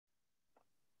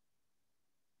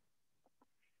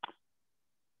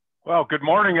Well, good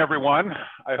morning, everyone.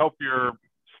 I hope you're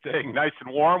staying nice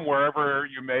and warm wherever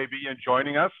you may be and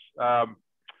joining us. My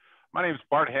name is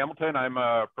Bart Hamilton. I'm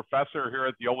a professor here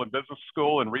at the Olin Business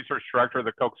School and research director of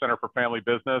the Koch Center for Family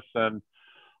Business. And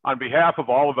on behalf of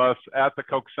all of us at the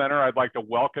Koch Center, I'd like to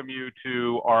welcome you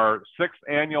to our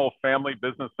 6th annual Family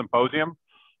Business Symposium,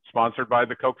 sponsored by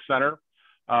the Koch Center.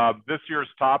 This year's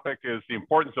topic is the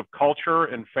importance of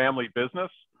culture in family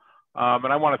business. And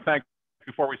I want to thank,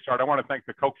 before we start, I want to thank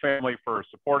the Koch family for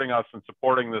supporting us and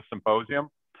supporting this symposium.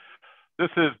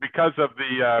 This is because of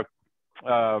the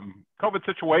COVID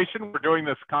situation. We're doing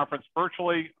this conference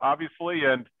virtually, obviously,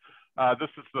 and this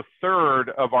is the 3rd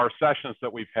of our sessions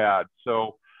that we've had.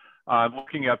 So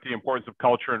looking at the importance of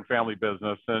culture in family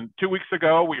business. And 2 weeks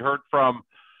ago, we heard from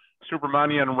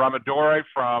Subramanian Ramadore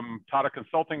from Tata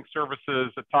Consulting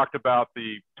Services that talked about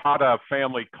the Tata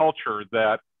family culture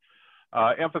that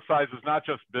emphasizes not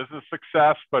just business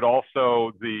success, but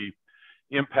also the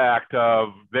impact of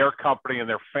their company and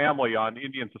their family on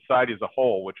Indian society as a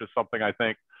whole, which is something I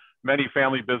think many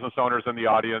family business owners in the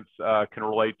audience can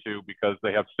relate to because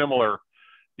they have similar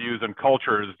views and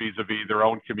cultures vis-a-vis their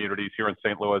own communities here in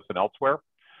St. Louis and elsewhere.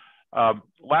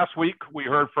 Last week, we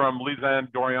heard from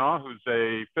Lisanne Dorian, who's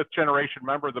a 5th-generation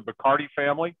member of the Boumgarden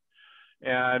family,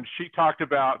 and she talked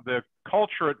about the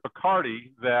culture at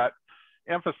Boumgarden that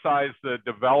emphasized the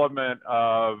development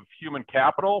of human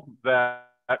capital that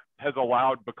has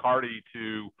allowed Boumgarden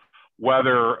to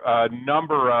weather a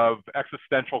number of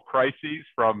existential crises,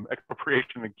 from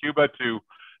expropriation in Cuba to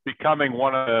becoming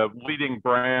one of the leading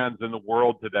brands in the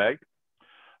world today.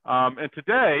 And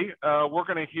today, we're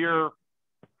going to hear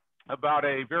about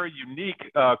a very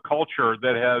unique culture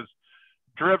that has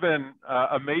driven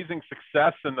amazing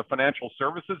success in the financial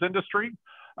services industry.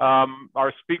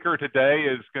 Our speaker today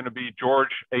is going to be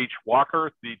George H.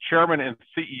 Walker, the chairman and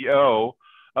CEO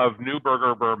of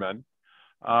Neuberger Berman.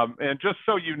 And just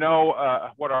so you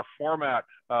know what our format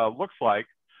looks like,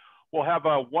 we'll have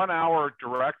a 1-hour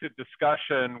directed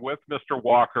discussion with Mr.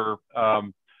 Walker,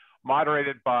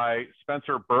 moderated by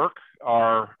Spencer Burke,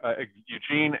 our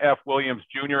Eugene F. Williams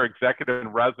Jr. Executive in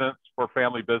Residence for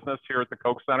Family Business here at the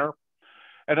Koch Center.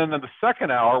 And then in the 2nd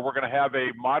hour, we're going to have a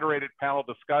moderated panel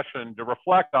discussion to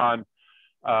reflect on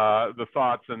the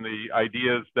thoughts and the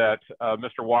ideas that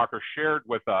Mr. Walker shared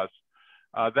with us.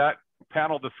 That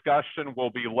panel discussion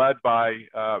will be led by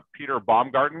Peter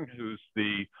Boumgarden, who's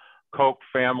the Koch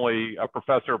family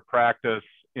professor of practice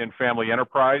in family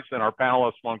enterprise. And our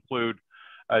panelists will include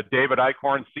David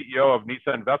Eichhorn, CEO of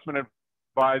NISA Investment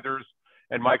Advisors,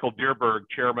 and Michael Dierberg,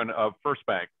 chairman of First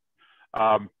Bank.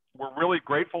 We're really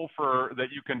grateful that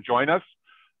you can join us.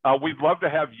 We'd love to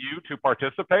have you to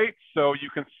participate. So you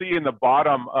can see in the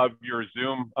bottom of your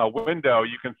Zoom window,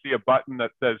 you can see a button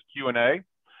that says Q&A.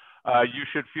 You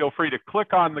should feel free to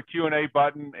click on the Q&A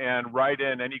button and write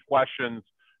in any questions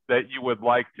that you would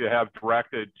like to have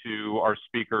directed to our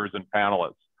speakers and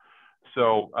panelists.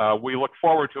 So we look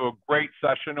forward to a great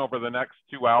session over the next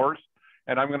 2 hours.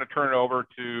 And I'm going to turn it over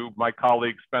to my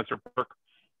colleague, Spencer Burke,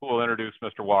 who will introduce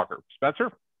Mr. Walker.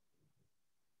 Spencer?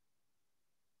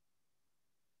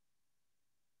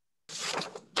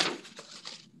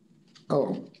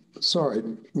 Oh, sorry,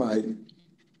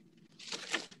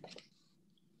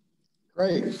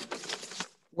 Great.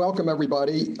 Welcome,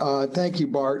 everybody. Thank you,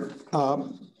 Bart.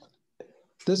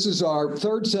 This is our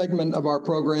 3rd segment of our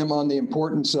program on the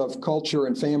importance of culture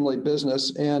and family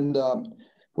business. And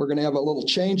we're going to have a little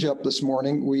change up this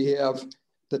morning. We have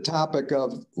the topic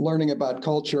of learning about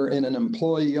culture in an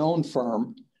employee-owned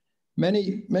firm.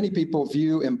 Many people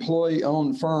view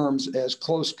employee-owned firms as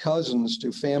close cousins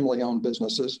to family-owned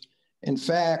businesses. In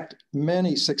fact,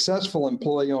 many successful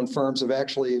employee-owned firms have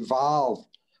actually evolved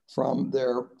from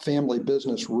their family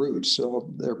business roots, so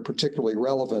they're particularly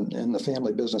relevant in the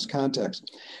family business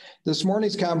context. This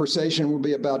morning's conversation will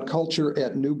be about culture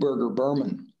at Neuberger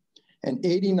Berman, an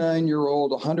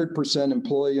 89-year-old, 100%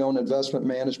 employee-owned investment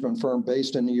management firm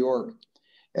based in New York,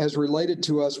 as related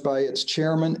to us by its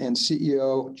chairman and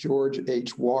CEO, George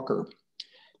H. Walker.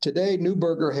 Today,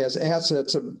 Neuberger has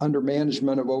assets under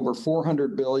management of over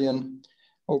 $400 billion,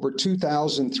 over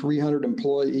 2,300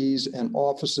 employees and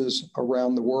offices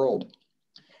around the world.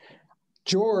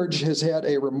 George has had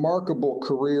a remarkable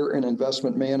career in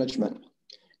investment management.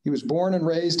 He was born and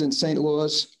raised in St.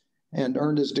 Louis and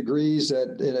earned his degrees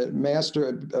at a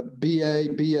BA,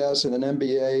 BS, and an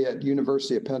MBA at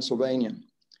University of Pennsylvania.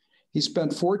 He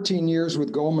spent 14 years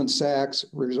with Goldman Sachs,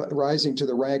 rising to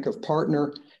the rank of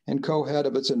partner and co-head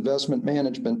of its investment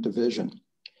management division.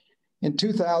 In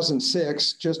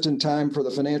 2006, just in time for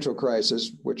the financial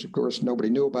crisis, which of course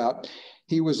nobody knew about,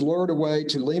 he was lured away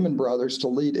to Lehman Brothers to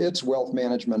lead its wealth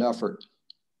management effort.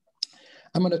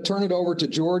 I'm going to turn it over to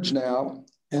George now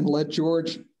and let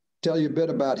George tell you a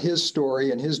bit about his story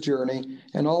and his journey,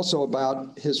 and also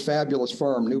about his fabulous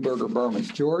firm, Neuberger Berman.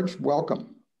 George,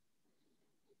 welcome.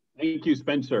 Thank you,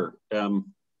 Spencer.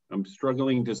 I'm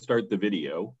struggling to start the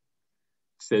video.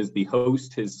 It says the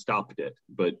host has stopped it,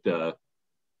 but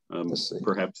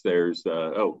perhaps there's,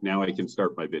 oh, now I can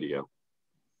start my video.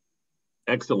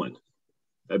 Excellent.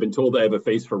 I've been told I have a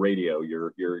face for radio.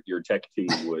 Your tech team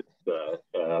would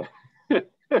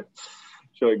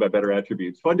showing my better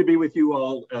attributes. Fun to be with you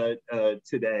all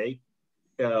today.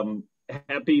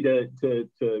 Happy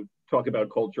to talk about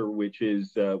culture, which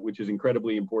is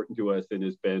incredibly important to us and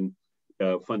has been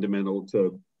fundamental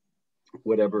to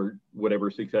whatever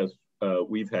success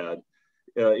we've had.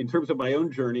 In terms of my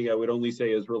own journey, I would only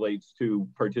say as relates to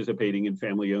participating in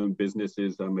family-owned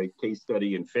businesses, I'm a case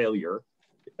study in failure.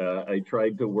 I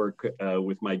tried to work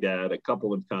with my dad a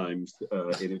couple of times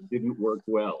and it didn't work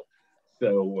well.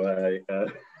 So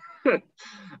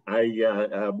I'm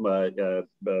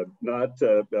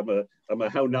a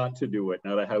how not to do it,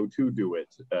 not a how to do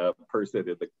it person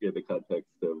in the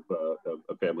context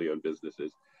of family-owned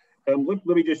businesses. Let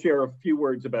me just share a few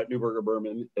words about Neuberger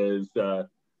Berman, as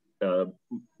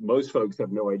most folks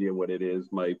have no idea what it is.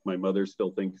 My mother still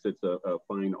thinks it's a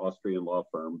fine Austrian law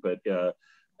firm, but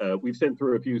we've sent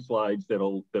through a few slides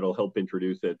that'll help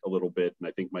introduce it a little bit, and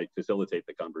I think might facilitate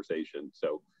the conversation.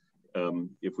 So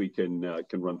if we can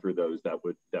run through those, that'd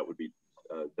be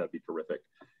terrific.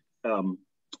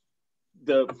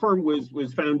 The firm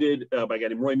was founded by a guy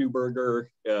named Roy Neuberger,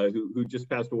 who just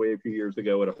passed away a few years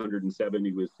ago at 107.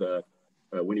 He was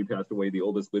when he passed away, the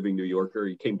oldest living New Yorker.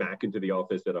 He came back into the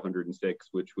office at 106,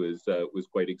 which was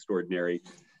quite extraordinary.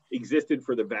 Existed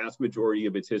for the vast majority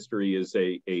of its history as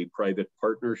a private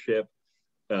partnership.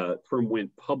 Firm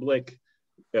went public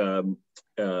and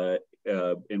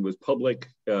was public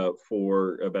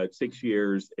for about 6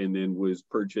 years, and then was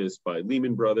purchased by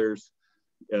Lehman Brothers.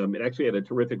 It actually had a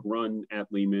terrific run at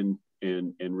Lehman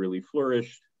and really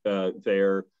flourished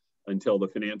there until the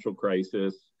financial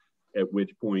crisis, at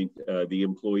which point the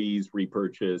employees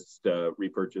repurchased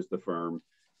the firm,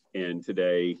 and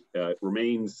today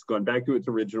remains gone back to its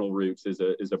original roots as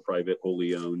a private,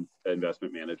 wholly owned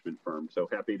investment management firm. So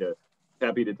happy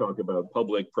to talk about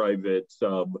public, private,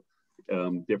 sub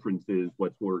differences,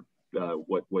 what's worked,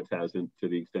 what hasn't, to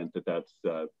the extent that that's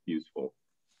useful.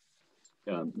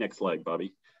 Next slide,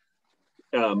 Bobby.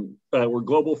 We're a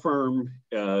global firm.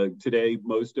 Today,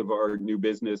 most of our new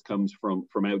business comes from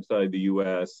outside the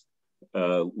US,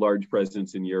 large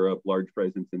presence in Europe, large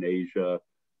presence in Asia.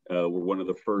 We're one of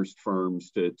the first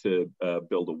firms to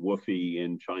build a WFOE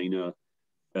in China.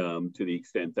 To the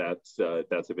extent that's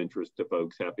of interest to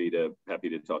folks, happy to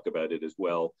talk about it as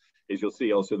well. As you'll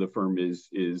see, also the firm is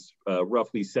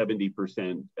roughly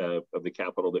 70% of the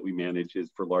capital that we manage is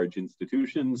for large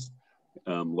institutions,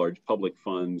 large public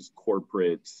funds,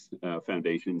 corporates,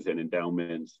 foundations, and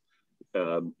endowments.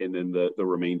 And then the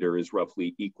remainder is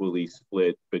roughly equally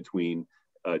split between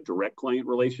direct client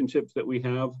relationships that we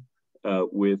have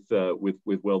with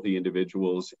wealthy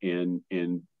individuals and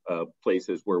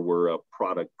places where we're a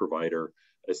product provider,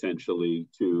 essentially,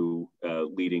 to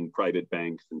leading private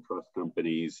banks and trust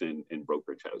companies and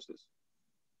brokerage houses.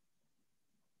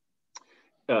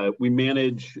 We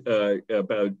manage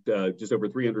about just over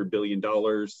 $300 billion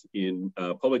in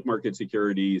public market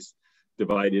securities,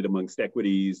 divided amongst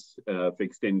equities,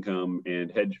 fixed income,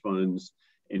 and hedge funds,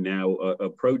 and now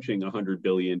approaching $100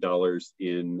 billion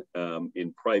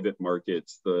in private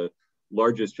markets, the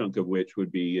largest chunk of which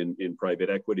would be in private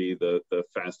equity, the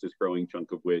fastest growing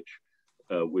chunk of which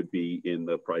would be in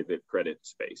the private credit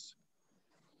space.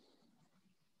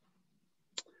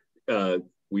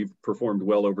 We've performed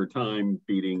well over time,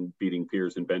 beating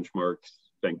peers and benchmarks,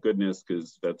 thank goodness,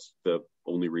 because that's the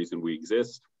only reason we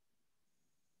exist.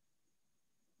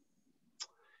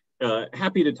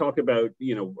 Happy to talk about,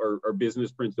 our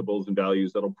business principles and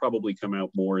values. That'll probably come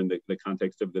out more in the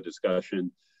context of the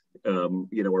discussion.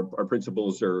 Our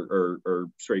principles are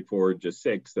straightforward, just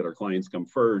 6, that our clients come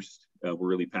first. We're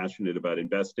really passionate about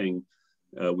investing.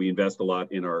 We invest a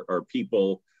lot in our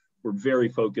people. We're very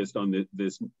focused on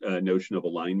this notion of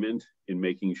alignment, in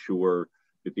making sure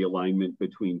that the alignment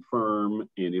between firm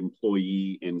and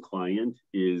employee and client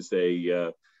is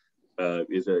a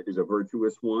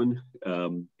virtuous one,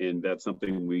 and that's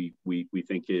something we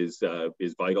think is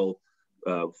vital.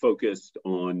 Focused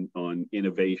on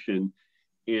innovation,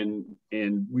 and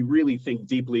we really think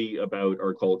deeply about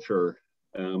our culture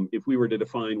If we were to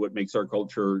define what makes our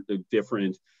culture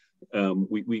different,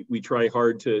 we try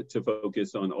hard to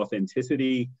focus on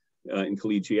authenticity and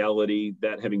collegiality.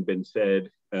 That having been said,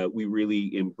 we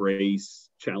really embrace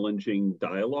challenging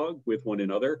dialogue with one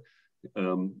another,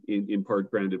 in part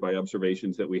grounded by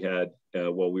observations that we had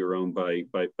while we were owned by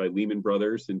Lehman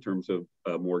Brothers in terms of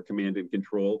more command and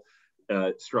control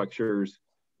structures.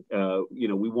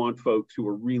 We want folks who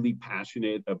are really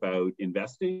passionate about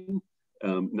investing,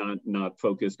 not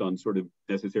focused on sort of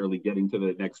necessarily getting to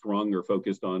the next rung or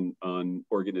focused on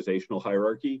organizational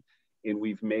hierarchy. And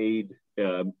we've made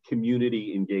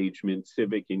community engagement,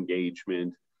 civic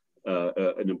engagement,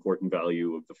 an important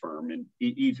value of the firm. And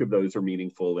each of those are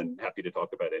meaningful, and happy to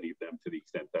talk about any of them to the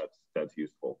extent that's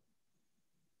useful.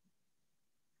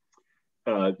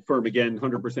 Firm, again,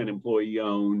 100% employee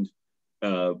owned,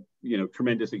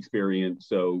 tremendous experience.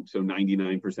 So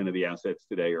 99% of the assets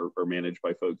today are managed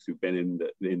by folks who've been in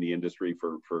the industry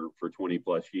for 20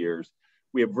 plus years.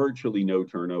 We have virtually no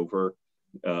turnover,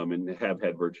 and have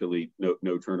had virtually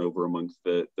no turnover amongst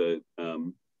the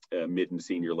mid and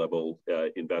senior level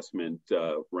investment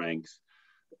ranks.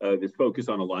 This focus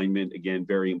on alignment, again,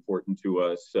 very important to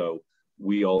us. So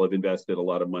we all have invested a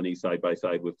lot of money side by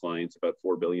side with clients, about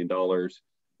 $4 billion.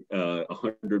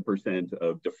 100%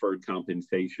 of deferred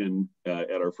compensation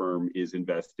at our firm is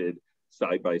invested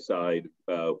side by side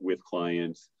with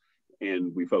clients.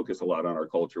 And we focus a lot on our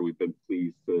culture. We've been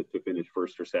pleased to finish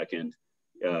first or second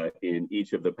in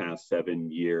each of the past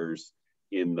 7 years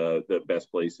in the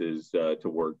best places to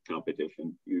work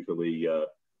competition, usually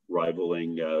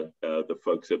rivaling the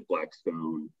folks at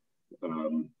Blackstone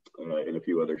and a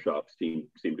few other shops seem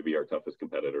to be our toughest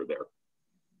competitor there.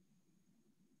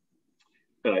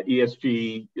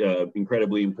 ESG,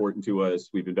 incredibly important to us.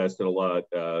 We've invested a lot,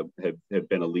 have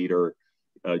been a leader,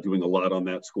 doing a lot on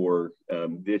that score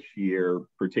this year,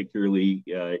 particularly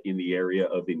in the area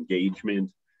of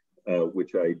engagement,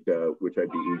 which I'd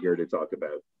be eager to talk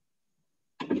about.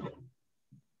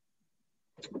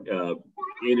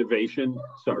 Innovation,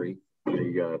 sorry,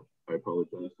 I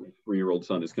apologize. My 3-year-old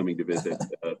son is coming to visit.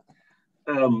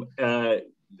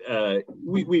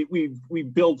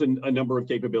 We've built a number of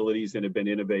capabilities and have been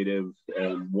innovative.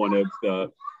 One of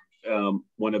the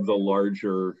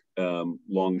larger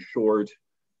long-short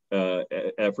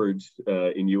efforts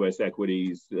in U.S.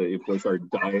 equities, of course, our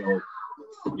dial.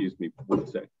 Excuse me, one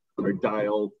sec. Our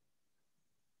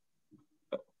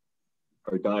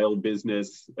dial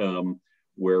business,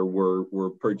 where we're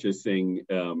purchasing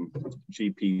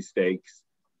GP stakes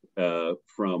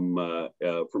from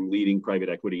leading private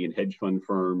equity and hedge fund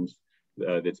firms,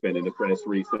 that's been in the press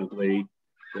recently.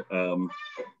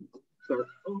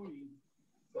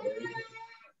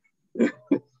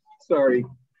 Sorry.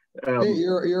 Hey,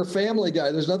 you're a family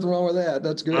guy. There's nothing wrong with that.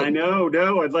 That's good. I know.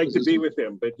 No, I'd like to be with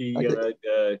him, but he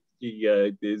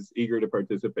is eager to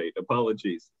participate.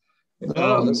 Apologies.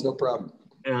 No, that's no problem.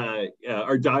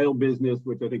 Our dial business,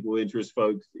 which I think will interest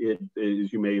folks,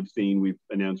 as you may have seen, we've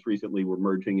announced recently we're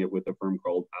merging it with a firm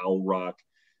called Owl Rock,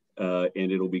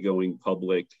 and it'll be going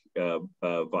public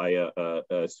via a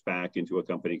SPAC into a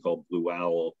company called Blue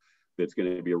Owl. That's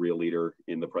going to be a real leader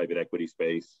in the private equity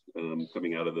space,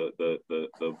 coming out of the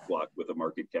block with a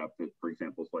market cap that, for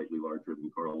example, slightly larger than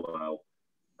Carlyle.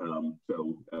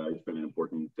 So it's been an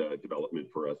important development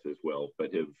for us as well,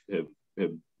 but have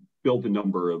built a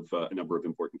number of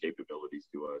important capabilities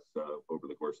to us over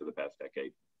the course of the past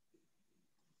decade.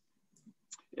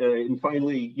 And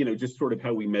finally, just sort of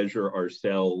how we measure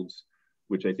ourselves,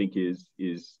 which I think is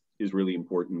really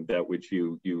important. That which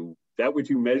you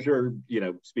measure,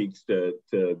 speaks to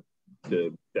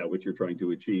that which you're trying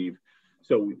to achieve.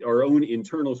 So our own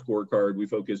internal scorecard, we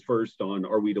focus first on,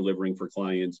 are we delivering for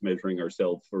clients, measuring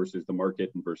ourselves versus the market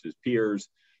and versus peers,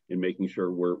 and making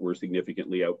sure we're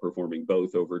significantly outperforming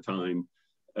both over time.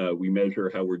 We measure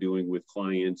how we're doing with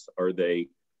clients. Are they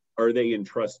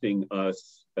entrusting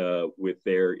us with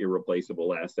their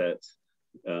irreplaceable assets?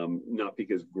 Not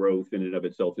because growth in and of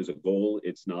itself is a goal,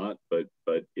 it's not, but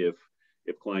if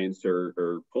clients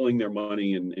are pulling their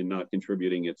money and not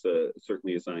contributing, it's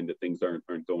certainly a sign that things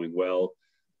aren't going well.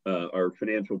 Our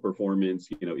financial performance,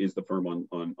 is the firm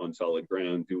on solid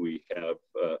ground? Do we have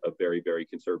a very, very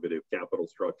conservative capital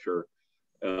structure?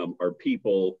 Our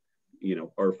people,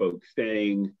 are folks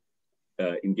staying?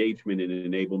 Engagement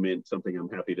and enablement, something I'm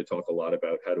happy to talk a lot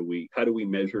about. How do we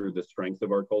measure the strength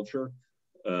of our culture?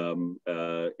 And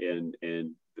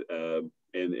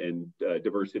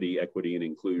diversity, equity, and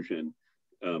inclusion,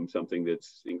 something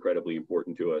that's incredibly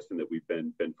important to us and that we've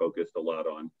been focused a lot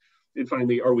on. And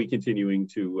finally, are we continuing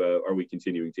to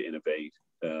innovate?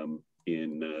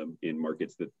 in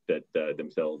markets that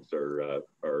themselves are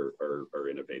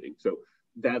innovating. So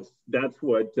that's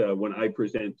what when I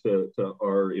present to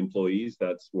our employees,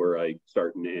 that's where I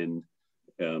start and end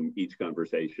each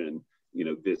conversation. You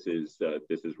know, this is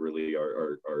really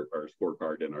our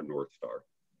scorecard and our North Star.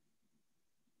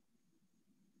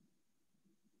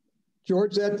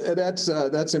 George,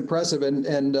 that's impressive,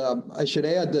 and I should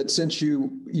add that since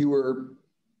you were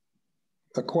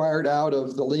acquired out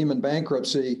of the Lehman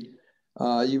bankruptcy,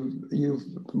 you've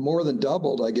more than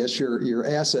doubled, I guess, your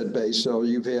asset base. So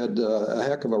you've had a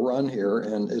heck of a run here,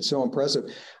 and it's so impressive.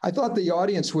 I thought the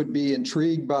audience would be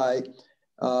intrigued by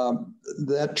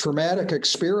that traumatic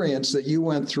experience that you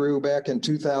went through back in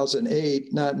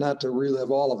 2008. Not to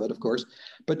relive all of it, of course,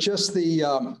 but just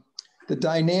the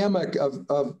dynamic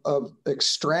of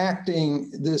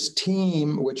extracting this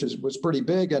team, which was pretty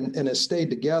big and has stayed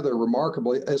together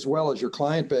remarkably, as well as your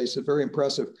client base. It's very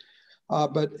impressive.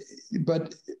 But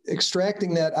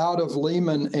extracting that out of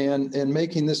Lehman and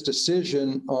making this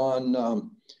decision on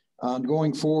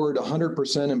going forward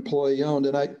 100% employee owned.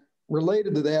 And I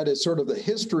related to that is sort of the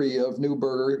history of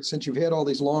Neuberger, since you've had all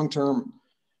these long-term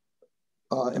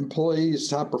employees,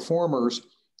 top performers.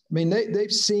 I mean,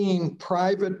 they've seen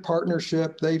private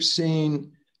partnership, they've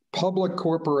seen public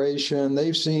corporation,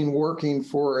 they've seen working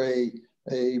for a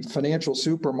financial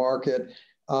supermarket,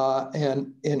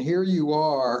 and here you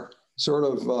are, sort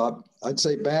of, I'd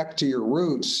say, back to your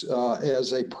roots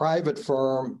as a private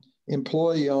firm,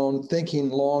 employee-owned, thinking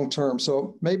long-term.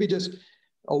 So maybe just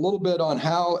a little bit on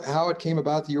how it came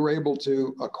about that you were able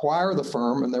to acquire the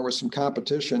firm, and there was some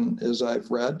competition, as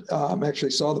I've read. Actually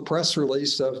saw the press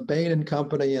release of Bain &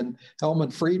 Company and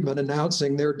Hellman Friedman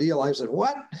announcing their deal. I said,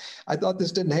 what? I thought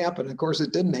this didn't happen. Of course,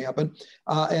 it didn't happen.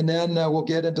 And then we'll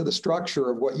get into the structure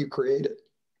of what you created.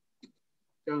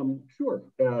 Sure.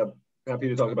 Happy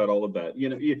to talk about all of that. You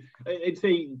know, I'd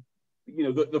say, you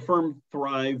know, the firm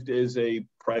thrived as a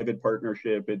private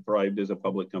partnership. It thrived as a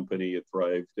public company. It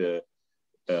thrived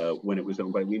when it was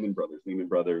owned by Lehman Brothers. Lehman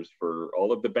Brothers, for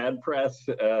all of the bad press,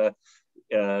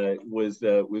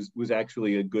 was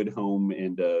actually a good home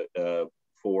and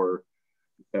for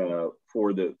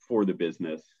the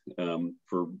business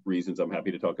for reasons I'm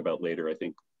happy to talk about later. I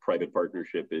think private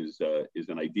partnership is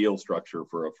an ideal structure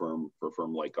for a firm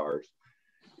like ours.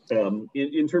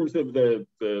 In terms of the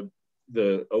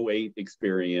 08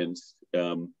 experience,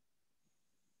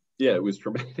 yeah, it was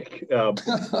traumatic.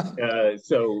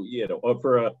 So, you know,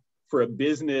 for a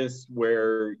business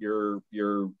where your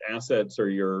assets are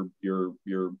your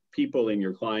people and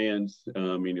your clients,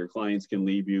 and your clients can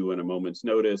leave you in a moment's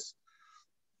notice,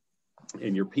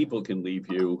 and your people can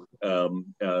leave you,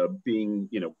 being,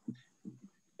 you know,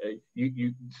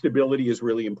 stability is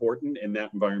really important, and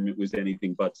that environment was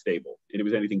anything but stable. And it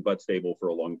was anything but stable for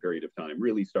a long period of time,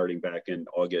 really starting back in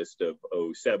August of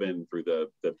 07 through the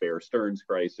Bear Stearns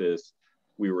crisis.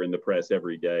 We were in the press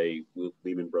every day with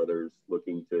Lehman Brothers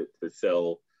looking to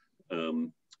sell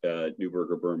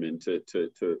Neuberger Berman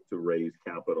to raise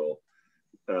capital.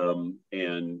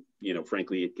 And, you know,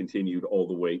 frankly, it continued all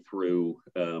the way through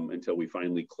until we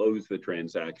finally closed the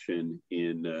transaction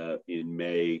in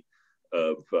May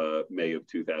of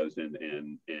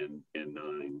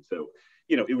 2009. So,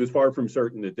 you know, it was far from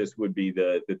certain that this would be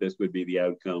the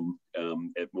outcome.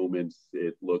 At moments,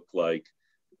 it looked like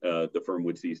the firm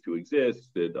would cease to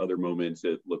exist. At other moments,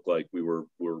 it looked like we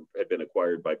had been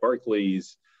acquired by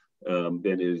Barclays.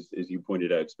 Then, as you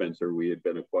pointed out, Spencer, we had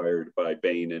been acquired by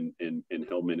Bain and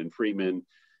Hellman and Friedman.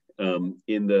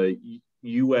 In the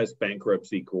U.S.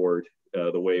 bankruptcy court,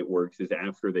 the way it works is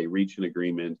after they reach an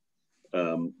agreement,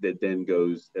 that then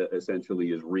goes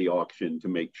essentially is re-auctioned to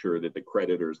make sure that the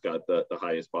creditors got the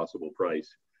highest possible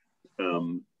price.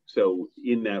 So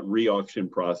in that re-auction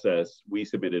process, we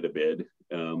submitted a bid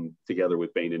together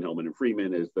with Bain and Hellman and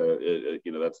Friedman as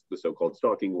you know, that's the so-called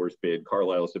stalking horse bid.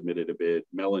 Carlyle submitted a bid.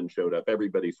 Mellon showed up.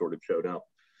 Everybody sort of showed up.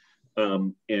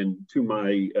 And to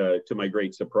my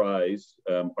great surprise,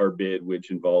 our bid, which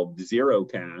involved zero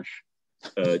cash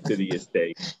to the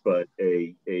estate, but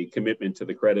a commitment to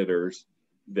the creditors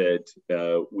that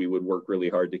we would work really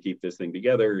hard to keep this thing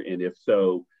together, and if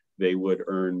so, they would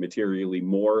earn materially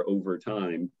more over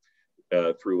time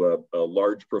through a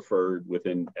large preferred with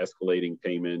an escalating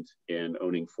payment and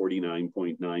owning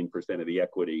 49.9% of the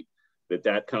equity.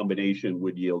 That combination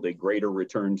would yield a greater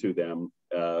return to them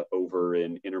over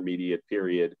an intermediate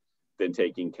period than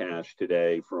taking cash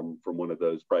today from one of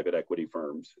those private equity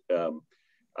firms.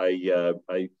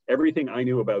 Everything I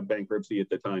knew about bankruptcy at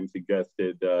the time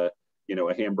suggested, you know,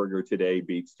 a hamburger today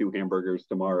beats 2 hamburgers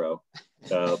tomorrow.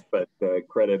 But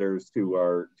creditors to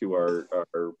our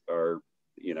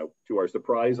to our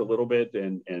surprise a little bit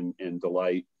and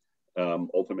delight,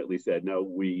 ultimately said, no,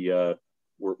 we're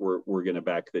going to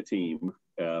back the team.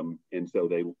 And so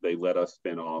they let us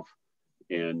spin off,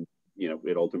 and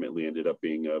it ultimately ended up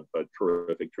being a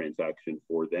terrific transaction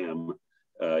for them,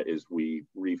 as we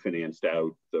refinanced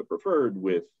out the preferred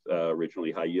with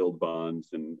originally high yield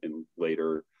bonds and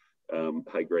later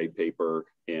high grade paper,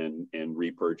 and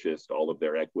repurchased all of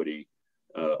their equity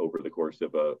over the course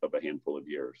of a handful of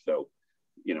years. So,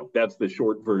 that's the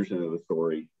short version of the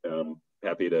story.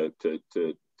 Happy to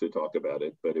talk about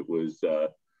it, but it was a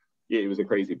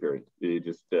crazy period. It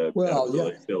just still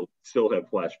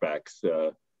have flashbacks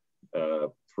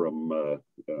from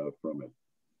it.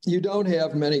 You don't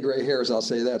have many gray hairs, I'll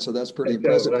say that. So that's pretty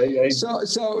impressive.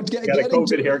 So got a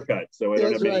COVID haircut, so I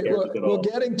don't have many hairs at all. Well,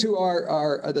 getting to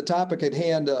the topic at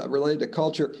hand related to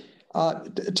culture,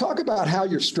 talk about how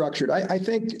you're structured. I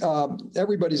think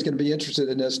everybody's going to be interested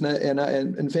in this,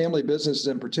 and family businesses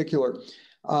in particular,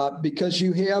 because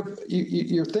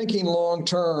you're thinking long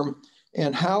term,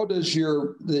 and how does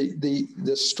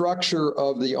the structure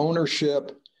of the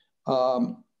ownership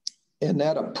and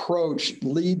that approach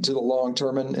lead to the long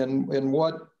term, and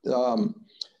what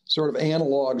sort of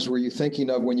analogs were you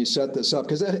thinking of when you set this up?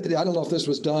 Because I don't know if this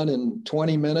was done in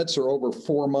 20 minutes or over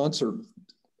 4 months, or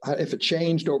if it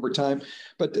changed over time,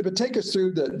 but take us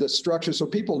through the structure so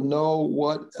people know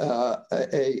what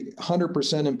a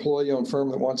 100% employee-owned firm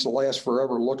that wants to last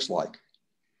forever looks like.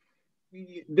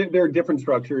 There are different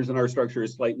structures, and our structure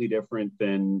is slightly different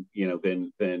than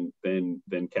Capital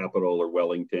or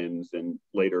Wellington's. And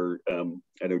later,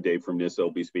 I know Dave from NISA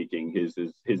will be speaking. His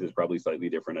is probably slightly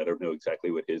different. I don't know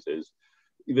exactly what his is.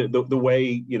 The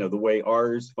way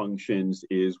ours functions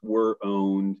is we're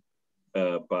owned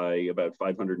by about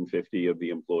 550 of the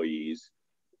employees.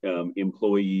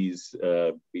 Employees,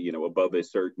 above a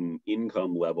certain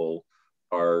income level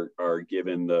are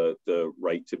given the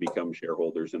right to become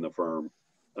shareholders in the firm.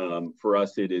 For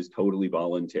us, it is totally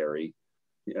voluntary.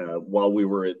 While we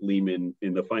were at Lehman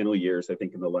in the final years, I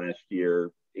think in the last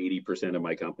year, 80% of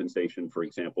my compensation, for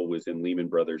example, was in Lehman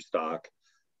Brothers stock,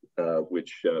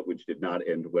 which did not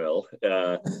end well.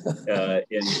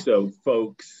 And so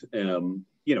folks,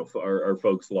 our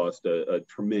folks lost a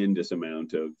tremendous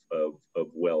amount of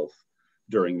wealth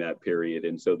during that period.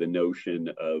 And so the notion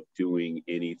of doing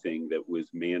anything that was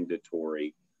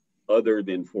mandatory, other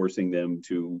than forcing them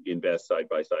to invest side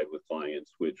by side with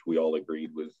clients, which we all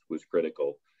agreed was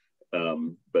critical.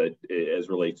 But as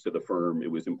relates to the firm,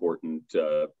 it was important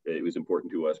to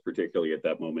us, particularly at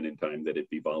that moment in time, that it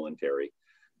be voluntary.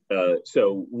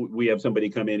 So we have somebody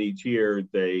come in each year,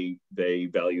 they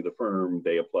value the firm,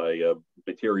 they apply a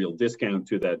material discount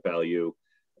to that value.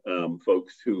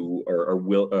 Folks who are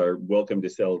welcome to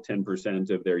sell 10%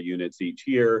 of their units each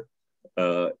year,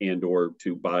 and or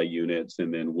to buy units,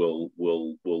 and then we'll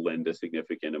lend a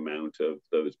significant amount of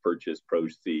those purchase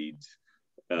proceeds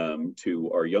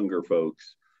to our younger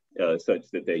folks, such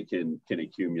that they can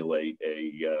accumulate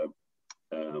a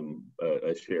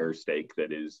share stake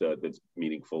that's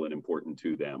meaningful and important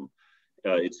to them.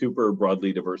 It's super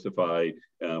broadly diversified.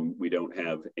 We don't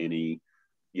have any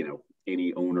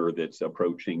owner that's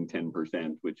approaching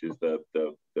 10%, which is the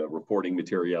reporting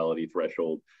materiality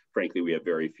threshold. Frankly, we have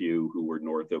very few who were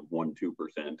north of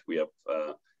 1-2%. We have,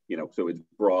 so it's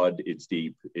broad, it's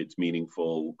deep, it's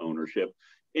meaningful ownership,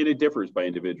 and it differs by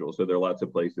individual. So there are lots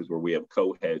of places where we have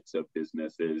co-heads of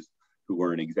businesses who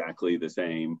earn exactly the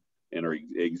same and are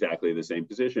exactly the same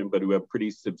position, but who have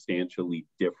pretty substantially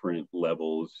different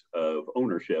levels of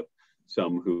ownership.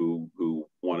 Some who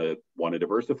want to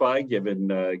diversify,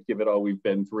 given all we've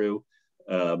been through,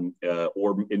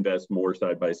 or invest more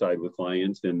side by side with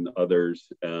clients, and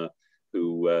others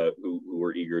who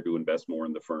are eager to invest more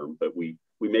in the firm. But we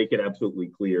make it absolutely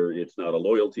clear it's not a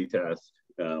loyalty test.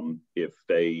 If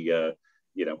they,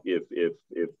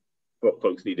 if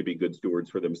folks need to be good stewards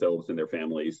for themselves and their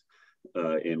families,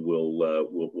 and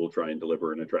we'll try and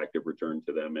deliver an attractive return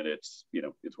to them, and it's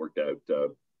worked out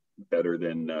better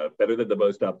than the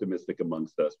most optimistic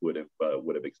amongst us would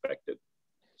have expected.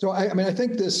 So I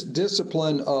think this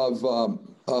discipline of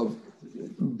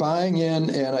buying in,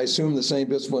 and I assume the same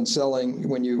discipline selling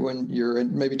when you're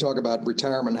in, maybe talk about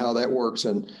retirement, how that works,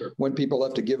 and sure, when people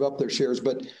have to give up their shares.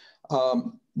 But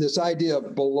this idea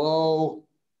of below,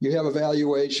 you have a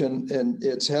valuation and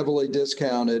it's heavily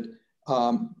discounted.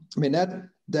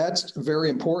 That's very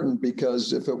important,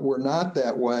 because if it were not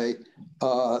that way,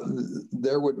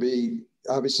 there would be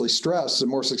obviously stress. The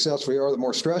more successful you are, the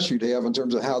more stress you'd have in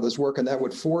terms of how this works, and that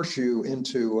would force you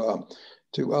into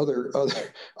to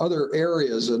other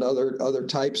areas and other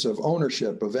types of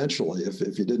ownership eventually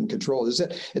if you didn't control it. Is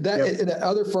that Yep. And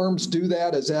other firms do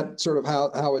that? Is that sort of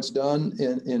how it's done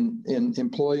in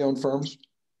employee-owned firms?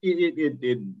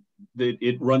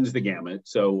 It runs the gamut.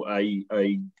 So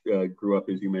I grew up,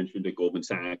 as you mentioned, at Goldman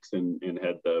Sachs and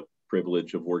had the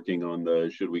privilege of working on the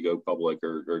should we go public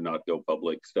or not go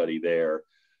public study there.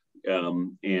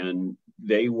 And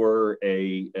they were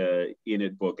a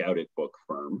in-it book, out-it book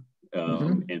firm.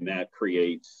 And that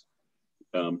creates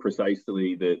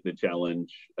precisely the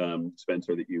challenge,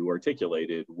 Spencer, that you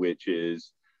articulated, which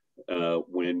is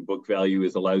when book value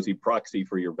is a lousy proxy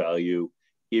for your value,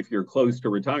 if you're close to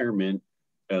retirement,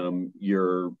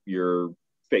 you're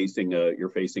facing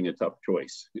a tough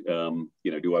choice.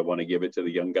 Do I want to give it to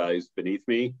the young guys beneath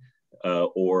me,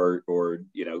 or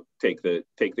take the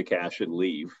cash and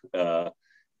leave?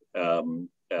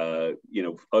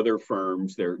 Other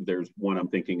firms, there's one I'm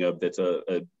thinking of that's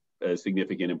a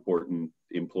significant, important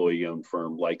employee-owned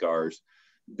firm like ours.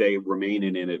 They remain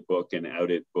an in-it book and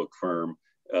out-it book firm,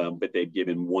 but they've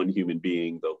given one human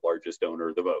being the largest owner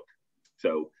of the vote.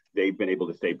 So they've been able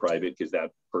to stay private because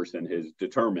that person has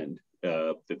determined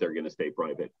that they're going to stay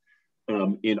private.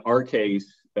 In our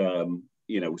case,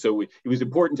 so it was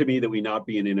important to me that we not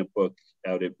be an in-it book,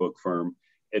 out-it book firm.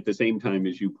 At the same time,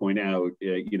 as you point out,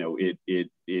 if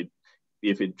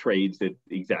it trades at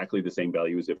exactly the same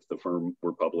value as if the firm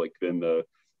were public, then the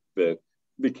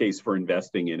case for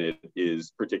investing in it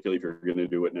is, particularly if you're going to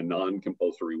do it in a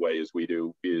non-compulsory way as we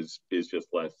do, is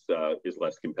just less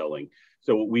compelling.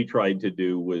 So what we tried to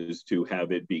do was to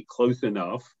have it be close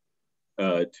enough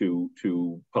to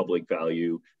public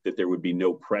value that there would be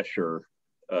no pressure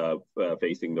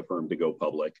facing the firm to go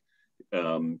public,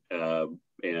 but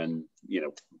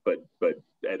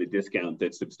at a discount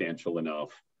that's substantial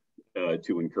enough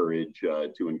to encourage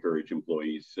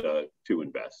employees to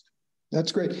invest.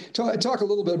 That's great. Talk a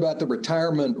little bit about the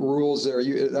retirement rules there.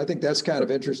 I think that's kind of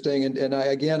interesting. And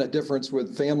again, a difference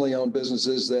with family-owned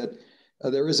businesses that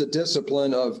there is a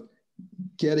discipline of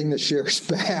getting the shares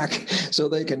back so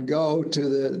they can go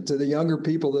to the younger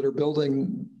people that are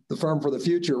building the firm for the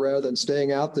future rather than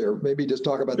staying out there. Maybe just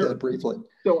talk about that briefly.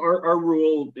 So our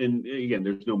rule, and again,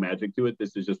 there's no magic to it.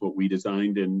 This is just what we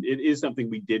designed, and it is something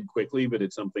we did quickly, but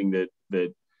it's something that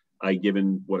I,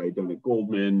 given what I'd done at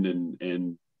Goldman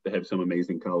and have some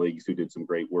amazing colleagues who did some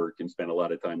great work and spent a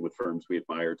lot of time with firms we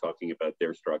admire talking about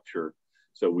their structure.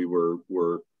 So we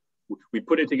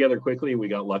put it together quickly and we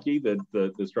got lucky that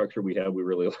the structure we have, we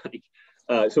really like.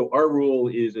 So our rule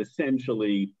is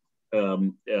essentially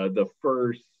the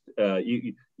first,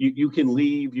 you can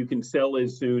leave, you can sell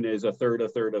as soon as a third,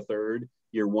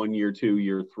 year 1, year 2,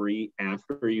 year 3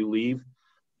 after you leave.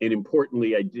 And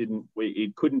importantly,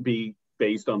 it couldn't be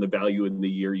based on the value in the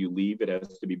year you leave. It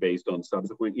has to be based on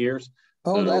subsequent years.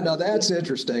 Oh, that's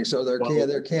interesting. So there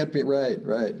can't be right.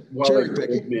 Cherry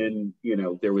picking.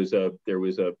 There was a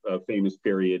famous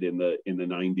period in the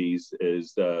 90s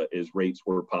as rates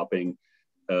were popping,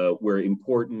 where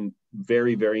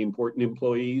very, very important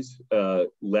employees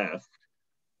left,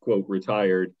 quote,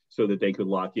 retired, so that they could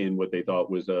lock in what they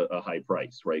thought was a high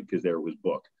price, right? Because there was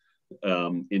book.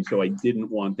 And so I didn't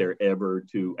want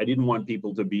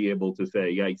people to be able to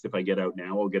say, yikes, if I get out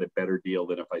now, I'll get a better deal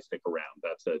than if I stick around.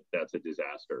 That's a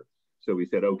disaster. So we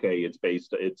said, okay, it's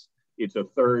a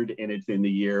third and it's in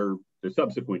the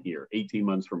subsequent year, 18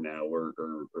 months from now or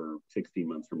 16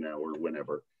 months from now or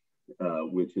whenever,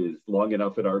 which is long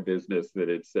enough in our business that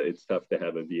it's tough to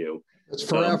have a view. It's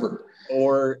forever.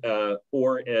 Or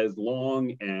as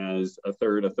long as a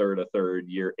third,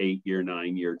 year 8, year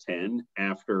 9, year 10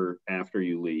 after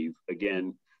you leave.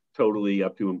 Again, totally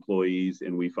up to employees,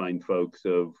 and we find folks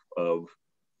of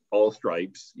all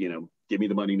stripes. Give me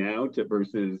the money now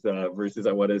versus I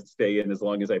want to stay in as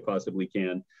long as I possibly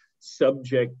can,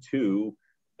 subject to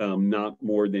not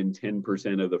more than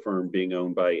 10% of the firm being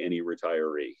owned by any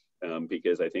retiree.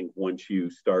 Because I think once you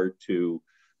start to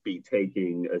be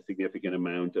taking a significant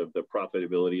amount of the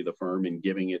profitability of the firm and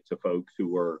giving it to folks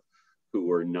who are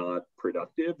not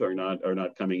productive, are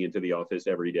not coming into the office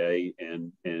every day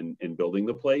and building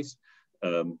the place,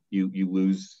 you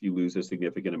lose a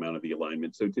significant amount of the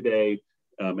alignment. So today,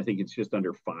 I think it's just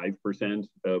under 5%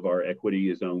 of our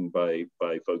equity is owned by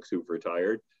folks who've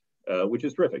retired, which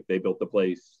is terrific. They built the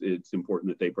place. It's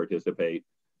important that they participate.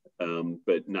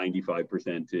 But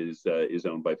 95% is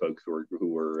owned by folks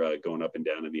who are going up and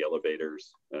down in the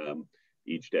elevators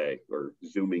each day, or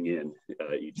zooming in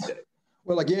each day.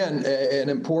 Well, again, an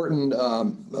important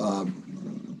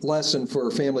lesson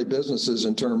for family businesses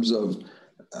in terms of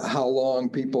how long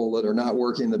people that are not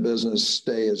working the business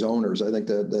stay as owners. I think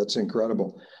that's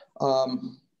incredible.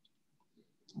 I'm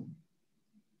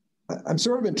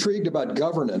sort of intrigued about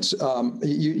governance.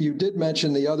 You did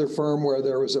mention the other firm where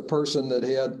there was a person that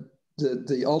had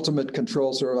the ultimate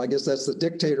control, sort of, I guess that's the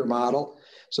dictator model.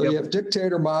 So Yep. You have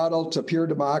dictator model to pure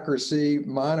democracy,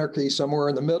 monarchy, somewhere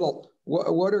in the middle.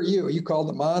 What are you? Are you called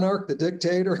the monarch, the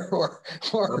dictator, or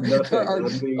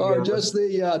just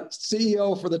the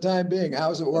CEO for the time being? How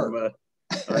does it work?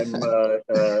 I'm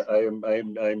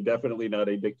definitely not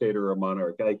a dictator or a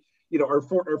monarch. Our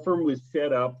firm was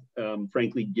set up,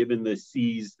 frankly, given the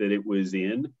seas that it was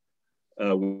in,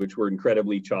 which were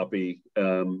incredibly choppy,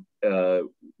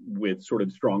 with sort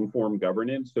of strong form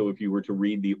governance. So if you were to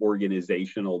read the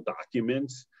organizational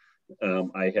documents,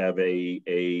 I have a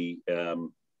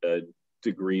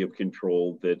degree of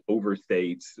control that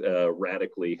overstates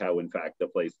radically how, in fact, the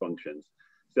place functions.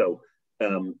 So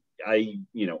I'm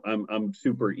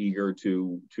super eager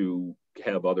to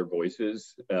have other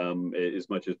voices as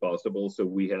much as possible. So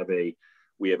we have an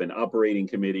operating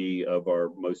committee of our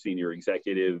most senior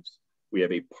executives. We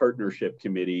have a partnership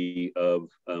committee of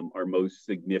our most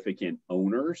significant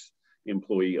owners,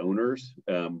 employee owners,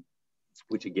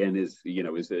 which again is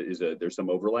there's some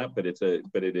overlap, but it's a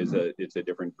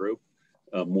different group,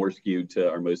 more skewed to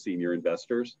our most senior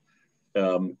investors.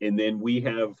 And then we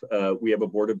have a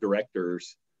board of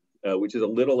directors, which is a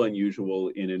little unusual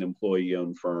in an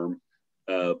employee-owned firm.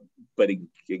 But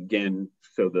again,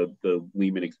 so the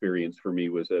Lehman experience for me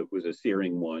was a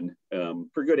searing one,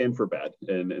 for good and for bad.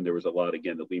 And there was a lot,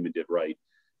 again, that Lehman did right.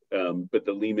 But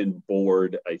the Lehman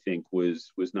board, I think,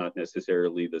 was not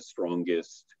necessarily the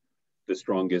strongest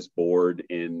board,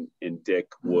 and Dick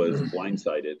was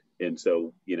blindsided. And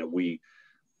so,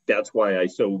 that's why we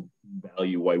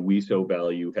so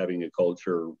value having a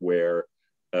culture where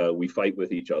we fight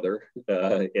with each other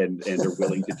and are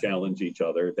willing to challenge each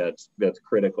other. That's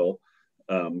critical,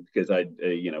 because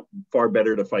far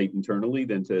better to fight internally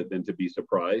than to be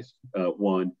surprised.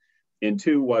 One, and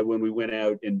two, why when we went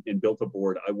out and built a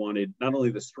board, I wanted not only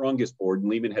the strongest board, and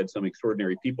Lehman had some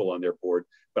extraordinary people on their board,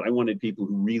 but I wanted people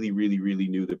who really, really, really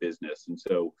knew the business. And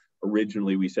so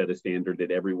originally we set a standard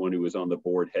that everyone who was on the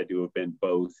board had to have been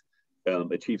both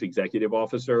a chief executive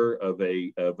officer of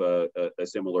a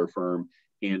similar firm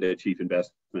and a chief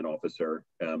investment officer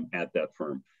at that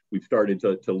firm. We've started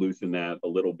to loosen that a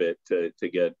little bit to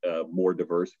get more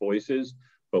diverse voices.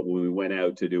 But when we went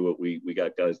out to do it, we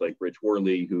got guys like Rich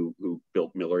Worley, who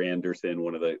built Miller Anderson,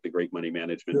 one of the great money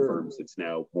management firms. It's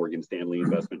now Morgan Stanley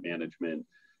Investment Management,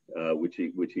 which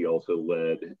he also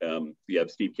led. You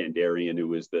have Steve Kandarian, who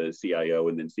was the CIO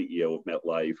and then CEO of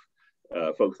MetLife.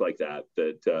 Folks like that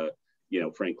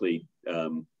frankly,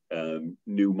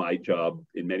 knew my job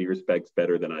in many respects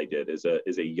better than I did as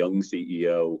a young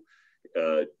CEO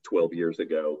 12 years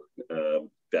ago.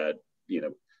 That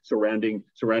surrounding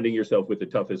yourself with the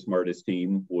toughest, smartest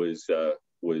team was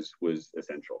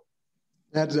essential.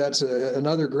 That's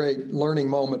another great learning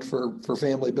moment for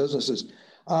family businesses.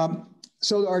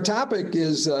 So our topic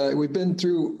is we've been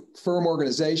through firm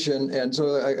organization, and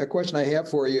so a question I have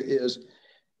for you is,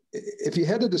 if you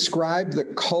had to describe the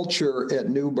culture at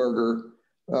Neuberger,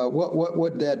 what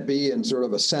would that be in sort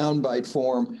of a soundbite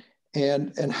form,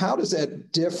 and how does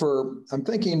that differ? I'm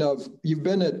thinking of, you've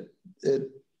been at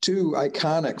two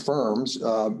iconic firms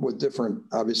with different,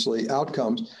 obviously,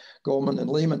 outcomes, Goldman and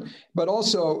Lehman, but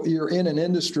also you're in an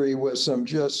industry with some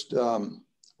just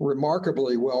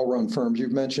remarkably well-run firms.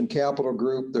 You've mentioned Capital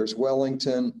Group, there's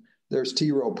Wellington, there's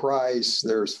T. Rowe Price,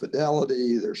 there's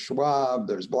Fidelity, there's Schwab,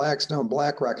 there's Blackstone,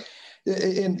 BlackRock.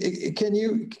 And can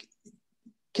you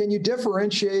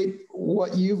differentiate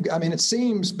what you've, I mean, it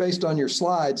seems based on your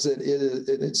slides that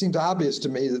it seems obvious to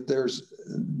me that there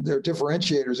are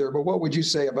differentiators there, but what would you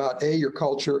say about A, your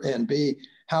culture, and B,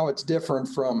 how it's different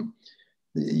from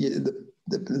the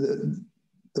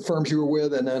firms you were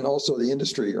with, and then also the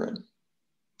industry you're in?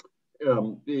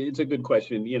 It's a good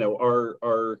question.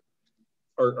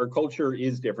 Our culture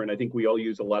is different. I think we all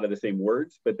use a lot of the same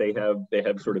words, but they have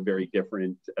sort of very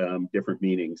different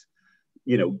meanings.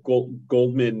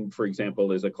 Goldman, for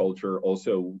example, as a culture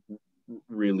also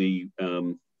really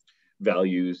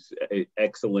values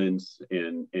excellence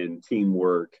and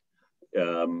teamwork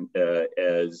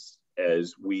as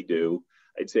we do.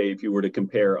 I'd say if you were to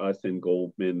compare us and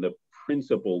Goldman, the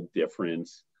principal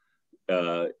difference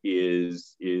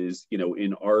is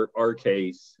in our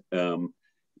case.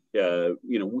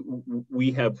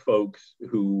 We have folks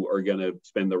who are going to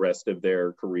spend the rest of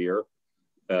their career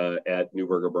at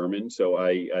Neuberger Berman. So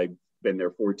I've been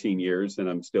there 14 years, and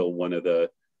I'm still one of the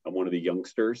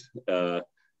youngsters at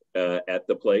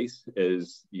the place.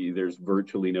 As there's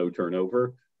virtually no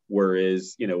turnover.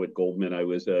 Whereas, you know, at Goldman, I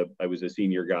was a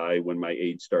senior guy when my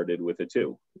age started with a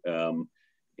 2.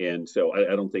 And so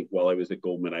I don't think while I was at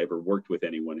Goldman, I ever worked with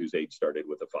anyone whose age started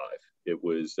with a 5. It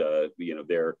was, you know,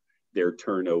 their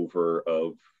turnover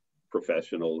of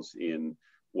professionals in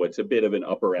what's a bit of an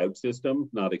up or out system,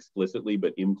 not explicitly,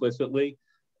 but implicitly,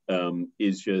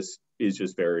 is just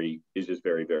very,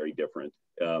 very different.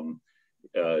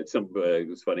 It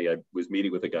was funny. I was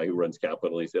meeting with a guy who runs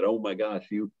capital. He said, "Oh my gosh,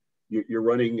 you're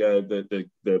running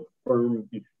the firm.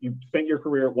 You spent your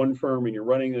career at one firm, and you're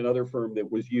running another firm that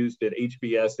was used at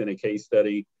HBS in a case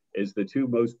study as the 2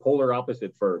 most polar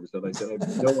opposite firms." And I said, "I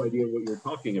have no idea what you're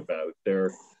talking about.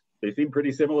 They seem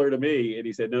pretty similar to me." And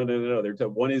he said, "No.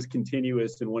 One is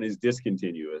continuous and one is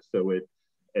discontinuous." So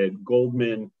at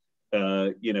Goldman,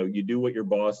 you know, you do what your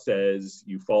boss says,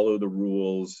 you follow the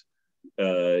rules,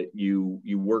 you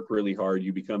work really hard,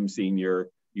 you become senior,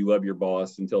 you love your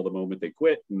boss until the moment they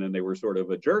quit, and then they were sort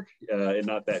of a jerk and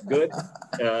not that good.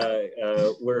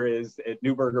 Whereas at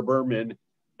Neuberger Berman,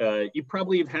 you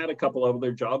probably have had a couple of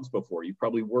other jobs before. You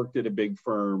probably worked at a big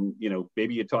firm, you know,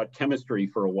 maybe you taught chemistry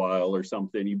for a while or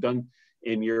something. You've done,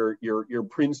 and your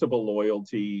principal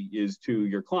loyalty is to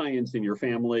your clients and your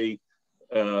family.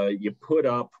 You put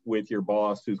up with your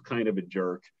boss, who's kind of a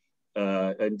jerk,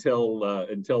 until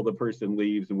the person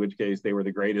leaves, in which case they were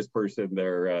the greatest person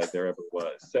there ever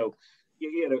was. So,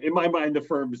 you know, in my mind, the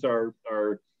firms are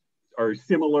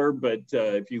similar, but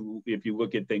if you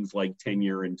look at things like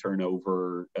tenure and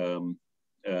turnover,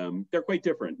 they're quite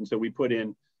different. And so we put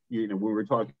in, you know, when we were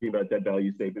talking about that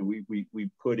value statement, we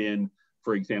put in,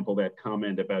 for example, that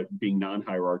comment about being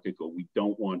non-hierarchical. We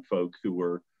don't want folks who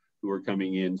are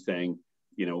coming in saying,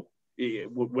 you know,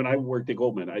 when I worked at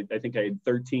Goldman, I think I had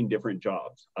 13 different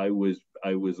jobs. I was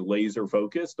laser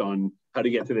focused on how to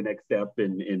get to the next step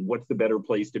and what's the better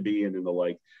place to be in and the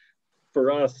like.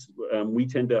 For us, we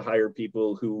tend to hire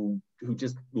people who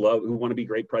want to be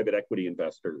great private equity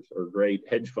investors or great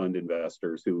hedge fund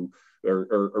investors who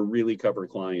are really cover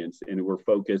clients and who are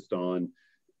focused on,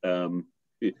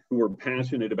 who are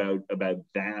passionate about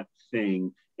that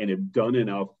thing and have done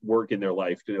enough work in their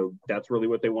life to know that's really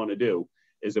what they want to do,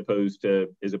 as opposed to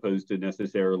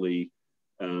necessarily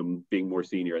being more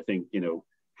senior. I think, you know,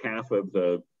 half of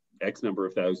the X number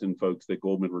of thousand folks that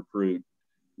Goldman recruit,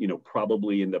 you know,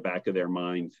 probably in the back of their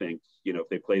mind think, you know, if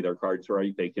they play their cards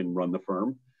right, they can run the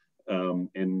firm.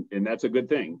 And that's a good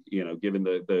thing, you know, given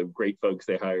the great folks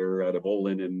they hire out of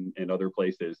Olin and other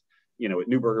places. You know, at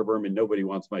Neuberger Berman, nobody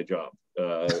wants my job.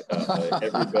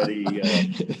 Everybody,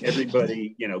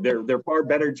 you know, they're far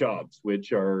better jobs,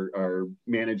 which are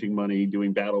managing money,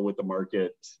 doing battle with the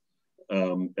market,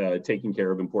 taking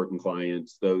care of important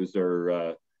clients. Those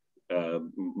are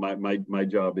my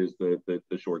job is the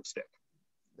short stick.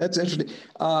 That's interesting.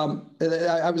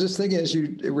 I was just thinking, as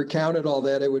you recounted all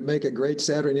that, it would make a great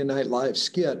Saturday Night Live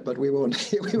skit, but we won't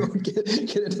get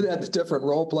into that. The different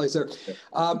role plays there.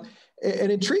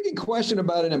 An intriguing question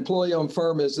about an employee-owned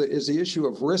firm is the issue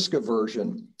of risk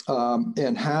aversion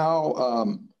and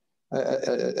how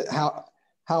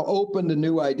open to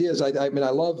new ideas. I mean,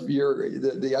 I love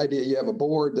the idea you have a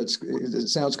board that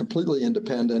sounds completely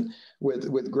independent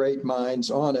with great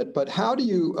minds on it. But how do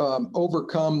you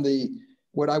overcome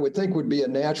what I would think would be a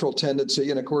natural tendency,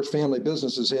 and of course, family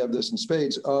businesses have this in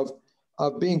spades, of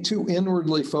being too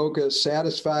inwardly focused,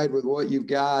 satisfied with what you've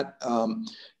got.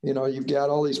 You know, you've got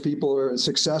all these people who are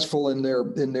successful in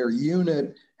their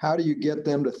unit. How do you get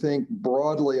them to think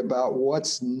broadly about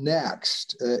what's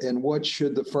next and what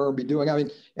should the firm be doing? I mean,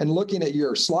 and looking at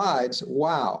your slides,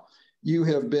 wow, you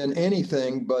have been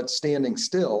anything but standing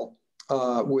still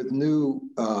with new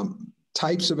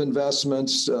types of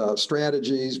investments,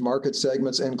 strategies, market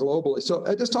segments, and globally. So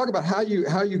just talk about how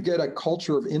you get a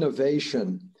culture of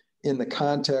innovation in the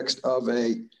context of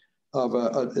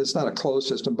it's not a closed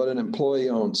system, but an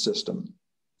employee-owned system.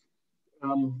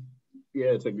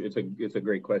 Yeah, it's a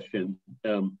great question.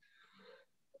 I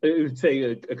would say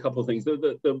a couple of things.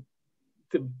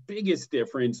 The biggest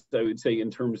difference, I would say,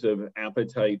 in terms of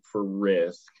appetite for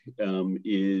risk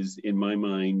is, in my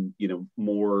mind, you know,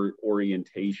 more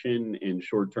orientation in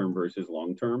short-term versus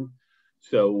long-term.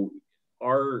 So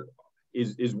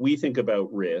as we think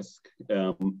about risk,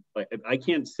 I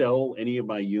can't sell any of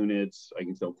my units. I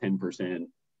can sell 10%,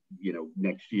 you know,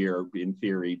 next year in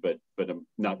theory, but I'm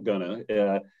not gonna.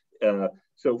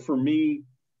 So for me,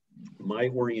 my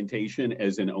orientation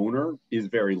as an owner is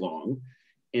very long.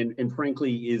 And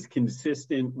frankly, is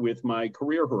consistent with my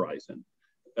career horizon.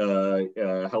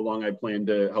 How long I plan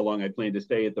to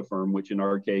stay at the firm, which in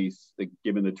our case,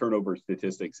 given the turnover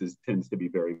statistics, tends to be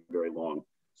very, very long.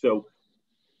 So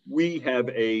we have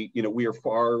we are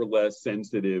far less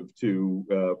sensitive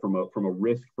to, from a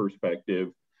risk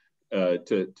perspective,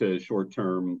 to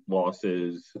short-term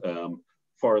losses,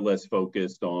 far less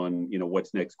focused on,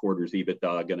 what's next quarter's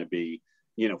EBITDA going to be.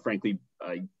 Frankly,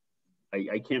 I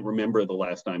can't remember the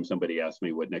last time somebody asked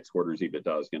me what next quarter's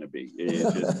EBITDA is going to be.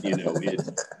 It's just,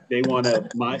 they want to,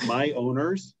 my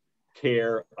owners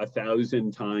care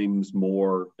 1,000 times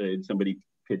more. Somebody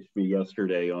pitched me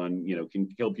yesterday on, can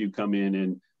help you come in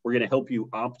and we're going to help you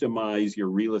optimize your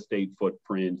real estate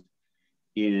footprint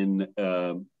in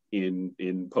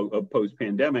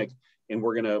post-pandemic, and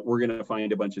we're gonna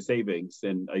find a bunch of savings.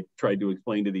 And I tried to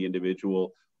explain to the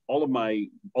individual, all of my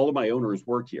owners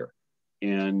work here,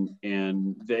 and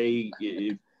I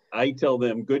tell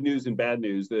them good news and bad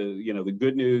news. The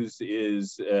good news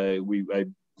is I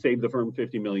saved the firm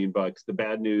 $50 million. The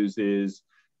bad news is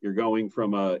you're going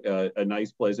from a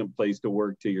nice, pleasant place to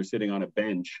work to you're sitting on a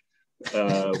bench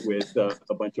with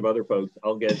a bunch of other folks.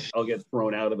 I'll get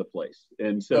thrown out of the place.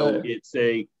 And so it's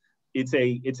a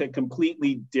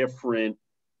completely different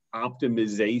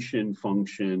optimization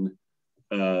function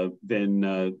than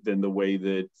the way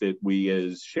that we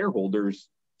as shareholders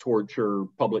torture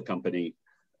public company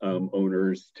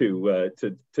owners to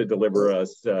deliver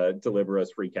us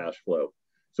free cash flow.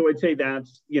 So I'd say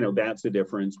that's a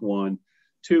difference. One.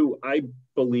 Two, I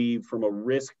believe from a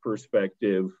risk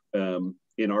perspective,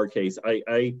 in our case,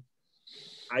 I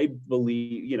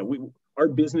believe, our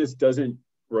business doesn't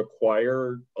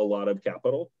require a lot of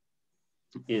capital.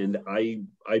 And I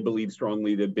believe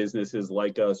strongly that businesses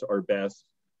like us are best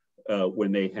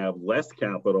when they have less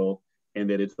capital and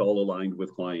that it's all aligned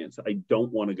with clients. I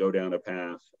don't want to go down a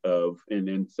path of,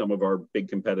 and some of our big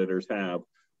competitors have,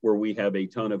 where we have a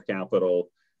ton of capital,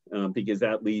 because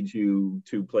that leads you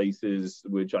to places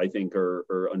which I think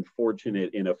are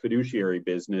unfortunate in a fiduciary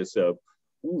business of,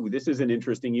 ooh, this is an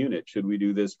interesting unit. Should we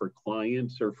do this for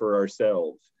clients or for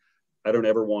ourselves? I don't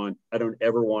ever want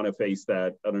to face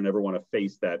that. I don't ever want to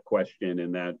face that question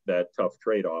and that tough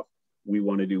trade-off. We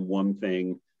want to do one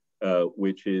thing,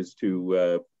 which is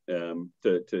to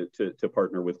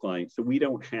partner with clients. So we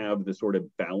don't have the sort of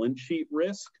balance sheet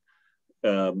risk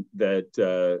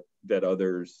that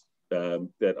others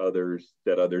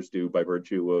do by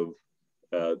virtue of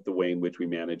the way in which we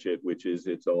manage it, which is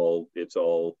it's all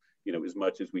as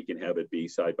much as we can have it be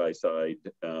side by side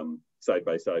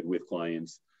with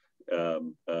clients,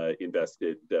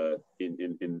 invested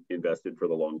for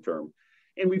the long term.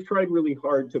 And we've tried really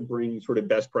hard to bring sort of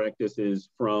best practices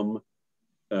from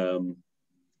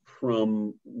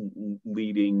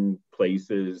leading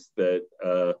places that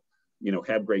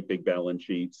have great big balance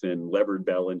sheets and levered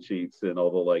balance sheets and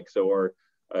all the like. So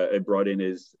I brought in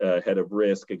as head of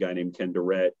risk a guy named Ken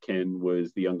Durrett. Ken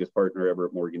was the youngest partner ever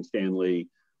at Morgan Stanley,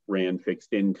 ran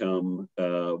fixed income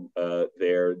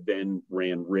there, then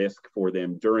ran risk for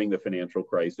them during the financial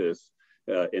crisis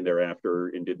and thereafter,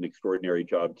 and did an extraordinary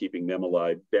job keeping them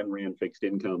alive. Then ran fixed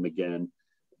income again,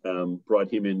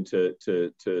 brought him in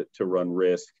to run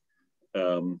risk.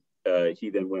 He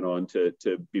then went on to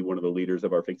be one of the leaders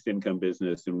of our fixed income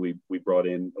business. And we brought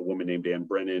in a woman named Ann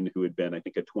Brennan, who had been, I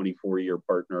think, a 24-year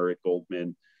partner at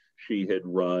Goldman. She had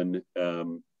run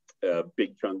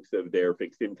big chunks of their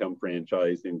fixed income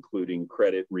franchise, including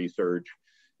credit research,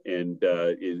 and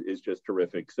is just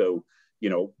terrific. So,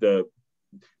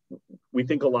 we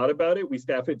think a lot about it. We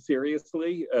staff it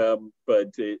seriously, but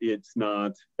it's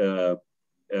not, it's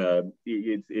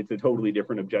a totally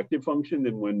different objective function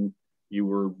than when you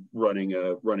were running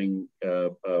a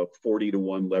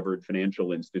 40-to-1 levered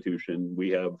financial institution.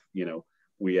 We have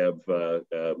a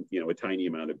tiny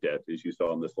amount of debt, as you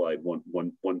saw on the slide,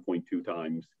 1.2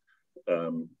 times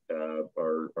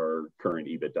our current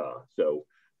EBITDA. So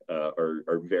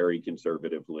are very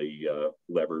conservatively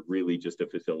levered, really just to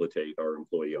facilitate our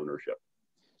employee ownership.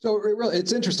 So really,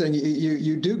 it's interesting.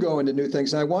 You do go into new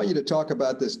things. And I want you to talk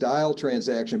about this Dial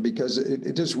transaction, because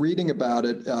just reading about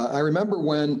it, I remember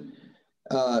when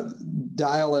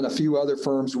Dial and a few other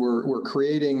firms were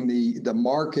creating the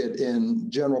market in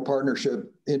general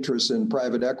partnership interests in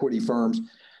private equity firms,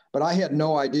 but I had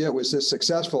no idea it was this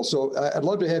successful. So I'd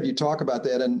love to have you talk about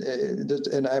that. And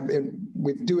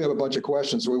we do have a bunch of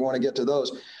questions, so we want to get to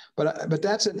those. But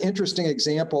that's an interesting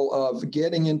example of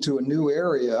getting into a new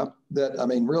area that, I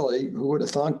mean, really, who would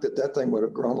have thought that thing would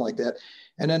have grown like that?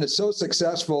 And then it's so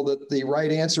successful that the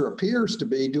right answer appears to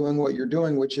be doing what you're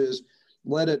doing, which is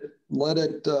let it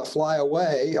fly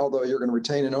away, although you're going to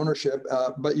retain an ownership,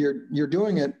 but you're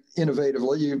doing it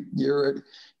innovatively.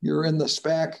 You're in the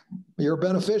SPAC, you're a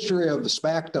beneficiary of the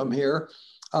SPACdom here.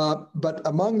 But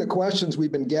among the questions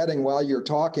we've been getting while you're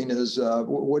talking is,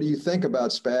 what do you think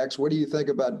about SPACs? What do you think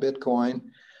about Bitcoin?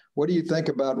 What do you think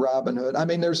about Robinhood? I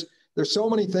mean, there's so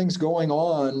many things going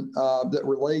on that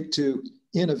relate to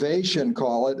innovation,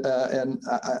 call it, and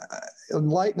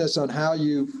enlighten us on how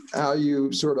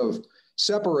you sort of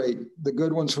separate the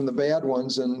good ones from the bad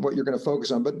ones and what you're going to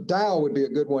focus on. But DAO would be a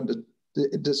good one to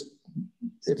just,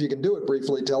 if you can do it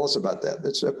briefly, tell us about that.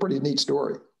 It's a pretty neat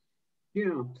story.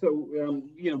 Yeah, so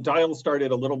Dial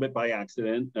started a little bit by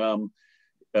accident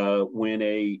when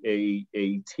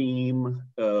a team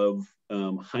of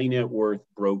high net worth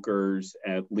brokers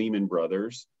at Lehman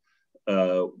Brothers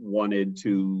wanted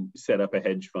to set up a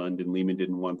hedge fund, and Lehman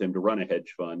didn't want them to run a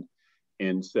hedge fund.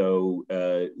 And so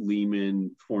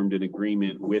Lehman formed an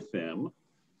agreement with them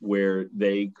where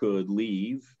they could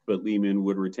leave, but Lehman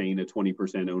would retain a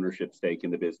 20% ownership stake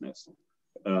in the business.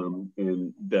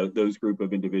 And those group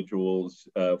of individuals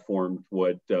formed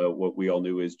what we all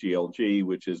knew as GLG,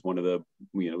 which is one of the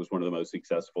most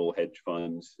successful hedge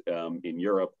funds in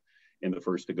Europe and the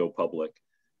first to go public.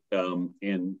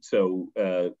 And so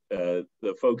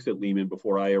the folks at Lehman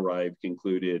before I arrived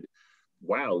concluded,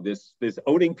 wow, this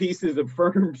owning pieces of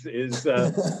firms is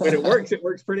when it works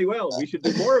pretty well. We should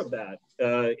do more of that.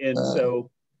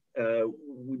 So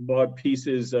we bought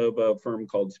pieces of a firm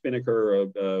called Spinnaker,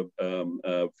 a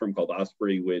firm called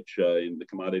Osprey, which in the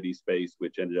commodity space,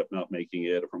 which ended up not making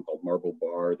it, a firm called Marble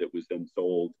Bar that was then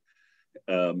sold,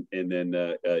 and then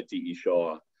D.E.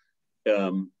 Shaw.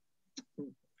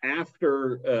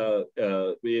 After,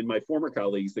 in my former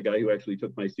colleagues, the guy who actually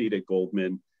took my seat at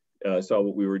Goldman saw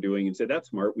what we were doing and said, that's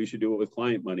smart, we should do it with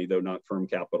client money, though not firm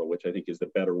capital, which I think is the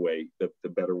better way to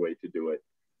do it.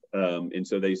 And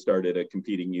so they started a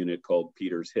competing unit called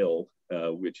Peters Hill,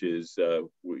 which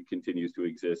continues to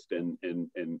exist and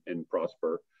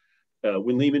prosper.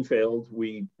 When Lehman failed,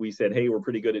 we said, hey, we're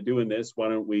pretty good at doing this. Why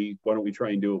don't we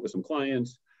try and do it with some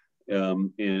clients?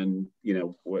 And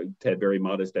had very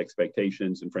modest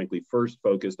expectations, and frankly, first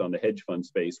focused on the hedge fund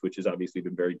space, which has obviously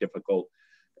been very difficult,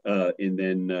 and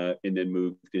then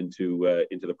moved into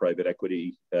the private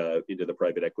equity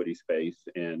space,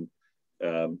 and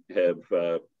have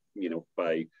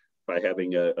by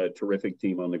having a terrific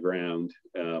team on the ground,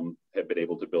 have been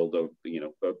able to build a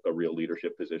real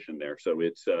leadership position there. So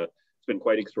it's been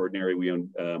quite extraordinary. We own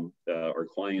our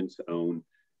clients own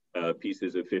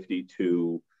pieces of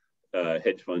 52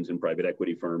 hedge funds and private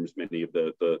equity firms, many of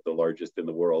the largest in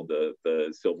the world, the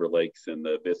Silver Lakes and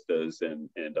the Vistas and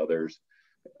others.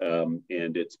 And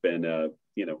it's been a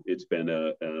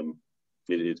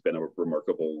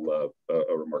remarkable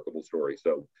story.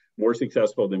 So more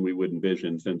successful than we would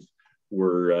envision, since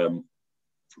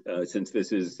this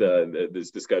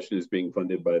discussion is being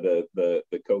funded by the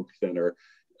Koch Center.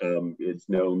 It's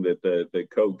known that the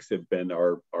Kochs have been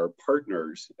our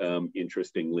partners,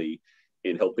 interestingly,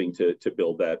 in helping to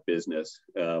build that business,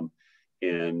 and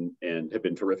have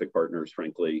been terrific partners,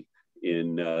 frankly,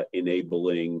 in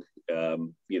enabling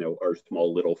our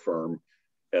small little firm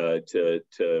to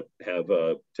have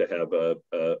a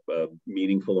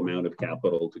meaningful amount of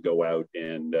capital to go out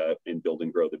and build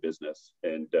and grow the business,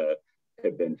 and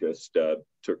have been just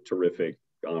terrific,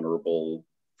 honorable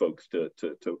folks to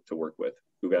work with.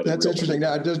 That's interesting.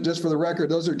 Now, just for the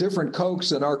record, those are different Kochs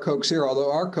than our Kochs here,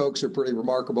 although our Kochs are pretty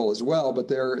remarkable as well, but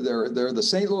they're the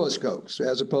St. Louis Kochs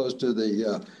as opposed to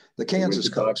the Kansas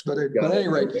Kochs. But at any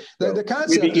rate, the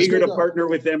concept we'd be eager to partner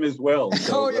with them as well.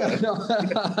 So, oh yeah, no.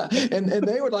 and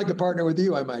they would like to partner with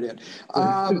you, I might add.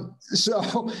 But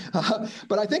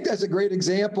I think that's a great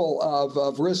example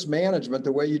of risk management.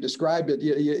 The way you described it,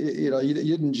 you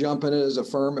didn't jump in it as a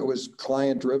firm; it was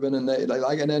client driven, and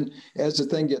and then as the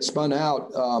thing gets spun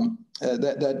out.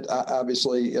 That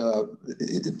obviously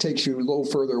it takes you a little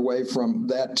further away from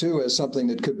that too, as something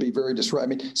that could be very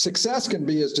disruptive. I mean, success can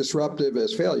be as disruptive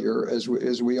as failure, as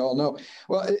we all know.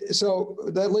 Well, so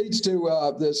that leads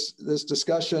to this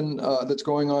discussion that's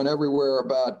going on everywhere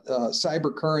about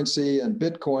cyber currency and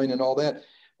Bitcoin and all that.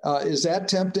 Is that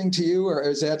tempting to you, or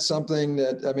is that something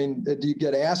that, I mean, do you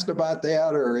get asked about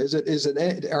that, or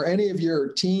are any of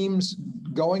your teams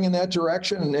going in that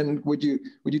direction? And would you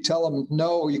tell them,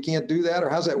 no, you can't do that, or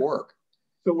how's that work?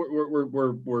 So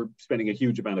we're spending a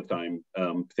huge amount of time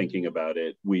thinking about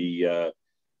it.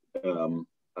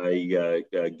 I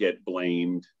get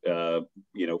blamed, for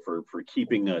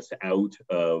keeping us out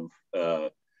of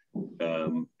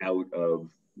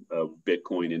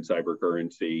Bitcoin and cyber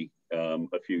currency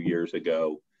a few years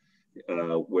ago,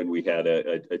 when we had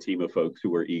a team of folks who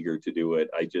were eager to do it.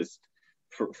 I just,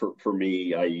 for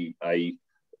me,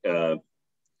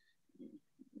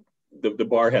 the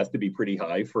bar has to be pretty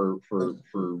high for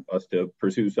us to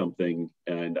pursue something.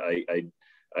 And I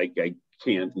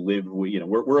can't live with,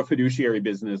 we're a fiduciary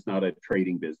business, not a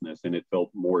trading business. And it felt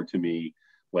more to me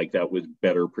like that was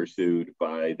better pursued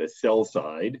by the sell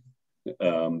side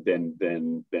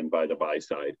than by the buy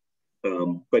side.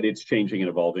 But it's changing and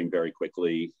evolving very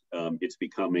quickly. It's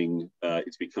becoming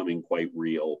quite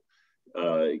real.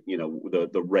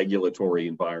 The regulatory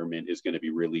environment is going to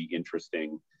be really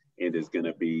interesting and is going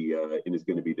to be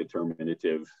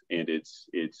determinative. And it's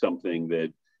something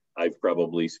that I've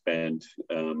probably spent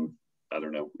an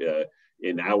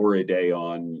hour a day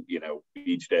on,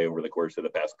 each day over the course of the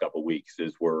past couple of weeks,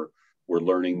 is we're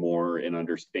learning more and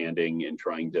understanding and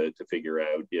trying to figure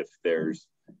out if there's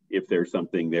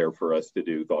something there for us to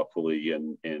do thoughtfully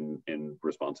and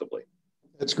responsibly.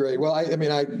 That's great. Well,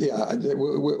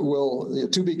 we'll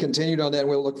to be continued on that.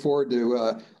 We'll look forward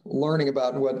to learning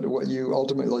about what you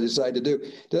ultimately decide to do.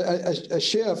 A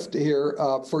shift here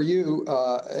for you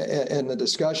in the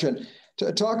discussion. To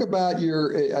talk about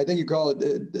I think you call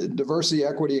it diversity,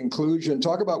 equity, inclusion.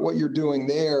 Talk about what you're doing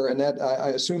there, and that I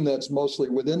assume that's mostly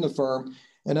within the firm.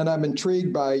 And then I'm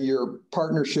intrigued by your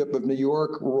Partnership of New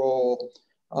York role.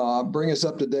 Bring us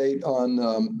up to date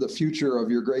on the future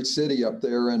of your great city up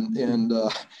there and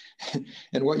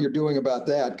what you're doing about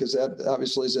that, because that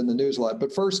obviously is in the news a lot.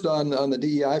 But first, on the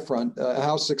DEI front,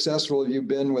 how successful have you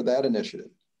been with that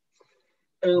initiative?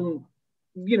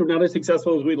 Not as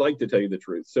successful as we'd like, to tell you the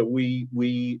truth. So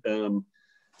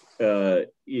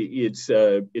it's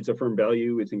a firm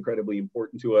value. It's incredibly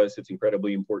important to us. It's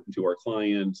incredibly important to our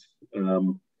clients.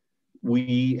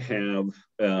 We have,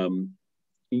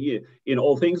 in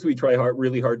all things, we try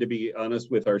really hard to be honest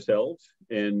with ourselves.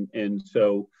 And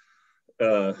so,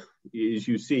 as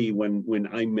you see, when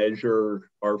I measure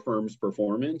our firm's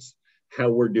performance, how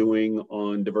we're doing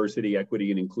on diversity,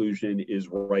 equity, and inclusion is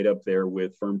right up there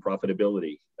with firm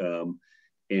profitability.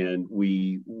 And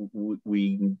we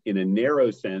in a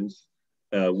narrow sense,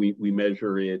 we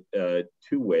measure it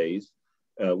two ways.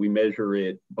 We measure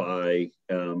it by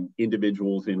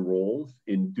individuals in roles,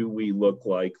 and do we look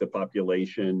like the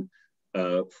population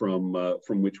from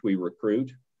which we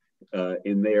recruit?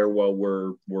 In there, while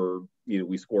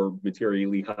we score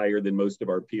materially higher than most of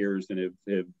our peers and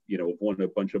have won a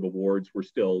bunch of awards, we're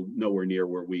still nowhere near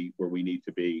where we need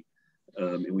to be,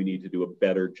 and we need to do a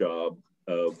better job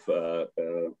of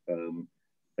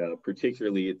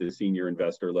particularly at the senior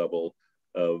investor level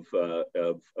of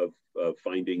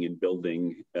finding and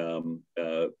building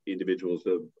individuals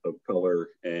of color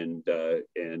and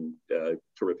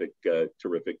terrific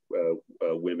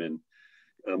women.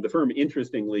 The firm,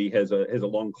 interestingly, has a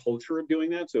long culture of doing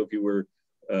that. So if you were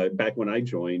back when I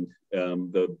joined,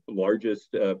 the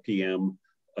largest PM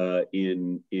at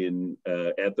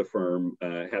the firm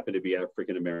happened to be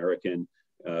African American,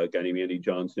 a guy named Andy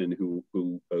Johnson, who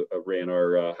ran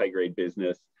our high grade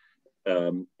business,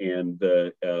 and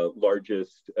the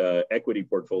largest equity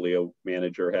portfolio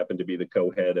manager happened to be the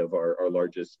co-head of our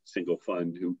largest single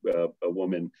fund, a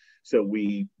woman. So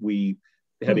we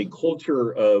have a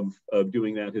culture of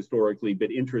doing that historically,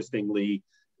 but interestingly,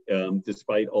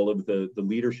 despite all of the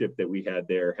leadership that we had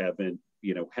there, haven't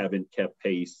kept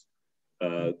pace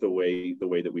the way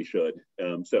that we should.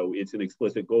 So it's an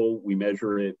explicit goal. We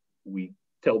measure it. We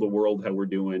tell the world how we're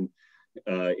doing,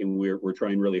 and we're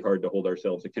trying really hard to hold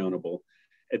ourselves accountable.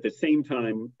 At the same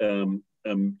time, I'm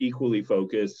equally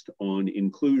focused on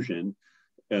inclusion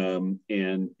and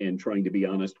trying to be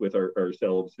honest with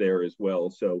ourselves there as well.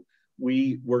 So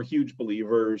we're huge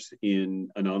believers in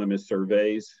anonymous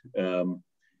surveys and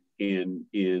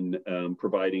in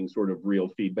providing sort of real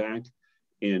feedback.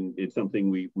 And it's something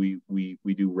we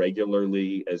do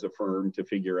regularly as a firm to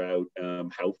figure out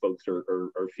how folks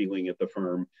are feeling at the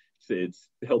firm. So it's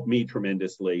helped me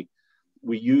tremendously.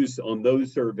 We use on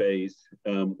those surveys,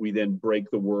 we then break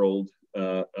the world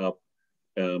up,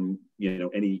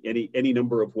 any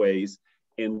number of ways,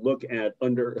 and look at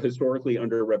historically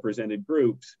underrepresented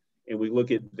groups, and we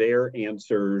look at their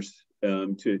answers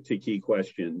to key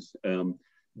questions.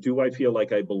 Do I feel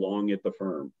like I belong at the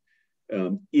firm?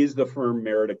 Is the firm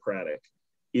meritocratic?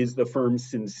 Is the firm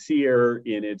sincere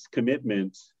in its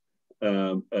commitments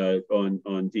on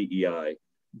DEI?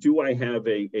 Do I have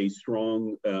a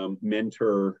strong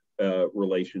mentor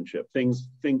relationship? Things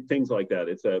like that.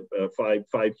 It's a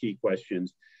five key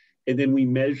questions. And then we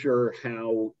measure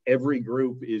how every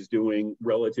group is doing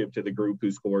relative to the group who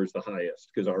scores the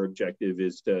highest, because our objective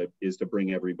is to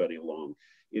bring everybody along.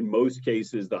 In most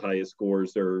cases, the highest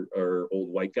scores are old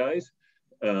white guys.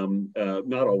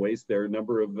 Not always. There are a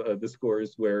number of the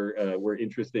scores where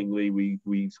interestingly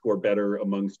we score better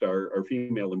amongst our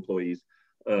female employees.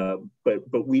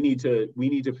 But we need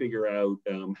to figure out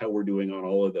how we're doing on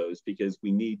all of those, because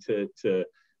we need to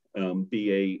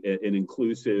be an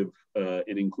inclusive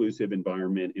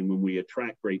environment, and when we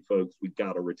attract great folks, we've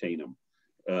got to retain them.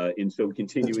 And so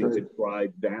continuing to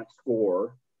drive that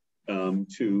score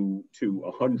to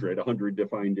 100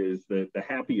 defined as the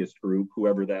happiest group,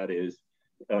 whoever that is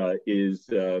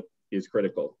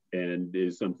critical, and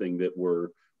is something that we're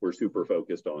super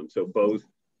focused on. So both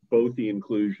the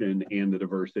inclusion and the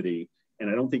diversity. And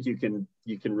I don't think you're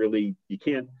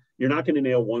not going to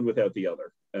nail one without the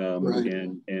other.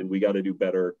 And we got to do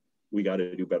better. We got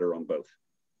to do better on both.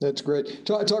 That's great.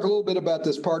 Talk a little bit about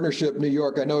this partnership, New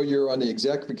York. I know you're on the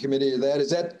executive committee of that.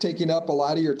 Is that taking up a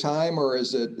lot of your time, or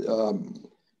is it? So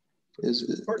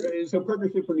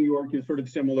Partnership for New York is sort of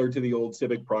similar to the old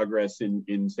Civic Progress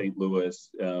in St. Louis.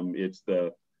 It's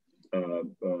the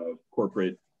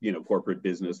corporate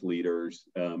business leaders.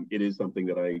 It is something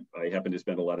that I happen to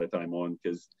spend a lot of time on,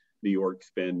 because New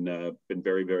York's been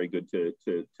very, very good to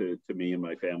me and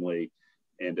my family,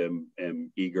 and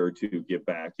am eager to give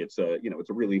back. It's a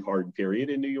really hard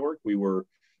period in New York. We were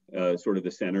sort of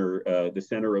the center of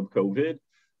COVID,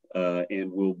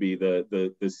 and will be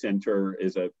the center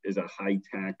is a high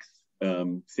tax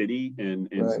city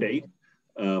and state,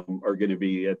 are going to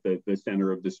be at the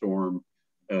center of the storm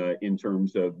in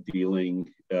terms of dealing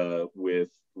with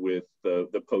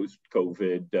the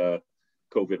post-COVID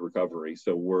COVID recovery.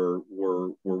 So we're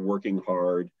working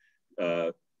hard,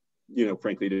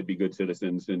 frankly, to be good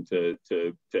citizens and to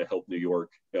help New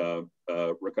York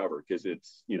recover, because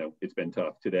it's been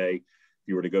tough. Today, if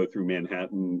you were to go through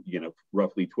Manhattan,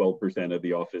 roughly 12% of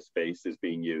the office space is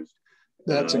being used.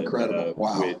 That's incredible.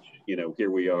 Wow. Which,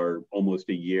 here we are almost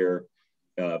a year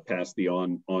past the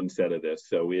onset of this.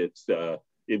 So it's,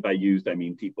 by used, I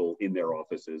mean people in their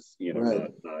offices,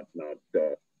 not.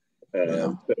 So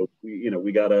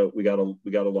we got a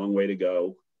long way to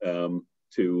go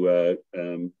to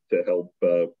help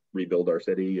rebuild our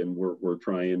city, and we're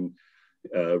trying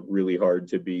really hard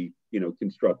to be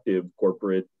constructive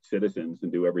corporate citizens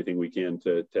and do everything we can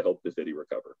to help the city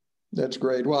recover. That's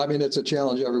great. Well, I mean, it's a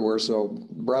challenge everywhere, so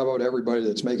bravo to everybody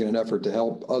that's making an effort to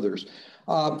help others.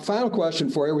 Final question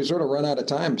for you. We sort of run out of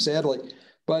time, sadly,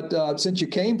 but since you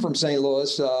came from St.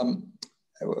 Louis,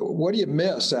 what do you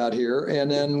miss out here? And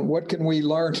then what can we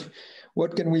learn?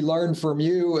 What can we learn from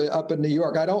you up in New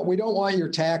York? We don't want your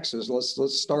taxes.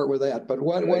 Let's start with that. But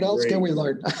what else can we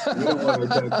learn? We don't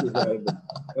want our taxes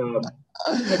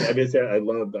I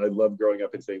love growing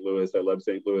up in St. Louis. I love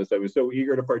St. Louis. I was so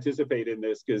eager to participate in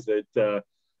this because it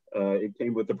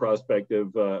came with the prospect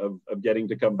of getting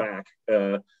to come back,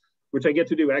 which I get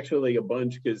to do actually a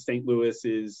bunch, because St. Louis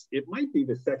it might be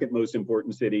the second most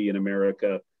important city in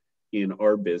America in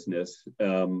our business.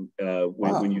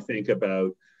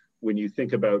 When you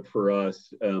think about for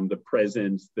us the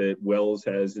presence that Wells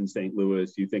has in St.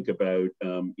 Louis, you think about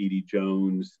Edie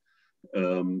Jones,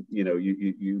 you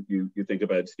think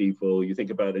about Stiefel, you think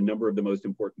about a number of the most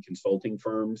important consulting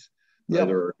firms that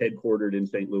are headquartered in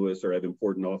St. Louis or have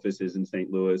important offices in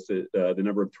St. Louis. The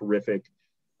number of terrific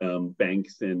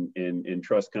banks and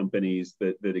trust companies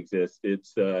that exist.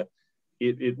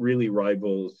 It really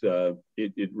rivals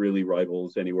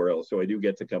anywhere else. So I do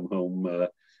get to come home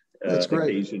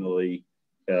occasionally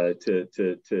to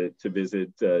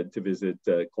visit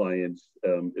clients,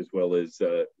 as well as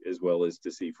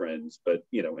to see friends. But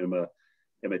I'm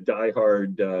a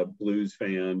diehard blues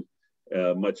fan,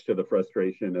 much to the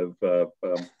frustration of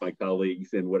my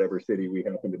colleagues in whatever city we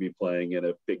happen to be playing, and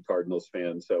a big Cardinals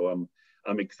fan. So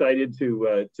I'm excited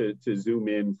to zoom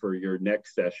in for your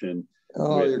next session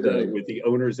with the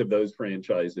owners of those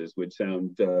franchises, which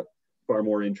sound far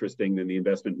more interesting than the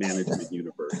investment management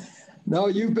universe. No,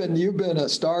 you've been a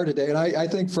star today, and I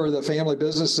think for the family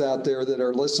business out there that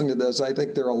are listening to this, I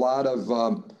think there are a lot of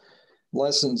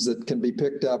lessons that can be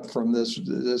picked up from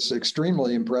this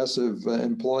extremely impressive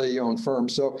employee-owned firm.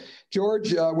 So,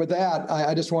 George, with that,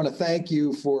 I just want to thank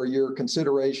you for your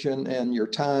consideration and your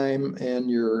time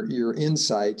and your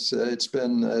insights. It's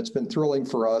been thrilling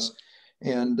for us.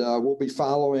 And we'll be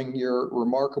following your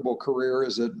remarkable career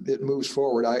as it moves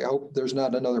forward. I hope there's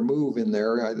not another move in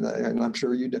there. I'm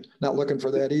sure you're not looking for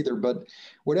that either. But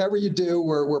whatever you do,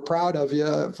 we're proud of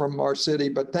you from our city.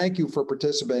 But thank you for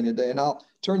participating today. And I'll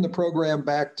turn the program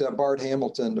back to Bart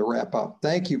Hamilton to wrap up.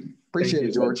 Thank you. Appreciate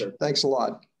it, George. Spencer. Thanks a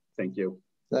lot. Thank you.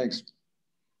 Thanks.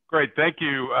 Great. Thank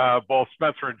you, both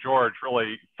Spencer and George.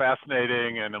 Really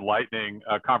fascinating and enlightening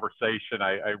conversation.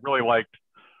 I really liked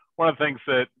one of the things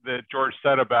that George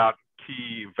said about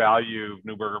key value of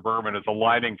Neuberger Berman is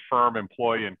aligning firm,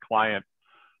 employee, and client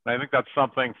And I think that's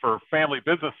something for family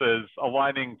businesses,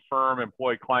 aligning firm,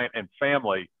 employee, client, and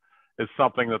family is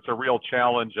something that's a real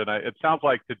challenge. And it sounds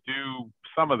like to do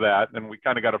some of that, and we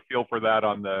kind of got a feel for that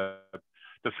on the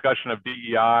discussion of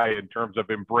DEI in terms of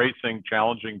embracing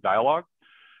challenging dialogue.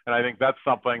 And I think that's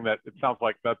something that it sounds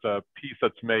like that's a piece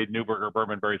that's made Neuberger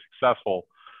Berman very successful,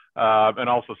 and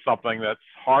also something that's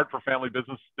hard for family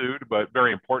business to do, but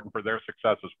very important for their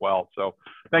success as well. So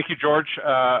thank you, George,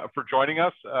 for joining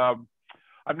us.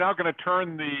 I'm now going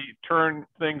to turn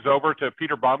things over to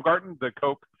Peter Boumgarden, the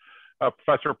Koch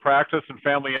Professor of Practice and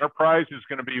Family Enterprise, who's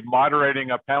going to be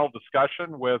moderating a panel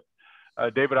discussion with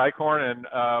David Eichhorn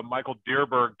and Michael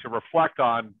Dierberg to reflect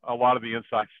on a lot of the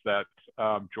insights that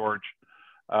George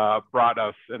brought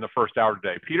us in the first hour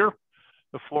today. Peter,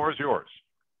 the floor is yours.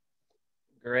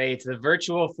 Great. The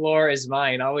virtual floor is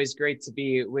mine. Always great to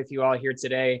be with you all here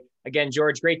today. Again,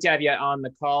 George, great to have you on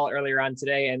the call earlier on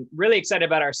today, and really excited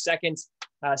about our second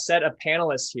set of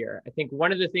panelists here. I think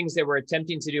one of the things that we're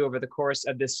attempting to do over the course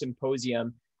of this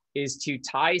symposium is to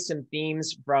tie some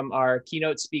themes from our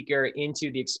keynote speaker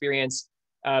into the experience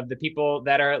of the people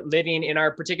that are living in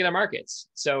our particular markets.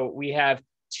 So we have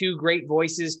two great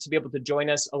voices to be able to join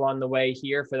us along the way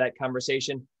here for that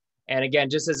conversation. And again,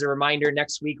 just as a reminder,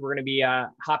 next week, we're going to be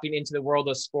hopping into the world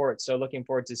of sports. So looking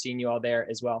forward to seeing you all there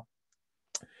as well.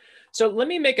 So let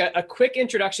me make a quick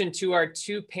introduction to our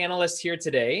two panelists here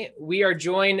today. We are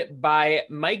joined by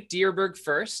Mike Dierberg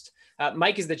first.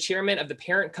 Mike is the chairman of the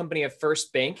parent company of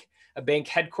First Bank, a bank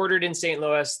headquartered in St.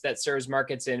 Louis that serves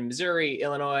markets in Missouri,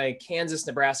 Illinois, Kansas,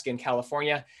 Nebraska, and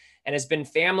California, and has been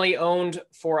family owned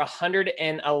for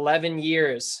 111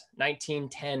 years,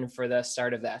 1910 for the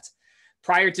start of that.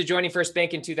 Prior to joining First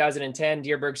Bank in 2010,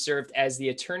 Dierberg served as the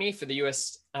attorney for the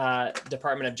U.S.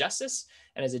 Department of Justice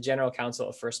and as a general counsel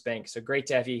of First Bank. So great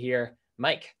to have you here,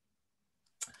 Mike.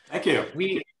 Thank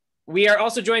you. We are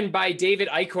also joined by David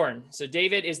Eichhorn. So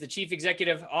David is the Chief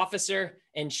Executive Officer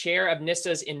and Chair of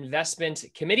NISA's Investment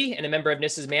Committee and a member of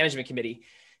NISA's Management Committee.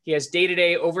 He has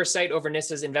day-to-day oversight over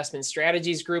NISA's Investment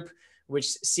Strategies Group, which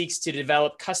seeks to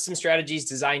develop custom strategies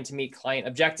designed to meet client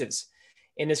objectives.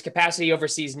 In this capacity, he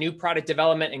oversees new product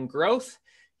development and growth.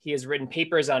 He has written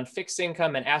papers on fixed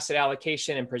income and asset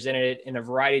allocation and presented it in a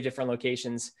variety of different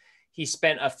locations. He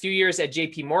spent a few years at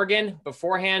JP Morgan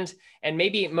beforehand, and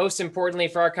maybe most importantly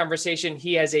for our conversation,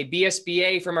 he has a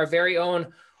BSBA from our very own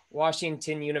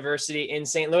Washington University in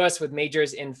St. Louis with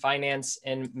majors in finance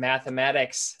and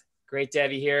mathematics. Great to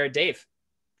have you here, Dave.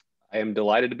 I am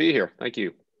delighted to be here. Thank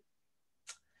you.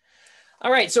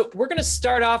 All right, so we're going to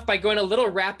start off by going a little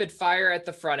rapid fire at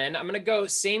the front end. I'm going to go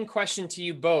same question to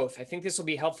you both. I think this will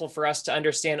be helpful for us to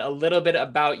understand a little bit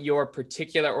about your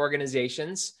particular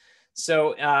organizations.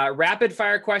 So rapid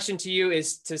fire question to you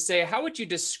is to say, how would you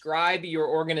describe your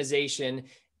organization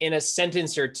in a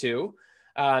sentence or two?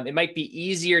 It might be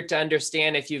easier to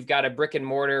understand if you've got a brick and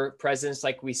mortar presence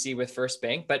like we see with First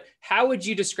Bank, but how would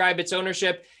you describe its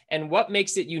ownership and what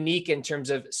makes it unique in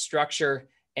terms of structure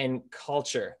and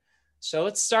culture? So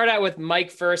let's start out with Mike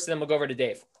first, and then we'll go over to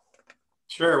Dave.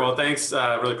 Sure. Well, thanks.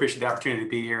 Really appreciate the opportunity to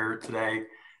be here today.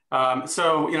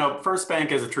 First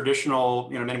Bank is a traditional,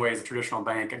 in many ways, a traditional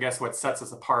bank. I guess what sets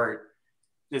us apart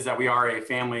is that we are a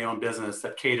family-owned business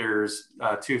that caters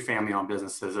to family-owned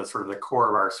businesses as sort of the core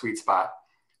of our sweet spot.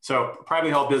 So privately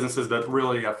held businesses, but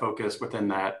really a focus within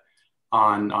that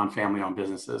on family-owned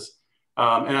businesses.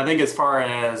 And I think as far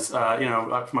as,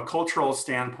 from a cultural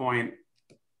standpoint,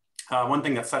 one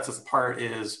thing that sets us apart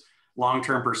is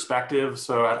long-term perspective.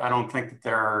 So I don't think that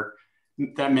there are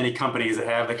that many companies that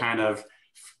have the kind of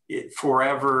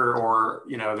forever, or,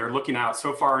 they're looking out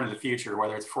so far into the future,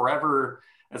 whether it's forever,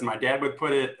 as my dad would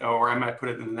put it, or I might put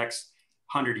it in the next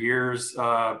 100 years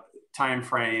time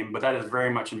frame, but that is very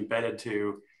much embedded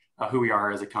to who we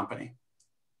are as a company.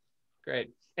 Great.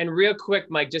 And real quick,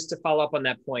 Mike, just to follow up on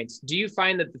that point, do you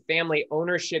find that the family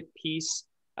ownership piece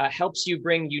helps you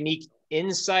bring unique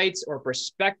insights or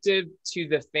perspective to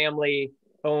the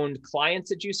family-owned clients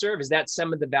that you serve? Is that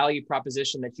some of the value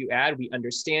proposition that you add? We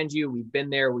understand you, we've been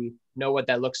there, we know what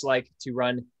that looks like to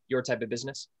run your type of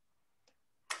business?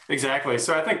 Exactly.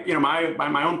 So I think,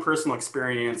 my own personal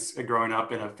experience growing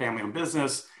up in a family-owned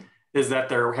business is that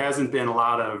there hasn't been a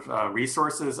lot of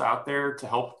resources out there to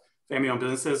help family-owned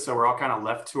businesses. So we're all kind of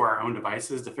left to our own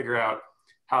devices to figure out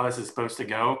how this is supposed to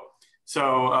go.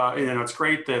 So, it's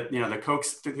great that,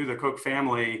 through the Koch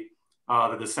family,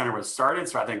 that the center was started.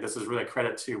 So I think this is really a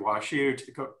credit to WashU, to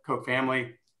the Koch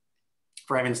family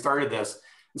for having started this.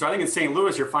 And so I think in St.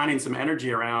 Louis, you're finding some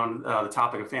energy around the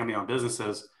topic of family-owned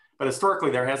businesses, but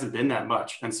historically there hasn't been that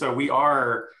much. And so we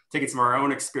are taking some of our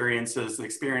own experiences, the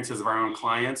experiences of our own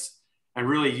clients, and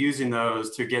really using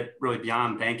those to get really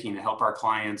beyond banking to help our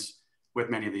clients with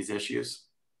many of these issues.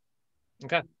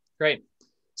 Okay, great.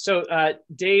 So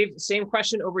Dave, same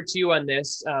question over to you on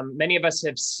this. Many of us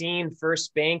have seen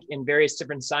First Bank in various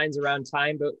different signs around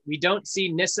time, but we don't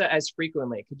see NISA as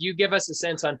frequently. Could you give us a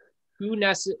sense on who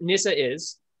NISA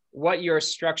is, what your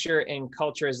structure and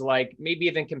culture is like, maybe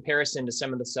even comparison to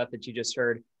some of the stuff that you just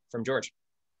heard from George?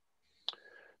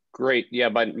 Great. Yeah,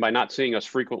 by not seeing us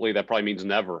frequently, that probably means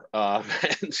never.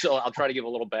 And so I'll try to give a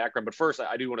little background. But first,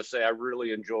 I do want to say I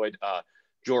really enjoyed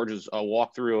George's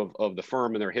walkthrough of the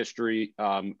firm and their history.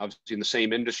 I've seen the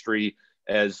same industry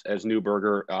as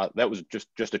Neuberger. That was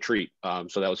just a treat.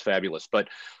 So that was fabulous. But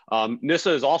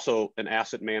NISA is also an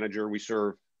asset manager. We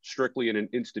serve strictly in an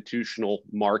institutional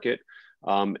market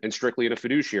and strictly in a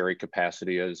fiduciary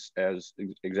capacity, as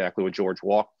exactly what George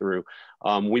walked through.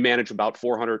 We manage about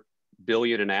 400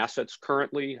 billion in assets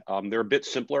currently. They're a bit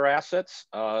simpler assets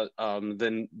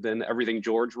than everything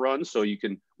George runs. So you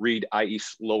can read, i.e.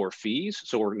 lower fees.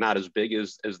 So we're not as big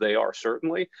as they are,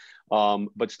 certainly,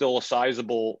 but still a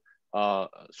sizable,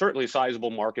 certainly a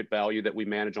sizable market value that we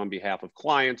manage on behalf of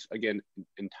clients. Again,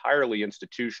 entirely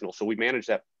institutional. So we manage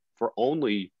that for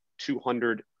only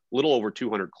 200, little over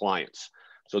 200 clients.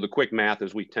 So the quick math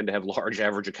is we tend to have large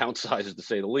average account sizes, to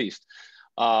say the least.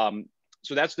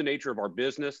 So that's the nature of our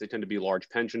business. They tend to be large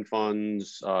pension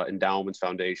funds, endowments,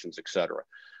 foundations, et cetera.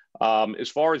 As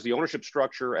far as the ownership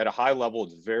structure at a high level,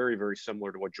 it's very, very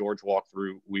similar to what George walked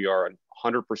through. We are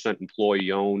 100%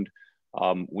 employee owned.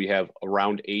 We have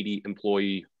around 80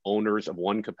 employee owners of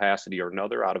one capacity or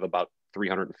another out of about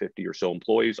 350 or so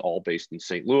employees, all based in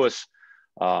St. Louis.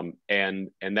 And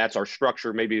that's our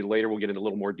structure. Maybe later we'll get into a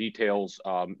little more details,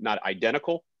 not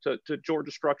identical to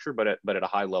George's structure, but at a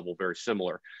high level, very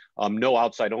similar. No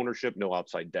outside ownership, no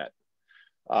outside debt.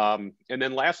 And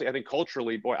then lastly, I think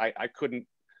culturally, boy, I couldn't,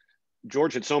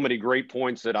 George had so many great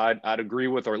points that I'd agree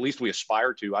with, or at least we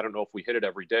aspire to. I don't know if we hit it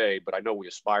every day, but I know we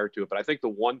aspire to it. But I think the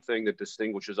one thing that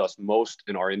distinguishes us most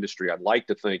in our industry, I'd like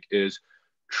to think, is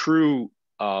true,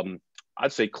 I'd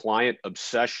say, client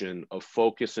obsession of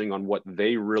focusing on what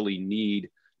they really need,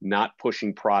 not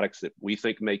pushing products that we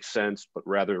think make sense, but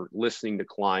rather listening to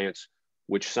clients,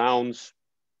 which sounds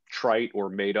trite or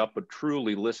made up, but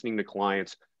truly listening to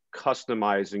clients,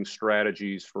 customizing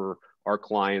strategies for our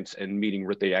clients and meeting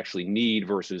what they actually need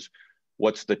versus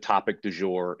what's the topic du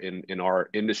jour in our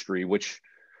industry, which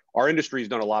our industry has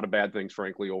done a lot of bad things,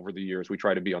 frankly, over the years. We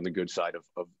try to be on the good side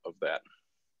of that.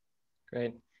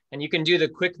 Great. And you can do the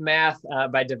quick math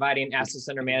by dividing assets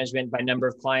under management by number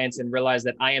of clients and realize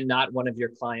that I am not one of your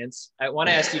clients. I want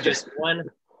to ask you just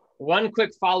one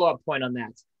quick follow-up point on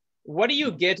that. What do you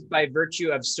get by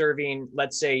virtue of serving,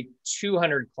 let's say,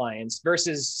 200 clients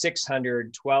versus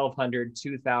 600, 1,200,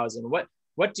 2,000? What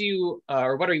do you,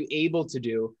 or what are you able to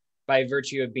do by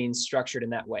virtue of being structured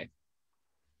in that way?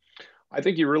 I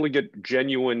think you really get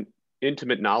genuine,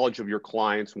 intimate knowledge of your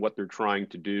clients and what they're trying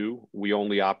to do. We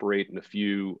only operate in a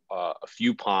few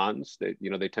ponds.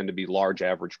 They tend to be large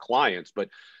average clients, but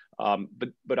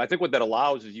I think what that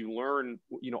allows is you learn,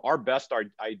 our best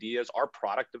ideas, our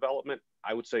product development,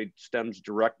 I would say, stems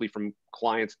directly from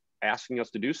clients asking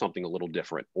us to do something a little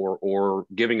different or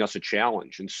giving us a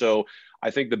challenge. And so I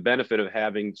think the benefit of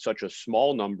having such a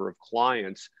small number of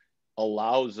clients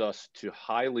allows us to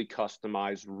highly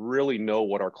customize, really know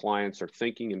what our clients are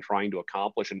thinking and trying to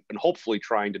accomplish, and hopefully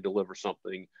trying to deliver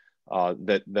something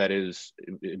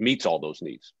it meets all those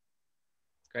needs.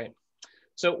 Great.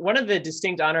 So one of the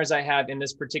distinct honors I have in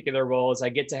this particular role is I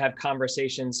get to have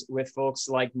conversations with folks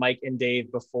like Mike and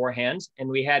Dave beforehand. And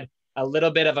we had a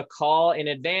little bit of a call in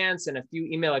advance and a few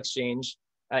email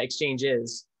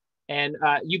exchanges. And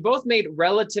you both made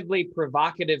relatively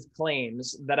provocative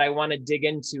claims that I want to dig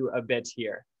into a bit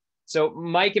here. So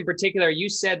Mike, in particular, you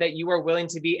said that you are willing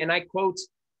to be, and I quote,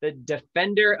 the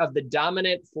defender of the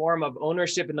dominant form of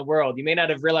ownership in the world. You may not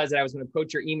have realized that I was going to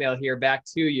quote your email here back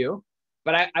to you,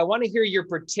 but I want to hear your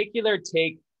particular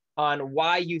take on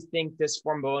why you think this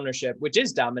form of ownership, which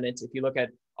is dominant, if you look at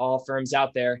all firms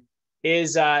out there,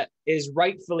 is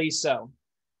rightfully so.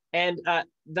 And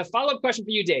the follow-up question for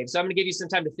you, Dave, so I'm going to give you some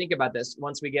time to think about this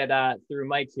once we get through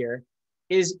Mike here,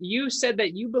 is you said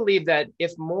that you believe that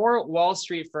if more Wall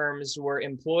Street firms were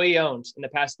employee-owned in the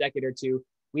past decade or two,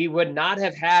 we would not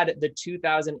have had the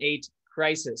 2008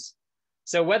 crisis.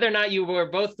 So whether or not you were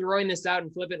both throwing this out in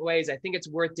flippant ways, I think it's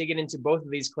worth digging into both of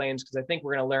these claims because I think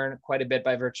we're going to learn quite a bit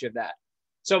by virtue of that.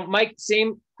 So Mike,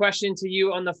 same question to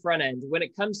you on the front end. When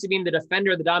it comes to being the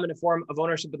defender of the dominant form of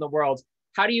ownership in the world,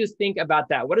 how do you think about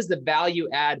that? What is the value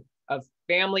add of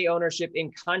family ownership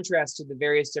in contrast to the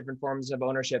various different forms of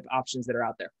ownership options that are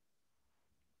out there?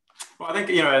 Well, I think,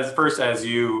 as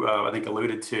you, I think,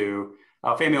 alluded to,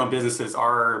 family-owned businesses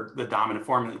are the dominant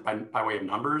form by way of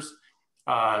numbers.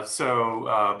 I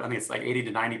think it's like 80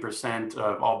 to 90%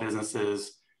 of all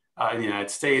businesses in the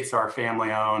United States are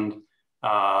family-owned,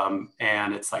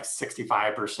 and it's like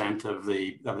 65% of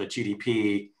the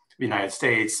GDP of the United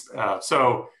States.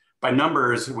 So by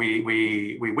numbers,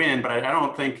 we win, but I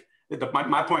don't think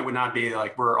my point would not be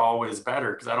like we're always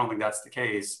better, because I don't think that's the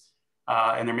case.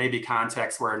 And there may be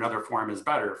contexts where another form is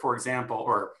better, for example,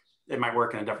 or it might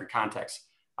work in a different context.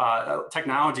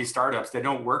 Technology startups, they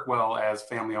don't work well as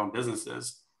family-owned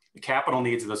businesses. The capital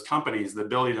needs of those companies, the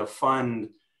ability to fund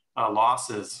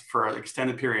losses for an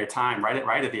extended period of time,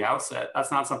 right at the outset,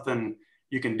 that's not something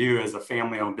you can do as a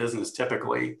family-owned business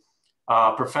typically.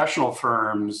 Professional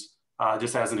firms,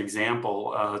 just as an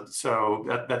example, so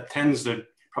that tends to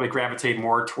probably gravitate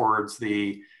more towards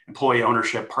the employee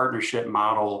ownership partnership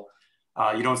model.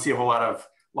 You don't see a whole lot of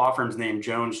law firms named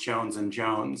Jones, Jones, and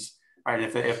Jones, right?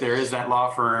 If there is that law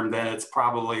firm, then it's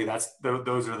probably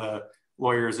those are the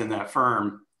lawyers in that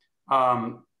firm.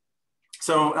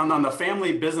 So on the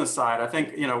family business side, I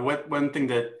think one thing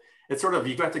that it's sort of,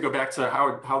 you have to go back to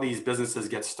how these businesses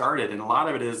get started, and a lot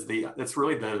of it is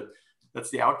that's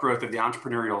the outgrowth of the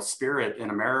entrepreneurial spirit in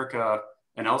America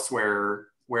and elsewhere,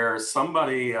 where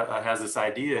somebody has this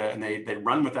idea and they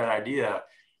run with that idea.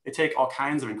 They take all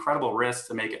kinds of incredible risks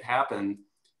to make it happen,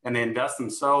 and they invest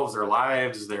themselves, their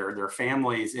lives, their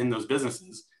families in those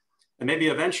businesses. And maybe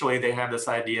eventually they have this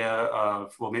idea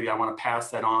of, well, maybe I want to pass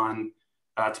that on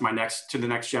to the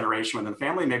next generation within the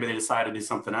family. Maybe they decide to do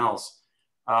something else.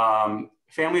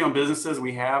 Family-owned businesses,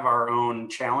 we have our own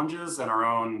challenges and our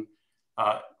own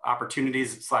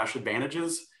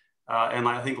opportunities/advantages. And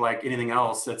I think, like anything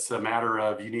else, it's a matter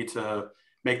of you need to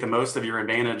make the most of your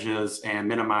advantages and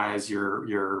minimize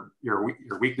your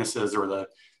weaknesses or the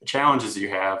challenges you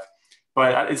have.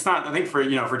 But it's not, I think for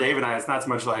Dave and I, it's not so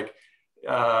much like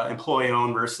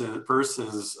employee-owned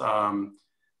versus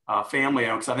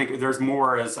family-owned, because I think there's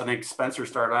more, as I think Spencer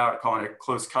started out calling it,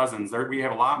 close cousins. We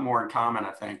have a lot more in common,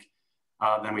 I think,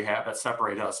 than we have that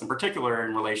separate us, in particular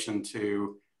in relation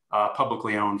to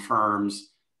publicly owned firms,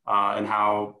 and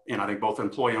how, I think both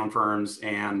employee-owned firms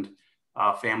and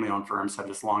family-owned firms have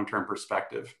this long-term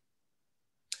perspective.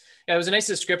 Yeah, it was a nice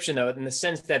description, though, in the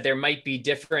sense that there might be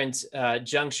different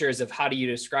junctures of how do you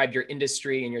describe your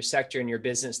industry and your sector and your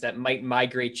business that might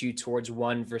migrate you towards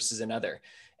one versus another.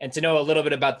 And to know a little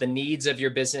bit about the needs of your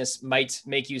business might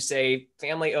make you say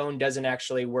family-owned doesn't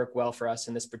actually work well for us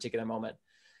in this particular moment.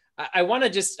 I want to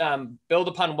just build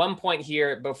upon one point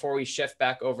here before we shift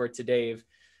back over to Dave.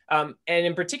 And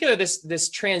in particular, this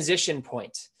transition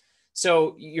point.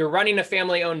 So you're running a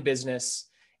family-owned business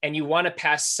and you want to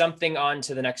pass something on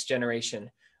to the next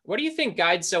generation. What do you think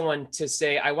guides someone to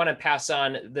say, I want to pass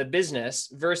on the business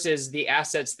versus the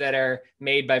assets that are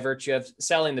made by virtue of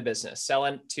selling the business,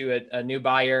 selling to a new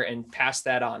buyer and pass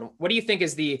that on? What do you think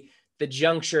is the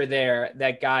juncture there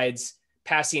that guides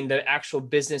passing the actual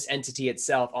business entity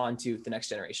itself on to the next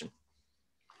generation?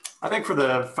 I think for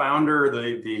the founder,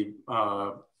 the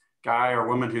guy or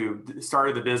woman who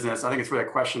started the business, I think it's really a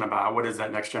question about what is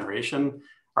that next generation?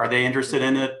 Are they interested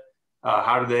in it?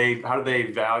 How do they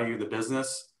value the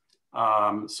business?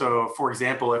 So for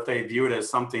example, if they view it as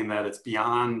something that it's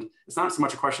beyond, it's not so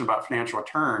much a question about financial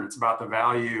return, it's about the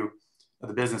value that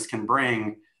the business can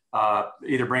bring,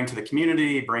 either bring to the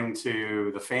community, bring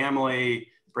to the family,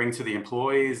 bring to the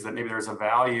employees, that maybe there's a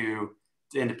value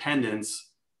to independence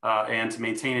and to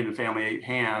maintain it in family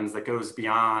hands that goes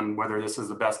beyond whether this is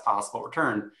the best possible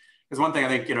return. Because one thing I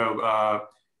think,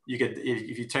 you could,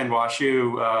 if you attend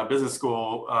WashU business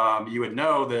school, you would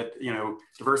know that,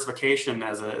 diversification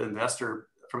as an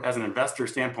investor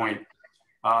standpoint,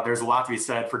 there's a lot to be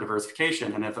said for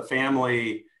diversification. And if a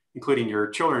family, including your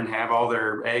children, have all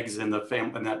their eggs in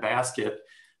that basket,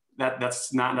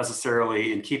 that's not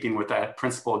necessarily in keeping with that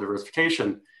principle of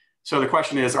diversification. So the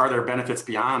question is, are there benefits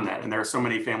beyond that? And there are so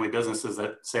many family businesses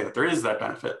that say that there is that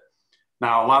benefit.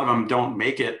 Now, a lot of them don't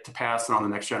make it to pass it on the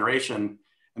next generation,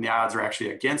 and the odds are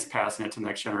actually against passing it to the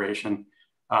next generation.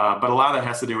 But a lot of that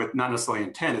has to do with not necessarily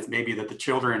intent. It's maybe that the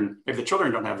children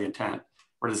don't have the intent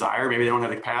or desire, maybe they don't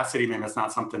have the capacity, maybe it's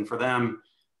not something for them.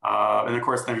 And of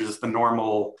course, there's just the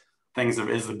normal things of,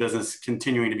 is the business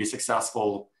continuing to be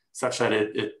successful such that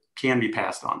it can be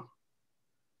passed on.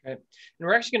 Okay. And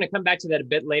we're actually going to come back to that a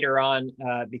bit later on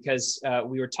because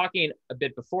we were talking a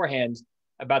bit beforehand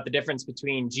about the difference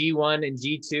between G1 and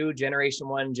G2, Generation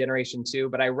 1, Generation 2.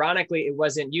 But ironically, it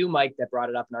wasn't you, Mike, that brought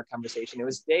it up in our conversation. It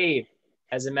was Dave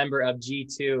as a member of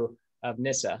G2 of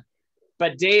NISA.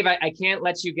 But Dave, I can't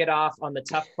let you get off on the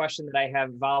tough question that I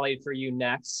have volleyed for you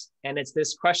next. And it's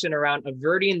this question around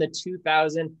averting the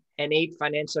 2008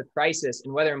 financial crisis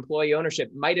and whether employee ownership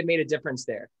might have made a difference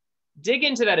there. Dig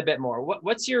into that a bit more.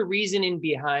 What's your reasoning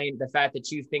behind the fact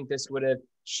that you think this would have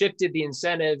shifted the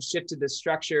incentives, shifted the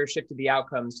structure, shifted the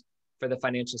outcomes for the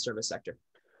financial service sector?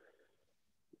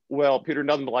 Well, Peter,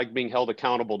 nothing like being held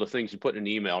accountable to things you put in an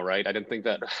email, right? I didn't think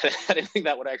that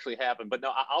would actually happen, but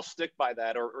no, I'll stick by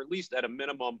that, or at least at a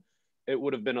minimum, it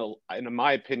would have been, in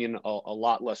my opinion, a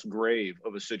lot less grave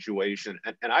of a situation.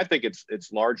 And I think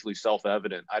it's largely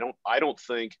self-evident. I don't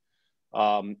think,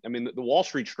 I mean, the Wall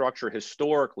Street structure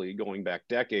historically, going back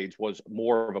decades, was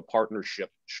more of a partnership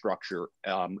structure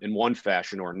in one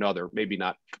fashion or another, maybe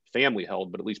not family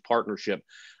held, but at least partnership.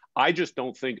 I just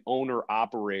don't think owner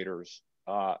operators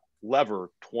lever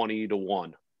 20 to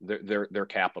 1 their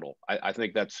capital. I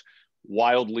think that's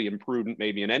wildly imprudent,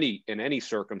 maybe in any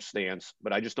circumstance,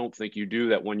 but I just don't think you do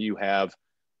that when you have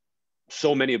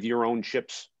so many of your own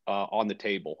chips on the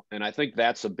table. And I think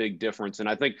that's a big difference. And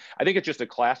I think it's just a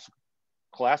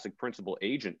classic principal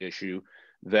agent issue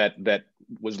that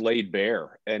was laid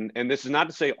bare. And this is not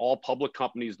to say all public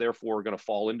companies therefore are going to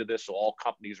fall into this. So all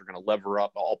companies are going to lever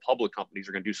up. All public companies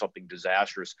are going to do something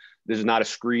disastrous. This is not a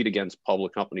screed against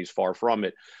public companies, far from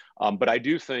it. But I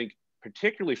do think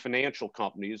particularly financial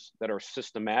companies that are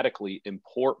systematically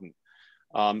important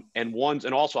and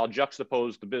also I'll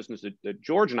juxtapose the business that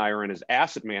George and I are in as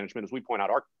asset management. As we point out,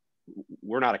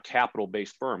 we're not a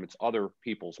capital-based firm. It's other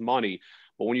people's money.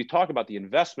 But when you talk about the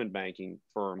investment banking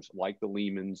firms like the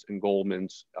Lehmans and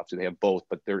Goldmans, obviously they have both,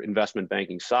 but their investment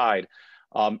banking side,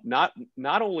 not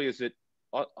only is it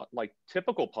like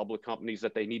typical public companies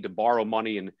that they need to borrow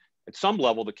money, and at some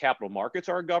level, the capital markets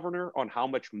are a governor on how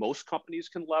much most companies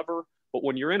can lever. But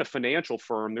when you're in a financial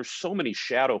firm, there's so many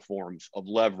shadow forms of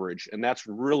leverage. And that's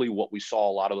really what we saw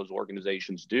a lot of those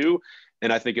organizations do.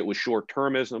 And I think it was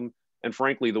short-termism. And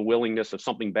frankly, the willingness, if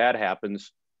something bad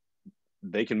happens,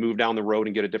 they can move down the road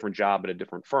and get a different job at a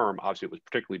different firm. Obviously, it was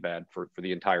particularly bad for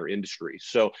the entire industry.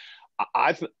 So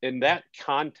in that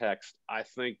context, I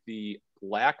think the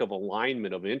lack of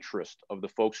alignment of interest of the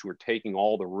folks who are taking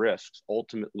all the risks,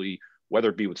 ultimately, whether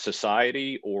it be with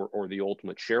society or the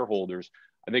ultimate shareholders,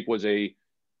 I think was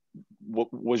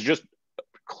just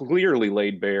clearly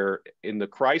laid bare in the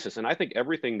crisis. And I think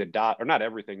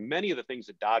many of the things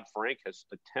that Dodd-Frank has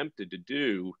attempted to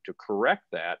do to correct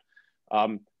that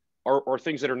are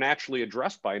things that are naturally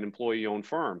addressed by an employee-owned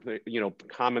firm.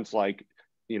 Comments like,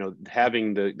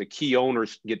 having the key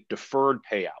owners get deferred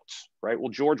payouts, right? Well,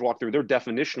 George walked through, they're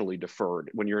definitionally deferred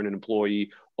when you're in an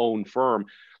employee-owned firm.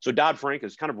 So Dodd-Frank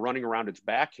is kind of running around its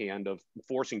backhand of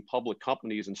forcing public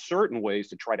companies in certain ways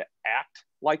to try to act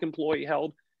like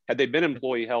employee-held. Had they been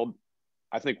employee-held,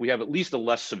 I think we have at least a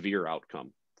less severe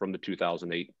outcome from the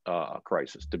 2008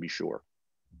 crisis, to be sure.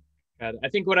 I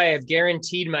think what I have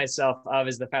guaranteed myself of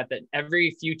is the fact that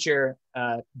every future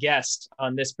guest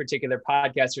on this particular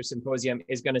podcast or symposium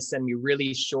is going to send me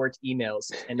really short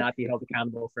emails and not be held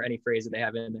accountable for any phrase that they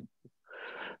have in there.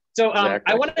 So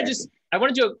exactly. I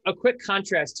want to do a quick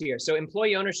contrast here. So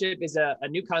employee ownership is a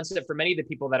new concept for many of the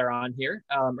people that are on here,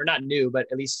 or not new, but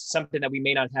at least something that we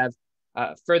may not have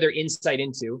further insight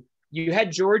into. You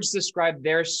had George describe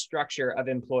their structure of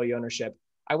employee ownership.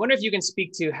 I wonder if you can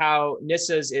speak to how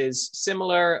NISA's is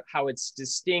similar, how it's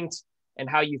distinct, and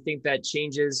how you think that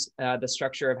changes the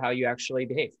structure of how you actually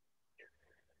behave.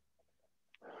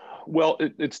 Well,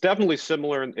 it's definitely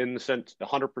similar in the sense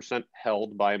 100%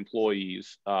 held by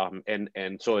employees.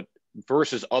 And so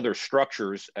versus other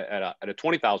structures at a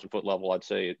 20,000 foot level, I'd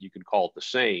say you could call it the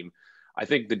same. I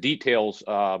think the details,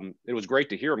 it was great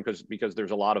to hear them because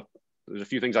there's a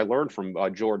few things I learned from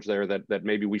George there that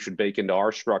maybe we should bake into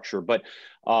our structure. But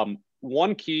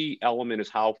one key element is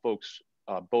how folks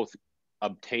both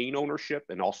obtain ownership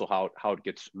and also how it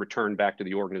gets returned back to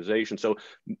the organization. So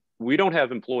we don't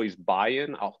have employees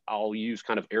buy-in. I'll use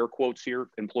kind of air quotes here.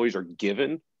 Employees are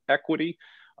given equity.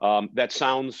 That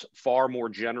sounds far more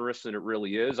generous than it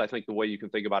really is. I think the way you can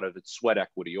think about it, it's sweat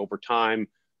equity. Over time,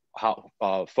 how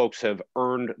folks have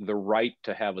earned the right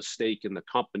to have a stake in the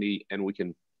company, and we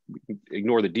can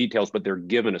ignore the details, but they're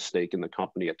given a stake in the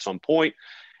company at some point.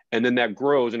 And then that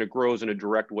grows, and it grows in a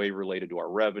direct way related to our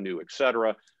revenue, et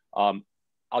cetera. I'll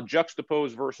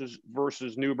juxtapose versus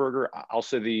Neuberger. I'll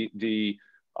say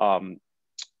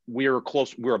we're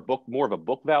more of a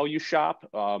book value shop.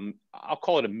 I'll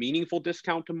call it a meaningful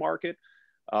discount to market.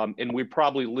 And we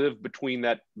probably live between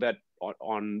that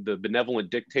on the benevolent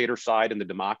dictator side and the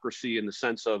democracy, in the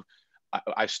sense of,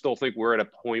 I still think we're at a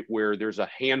point where there's a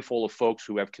handful of folks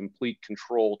who have complete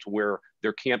control to where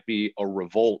there can't be a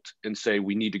revolt and say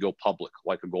we need to go public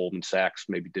like a Goldman Sachs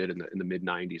maybe did in the mid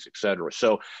 90s, et cetera.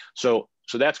 So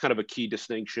that's kind of a key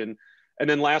distinction. And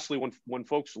then lastly, when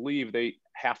folks leave, they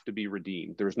have to be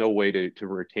redeemed. There's no way to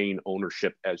retain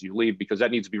ownership as you leave, because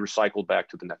that needs to be recycled back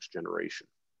to the next generation.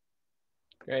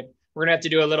 Great. We're gonna have to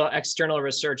do a little external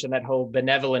research on that whole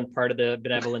benevolent part of the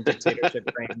benevolent dictatorship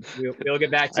frame. We'll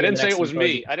get back to you. I didn't say it was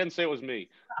me. I didn't say it was me.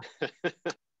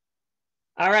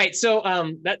 All right, so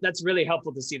that's really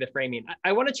helpful to see the framing.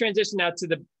 I want to transition now to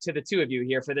the two of you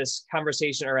here for this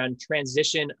conversation around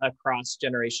transition across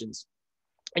generations.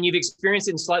 And you've experienced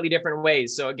it in slightly different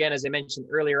ways. So again, as I mentioned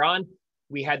earlier on,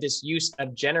 we had this use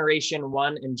of generation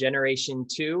 1 and generation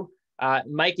 2.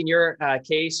 Mike, in your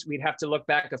case, we'd have to look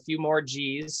back a few more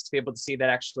G's to be able to see that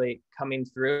actually coming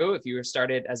through if you were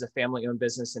started as a family-owned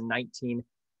business in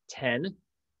 1910.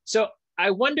 So I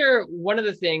wonder, one of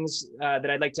the things that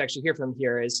I'd like to actually hear from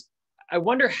here is, I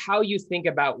wonder how you think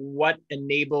about what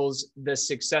enables the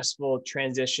successful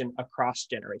transition across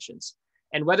generations.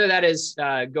 And whether that is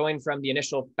going from the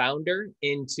initial founder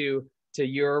into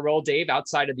your role, Dave,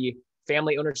 outside of the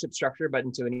family ownership structure, but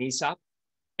into an ESOP.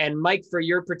 And Mike, for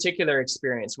your particular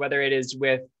experience, whether it is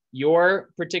with your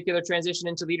particular transition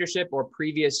into leadership or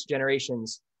previous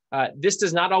generations, this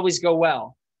does not always go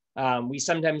well. We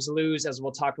sometimes lose, as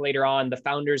we'll talk later on, the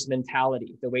founder's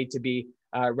mentality, the way to be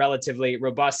relatively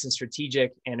robust and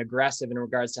strategic and aggressive in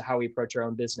regards to how we approach our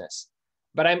own business.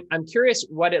 But I'm curious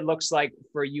what it looks like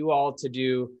for you all to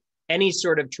do any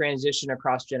sort of transition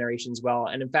across generations well.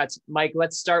 And in fact, Mike,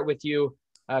 let's start with you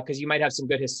because you might have some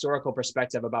good historical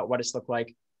perspective about what it's looked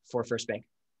like for First Bank.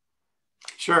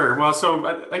 Sure. Well, so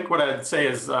I think what I'd say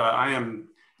is I am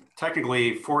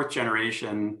technically fourth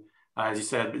generation. As you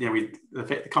said,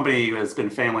 the company has been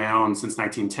family owned since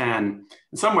 1910.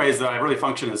 In some ways, I really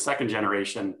function as second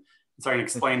generation. So I can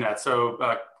explain that. So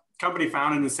company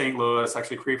founded in St. Louis,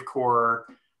 actually Creve Coeur,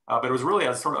 but it was really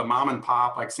a sort of a mom and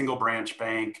pop, like single branch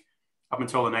bank up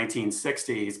until the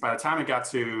 1960s. By the time it got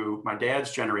to my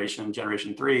dad's generation,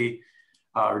 generation 3,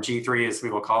 or G3 as we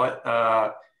will call it,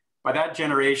 by that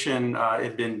generation, it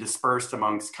had been dispersed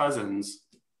amongst cousins.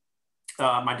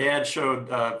 My dad showed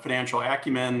financial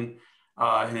acumen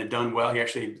and had done well. He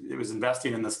actually was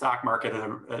investing in the stock market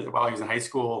while he was in high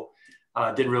school.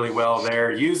 Did really well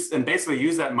there. Basically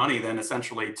used that money then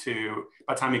essentially to,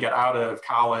 by the time he got out of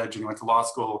college and went to law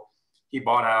school, he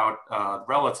bought out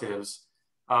relatives.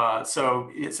 So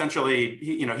essentially,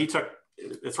 he took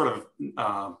it sort of,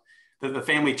 the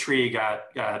family tree got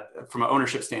from an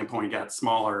ownership standpoint, got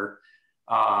smaller.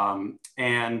 And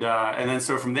then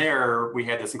so from there, we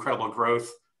had this incredible growth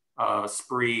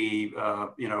spree,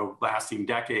 lasting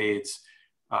decades,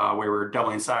 where we're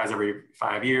doubling size every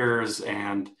 5 years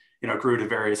and grew to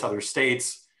various other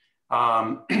states.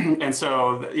 And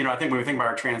so, I think when we think about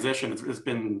our transition, it's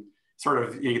been sort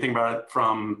of, you think about it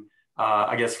from,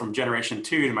 I guess, from generation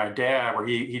 2 to my dad, where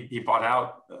he bought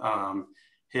out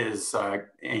his,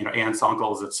 aunts,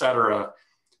 uncles, et cetera.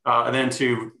 And then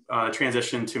to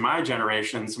transition to my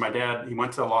generation. So my dad, he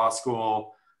went to law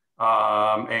school,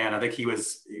 and I think he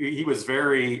was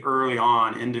very early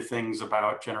on into things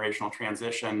about generational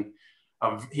transition.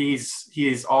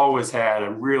 He's always had a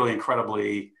really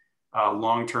incredibly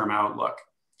long-term outlook.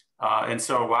 And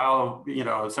so while,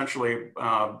 essentially,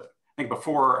 I think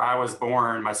before I was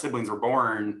born, my siblings were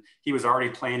born, he was already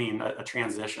planning a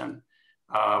transition,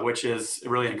 which is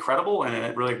really incredible.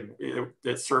 And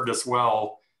it served us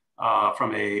well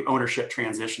from a ownership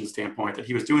transition standpoint, that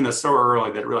he was doing this so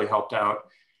early that it really helped out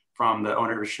from the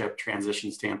ownership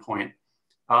transition standpoint.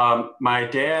 My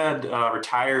dad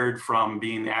retired from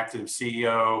being the active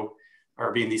CEO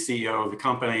or being the CEO of the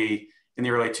company in the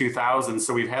early 2000s.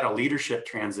 So we've had a leadership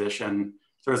transition.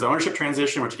 So there's the ownership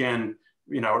transition, which again,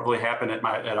 it really happened at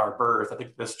our birth. I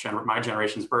think my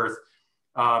generation's birth.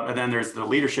 And then there's the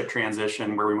leadership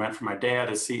transition where we went from my dad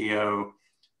as CEO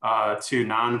to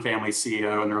non-family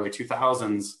CEO in the early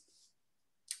 2000s.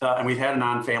 And we've had a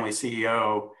non-family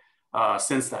CEO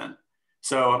since then.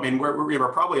 So, I mean,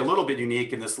 we're probably a little bit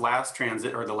unique in this last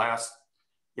transit, or the last,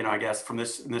 I guess, from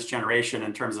this generation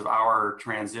in terms of our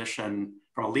transition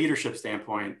from a leadership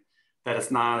standpoint, that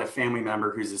it's not a family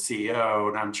member who's a CEO.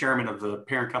 And I'm chairman of the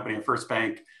parent company of First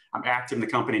Bank. I'm active in the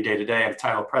company day to day. I have the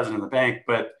title of president of the bank,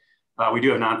 but we do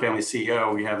have non-family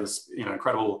CEO. We have this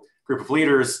incredible group of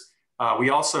leaders. We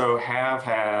also have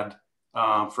had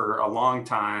for a long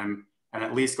time, and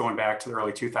at least going back to the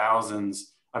early 2000s,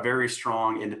 a very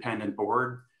strong independent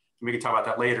board. And we can talk about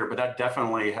that later, but that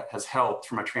definitely has helped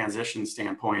from a transition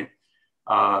standpoint.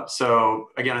 So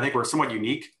again, I think we're somewhat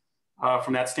unique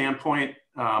from that standpoint,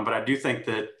 but I do think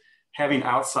that having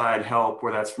outside help,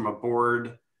 whether that's from a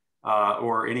board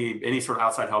or any sort of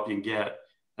outside help you can get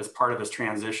as part of this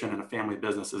transition in a family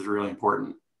business is really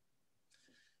important.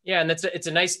 Yeah, and it's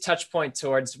a nice touch point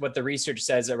towards what the research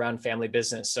says around family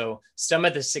business. So some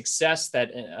of the success that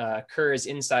occurs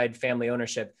inside family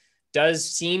ownership does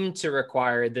seem to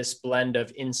require this blend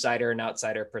of insider and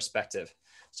outsider perspective.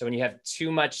 So when you have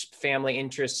too much family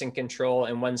interest and control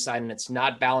in one side and it's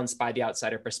not balanced by the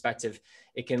outsider perspective,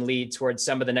 it can lead towards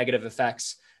some of the negative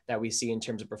effects that we see in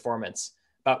terms of performance.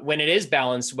 But when it is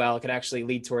balanced well, it can actually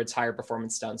lead towards higher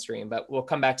performance downstream. But we'll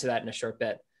come back to that in a short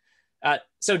bit.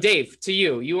 So Dave, to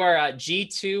you, you are a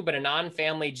G2, but a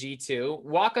non-family G2.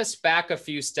 Walk us back a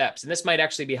few steps. And this might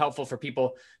actually be helpful for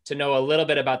people to know a little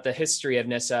bit about the history of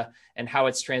NISA and how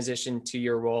it's transitioned to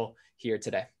your role here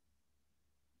today.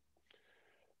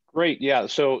 Great. Yeah.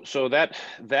 So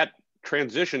that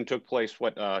transition took place,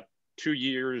 2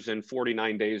 years and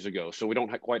 49 days ago. So we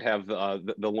don't quite have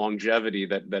the longevity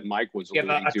that Mike was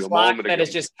alluding to a moment ago. That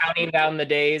is just counting down the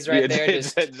days right there.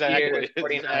 Just exactly.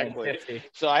 49, 50.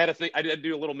 So I had to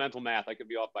do a little mental math. I could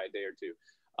be off by a day or two.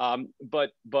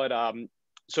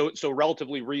 So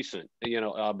relatively recent,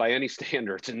 by any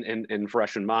standards and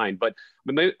fresh in mind. But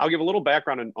maybe I'll give a little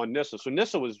background on NISA. So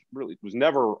NISA was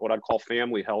never what I'd call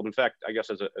family held. In fact, I guess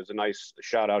as a nice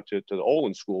shout out to the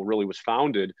Olin School, really was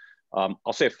founded.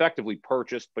 I'll say effectively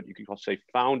purchased, but you can say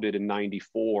founded in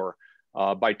 '94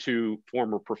 by two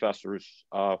former professors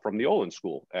from the Olin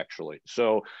School, actually.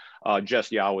 So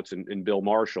Jess Yowitz and Bill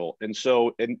Marshall. And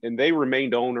so, and they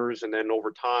remained owners. And then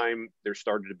over time, there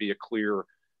started to be a clear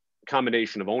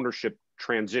combination of ownership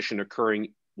transition occurring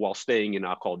while staying in,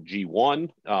 I'll call it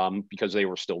G1, because they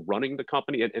were still running the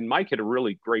company. And Mike had a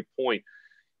really great point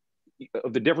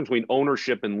of the difference between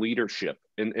ownership and leadership.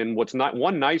 And what's not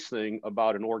one nice thing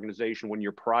about an organization when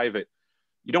you're private,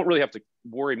 you don't really have to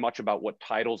worry much about what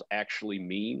titles actually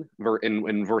mean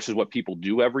and versus what people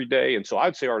do every day. And so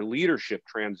I'd say our leadership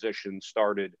transition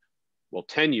started,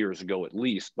 10 years ago at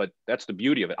least, but that's the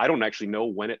beauty of it. I don't actually know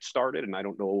when it started, and I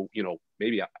don't know,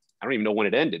 maybe I don't even know when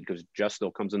it ended because Jess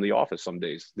still comes in the office some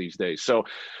days these days. So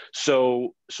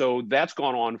that's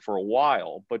gone on for a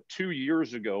while, but 2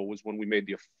 years ago was when we made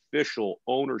the official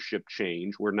ownership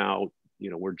change. We're now,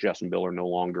 where Jess and Bill are no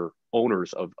longer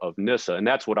owners of NISA. And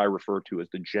that's what I refer to as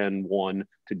the Gen 1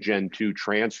 to Gen 2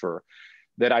 transfer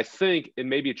that I think, and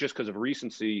maybe it's just because of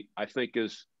recency, I think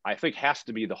has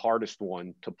to be the hardest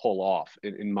one to pull off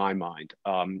in my mind.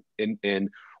 And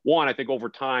one, I think over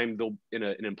time, in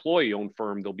an employee-owned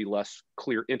firm, there'll be less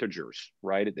clear integers,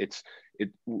 right?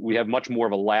 We have much more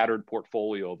of a laddered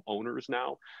portfolio of owners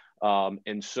now.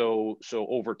 And so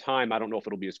over time, I don't know if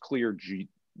it'll be as clear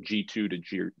G2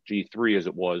 to G3 as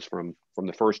it was from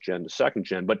the first gen to second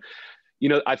gen. But,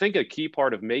 I think a key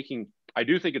part of I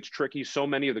do think it's tricky. So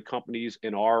many of the companies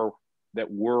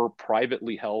that were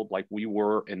privately held, like we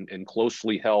were and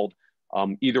closely held,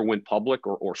 either went public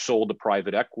or sold to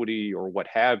private equity or what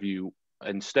have you,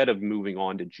 instead of moving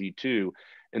on to G2.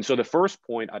 And so the first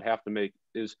point I'd have to make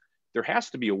is there has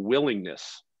to be a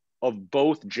willingness of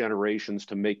both generations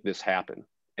to make this happen.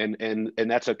 And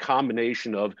that's a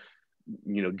combination of,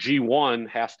 G1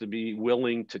 has to be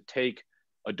willing to take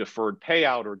a deferred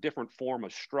payout or a different form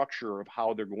of structure of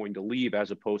how they're going to leave,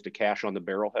 as opposed to cash on the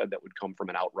barrelhead that would come from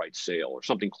an outright sale or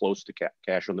something close to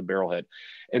cash on the barrelhead.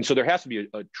 And so there has to be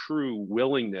a true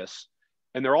willingness.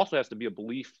 And there also has to be a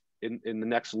belief in the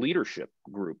next leadership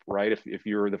group, right? If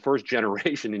you're the first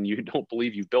generation and you don't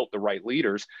believe you've built the right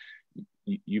leaders,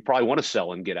 you probably want to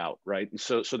sell and get out, right? And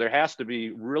so there has to be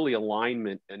really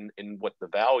alignment in what the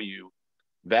value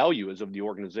is of the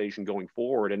organization going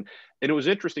forward. And it was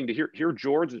interesting to hear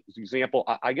George's example.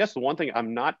 I guess the one thing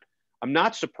I'm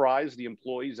not surprised the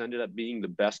employees ended up being the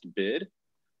best bid,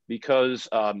 because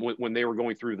when they were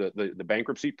going through the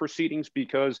bankruptcy proceedings,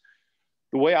 because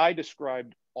the way I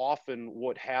described often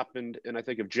what happened, and I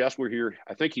think if Jess were here,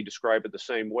 I think he described it the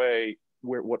same way,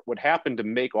 where what happened to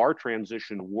make our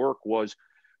transition work was,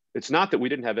 it's not that we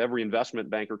didn't have every investment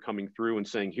banker coming through and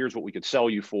saying, here's what we could sell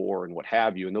you for and what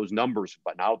have you. And those numbers have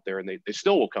been out there, and they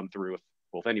still will come through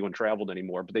if anyone traveled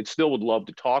anymore, but they still would love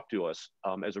to talk to us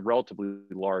as a relatively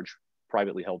large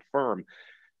privately held firm.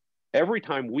 Every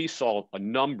time we saw a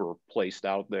number placed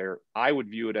out there, I would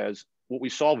view it as what we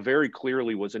saw very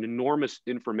clearly was an enormous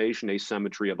information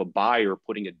asymmetry of a buyer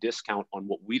putting a discount on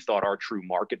what we thought our true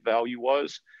market value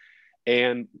was.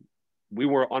 And we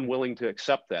were unwilling to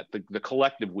accept that, the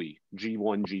collective we,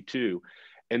 G1, G2.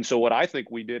 And so what I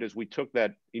think we did is we took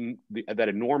that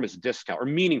enormous discount or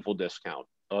meaningful discount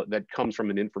that comes from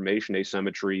an information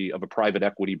asymmetry of a private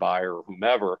equity buyer or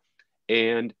whomever,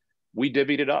 and we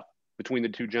divvied it up between the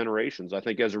two generations. I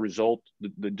think as a result,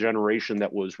 the generation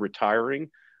that was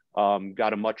retiring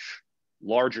got a much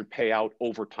larger payout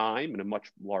over time and a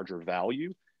much larger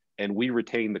value. And we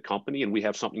retained the company and we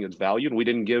have something that's valued. And we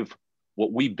didn't give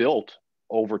what we built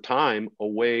over time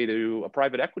away to a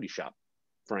private equity shop,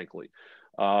 frankly,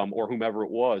 or whomever it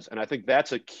was. And I think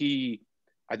that's a key.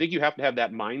 I think you have to have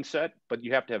that mindset, but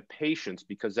you have to have patience,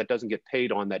 because that doesn't get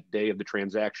paid on that day of the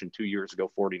transaction 2 years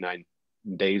ago, 49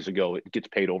 days ago. It gets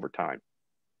paid over time.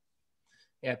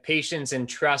 Yeah, patience and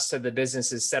trust that the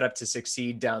business is set up to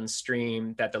succeed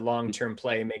downstream, that the long-term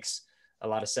play makes a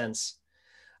lot of sense.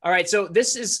 All right, so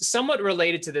this is somewhat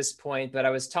related to this point, but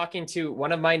I was talking to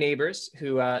one of my neighbors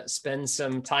who spends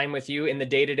some time with you in the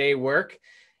day-to-day work,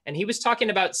 and he was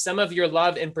talking about some of your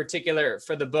love in particular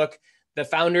for the book, The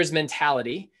Founder's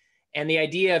Mentality, and the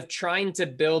idea of trying to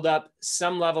build up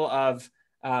some level of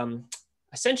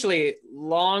essentially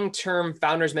long-term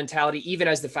founder's mentality, even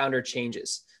as the founder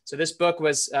changes. So this book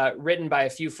was written by a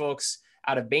few folks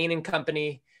out of Bain and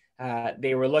Company.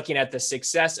 They were looking at the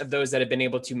success of those that have been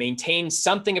able to maintain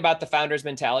something about the founder's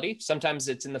mentality. Sometimes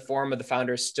it's in the form of the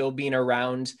founders still being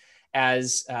around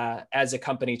as a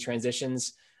company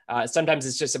transitions. Sometimes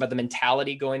it's just about the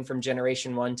mentality going from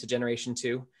generation one to generation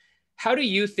two. How do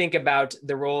you think about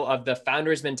the role of the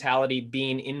founder's mentality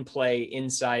being in play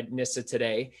inside NISA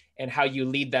today, and how you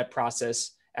lead that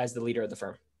process as the leader of the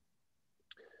firm?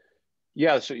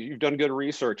 Yeah, so you've done good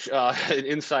research, an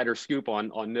insider scoop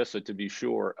on NISA, to be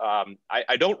sure.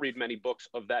 I don't read many books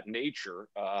of that nature,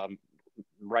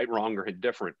 right, wrong, or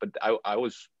indifferent, but I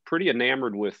was pretty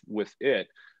enamored with it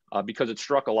because it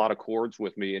struck a lot of chords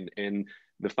with me. And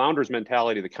the founder's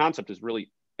mentality, the concept is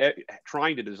really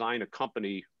trying to design a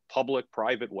company, public,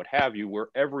 private, what have you, where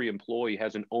every employee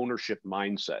has an ownership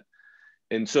mindset.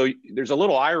 And so there's a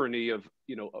little irony of,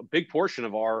 a big portion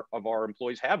of our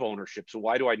employees have ownership. So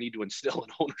why do I need to instill an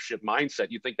ownership mindset?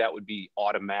 You think that would be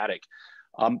automatic.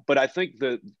 But I think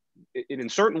in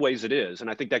certain ways it is. And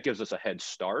I think that gives us a head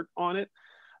start on it.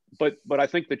 But I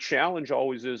think the challenge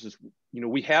always is,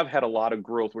 we have had a lot of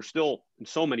growth. We're still in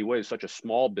so many ways such a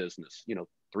small business,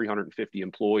 350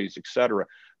 employees, et cetera.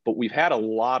 But we've had a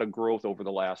lot of growth over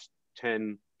the last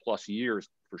 10 plus years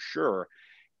for sure.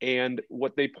 And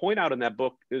what they point out in that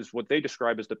book is what they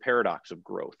describe as the paradox of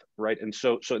growth, right? And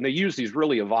so and they use these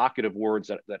really evocative words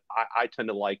that I tend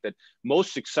to like, that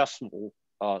most successful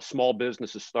small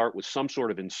businesses start with some sort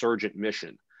of insurgent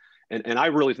mission. And I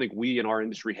really think we in our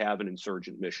industry have an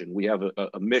insurgent mission. We have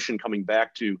a mission coming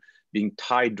back to being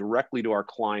tied directly to our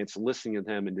clients, listening to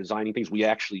them and designing things we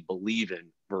actually believe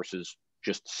in versus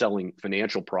just selling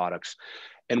financial products.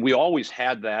 And we always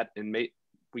had that, and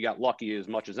we got lucky as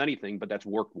much as anything, but that's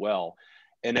worked well.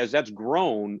 And as that's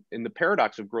grown, and the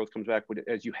paradox of growth comes back,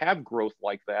 as you have growth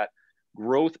like that,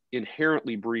 growth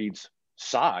inherently breeds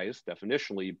size,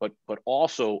 definitionally, but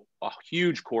also a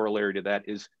huge corollary to that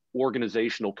is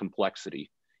organizational complexity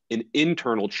and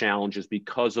internal challenges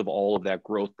because of all of that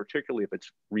growth, particularly if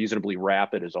it's reasonably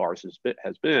rapid as ours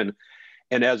has been.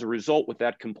 And as a result, with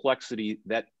that complexity,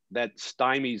 that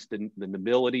stymies the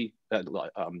nobility, the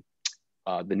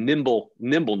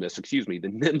nimbleness,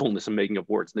 I'm making up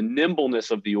words, the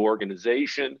nimbleness of the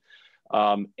organization,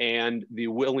 and the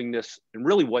willingness, and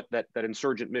really what that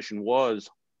insurgent mission was,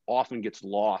 often gets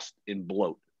lost in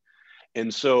bloat.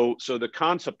 And so the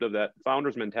concept of that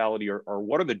founder's mentality are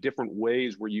what are the different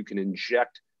ways where you can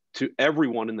inject to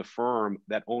everyone in the firm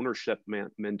that ownership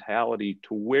mentality,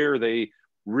 to where they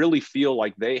really feel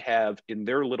like they have in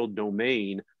their little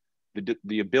domain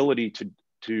the ability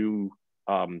to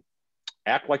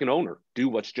act like an owner, do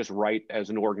what's just right as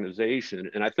an organization.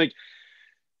 And I think,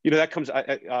 that comes,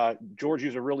 George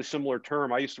used a really similar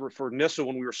term. I used to refer to NISA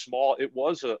when we were small. It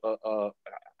was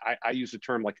I use the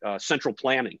term like central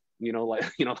planning,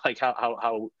 like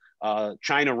how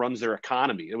China runs their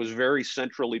economy. It was very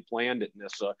centrally planned at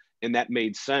NISA, and that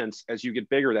made sense. As you get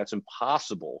bigger, that's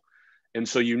impossible. And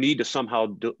so you need to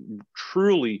somehow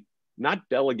truly not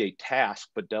delegate tasks,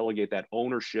 but delegate that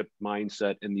ownership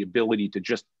mindset and the ability to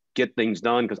just get things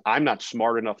done, because I'm not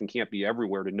smart enough and can't be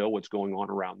everywhere to know what's going on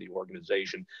around the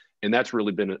organization. And that's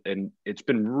really been, and it's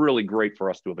been really great for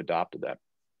us to have adopted that.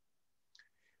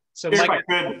 So Mike,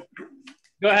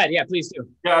 go ahead. Yeah, please do.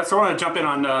 Yeah, so I want to jump in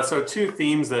on, so two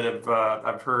themes that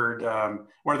I've heard.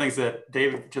 One of the things that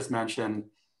Dave just mentioned.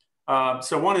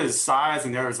 So one is size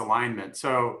and the other is alignment.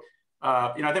 So,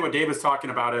 I think what Dave was talking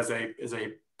about as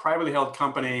a privately held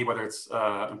company, whether it's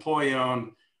employee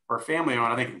owned or family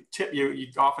owned, I think you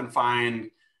often find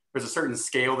there's a certain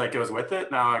scale that goes with it.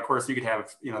 Now, of course, you could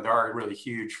have, there are really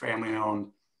huge family owned,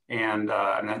 and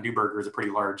Neuberger is a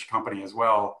pretty large company as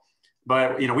well.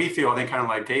 But we feel, I think, kind of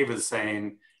like Dave is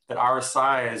saying, that our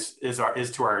size is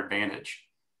to our advantage.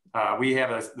 We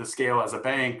have the scale as a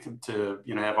bank to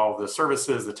have all the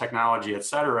services, the technology, et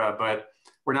cetera, but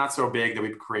we're not so big that we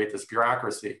create this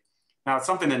bureaucracy. Now, it's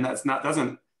something that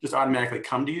doesn't just automatically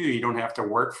come to you. You don't have to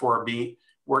work to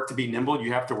be nimble.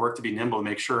 You have to work to be nimble to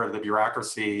make sure the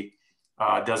bureaucracy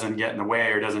doesn't get in the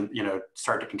way or doesn't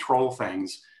start to control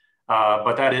things.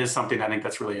 But that is something I think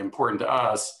that's really important to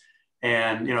us.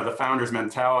 And the founder's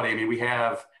mentality. I mean, we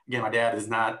have, again, my dad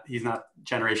he's not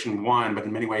generation one, but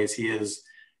in many ways he is.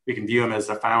 We can view him as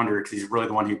a founder because he's really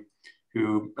the one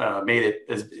who made it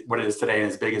as what it is today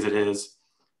and as big as it is.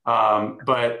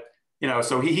 But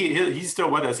so he's still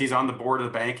with us. He's on the board of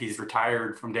the bank. He's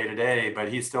retired from day to day, but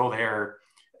he's still there,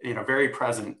 very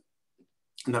present.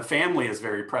 And the family is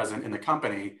very present in the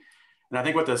company. And I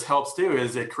think what this helps do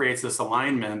is it creates this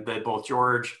alignment that both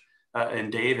George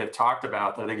and Dave have talked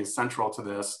about that I think is central to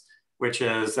this, which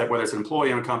is that whether it's an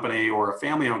employee-owned company or a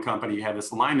family-owned company, you have this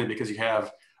alignment because you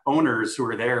have owners who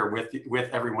are there with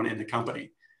everyone in the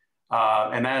company.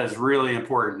 And that is really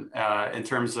important in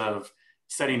terms of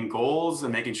setting goals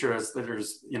and making sure that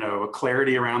there's a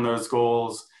clarity around those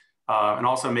goals, and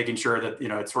also making sure that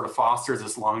it sort of fosters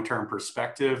this long-term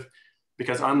perspective.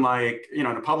 Because unlike in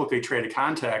a publicly traded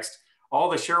context, all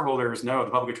the shareholders know, the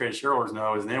publicly traded shareholders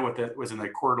know, is what was in the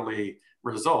quarterly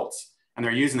results, and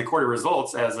they're using the quarterly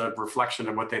results as a reflection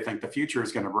of what they think the future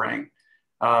is going to bring.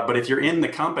 But if you're in the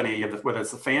company, whether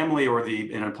it's the family or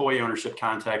an employee ownership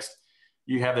context,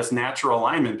 you have this natural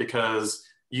alignment because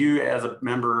you, as a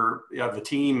member of the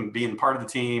team, being part of the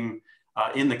team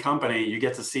in the company, you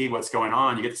get to see what's going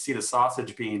on. You get to see the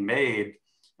sausage being made.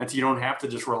 And so you don't have to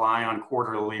just rely on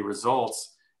quarterly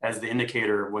results as the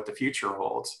indicator of what the future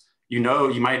holds. You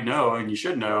might know, and you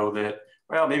should know that,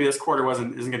 well, maybe this quarter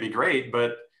isn't going to be great,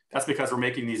 but that's because we're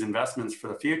making these investments for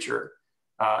the future.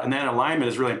 And that alignment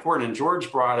is really important. And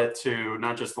George brought it to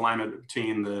not just alignment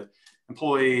between the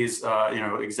employees,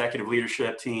 executive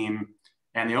leadership team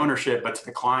and the ownership, but to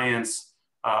the clients.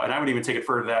 And I would even take it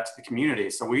further that to the community.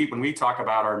 So when we talk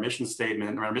about our mission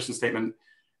statement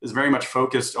is very much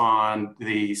focused on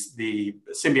the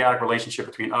symbiotic relationship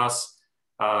between us,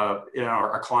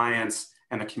 our clients,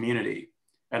 and the community.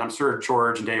 And I'm sure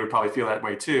George and Dave would probably feel that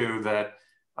way too, that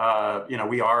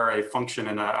we are a function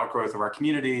and an outgrowth of our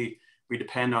community. We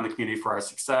depend on the community for our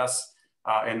success,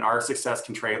 and our success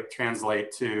can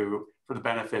translate for the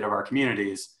benefit of our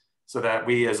communities, so that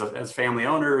we as family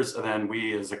owners, and then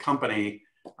we as a company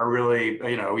are really,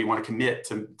 we want to commit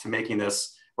to making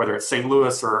this, whether it's St.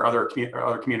 Louis or other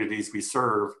communities we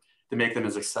serve, to make them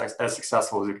as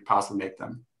successful as we could possibly make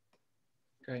them.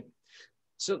 Great.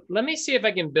 So let me see if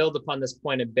I can build upon this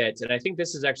point a bit. And I think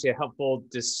this is actually a helpful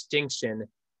distinction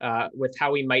with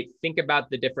how we might think about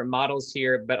the different models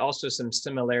here, but also some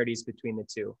similarities between the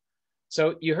two.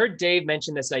 So you heard Dave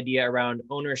mention this idea around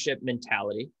ownership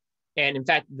mentality. And in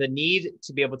fact, the need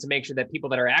to be able to make sure that people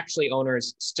that are actually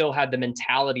owners still have the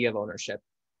mentality of ownership.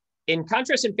 In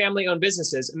contrast, in family-owned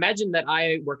businesses, imagine that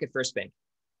I work at First Bank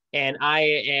and I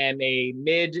am a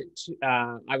mid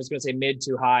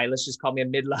to high, let's just call me a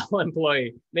mid-level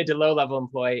employee, mid to low-level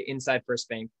employee inside First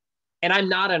Bank. And I'm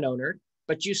not an owner,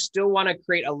 but you still want to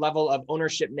create a level of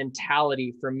ownership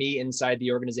mentality for me inside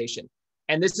the organization.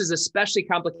 And this is especially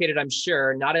complicated, I'm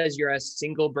sure, not as you're a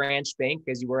single branch bank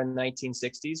as you were in the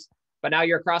 1960s, but now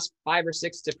you're across 5 or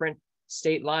 6 different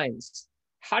state lines.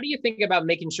 How do you think about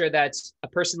making sure that a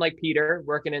person like Peter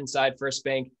working inside First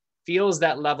Bank feels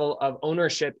that level of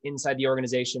ownership inside the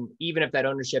organization, even if that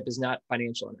ownership is not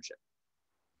financial ownership?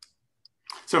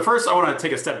 So first, I want to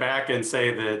take a step back and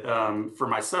say that for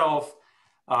myself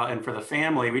and for the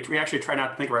family, we actually try not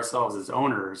to think of ourselves as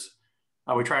owners.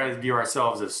 We try to view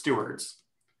ourselves as stewards.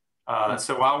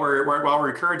 So while we're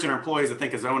encouraging our employees to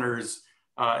think as owners,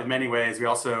 in many ways, we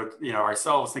also,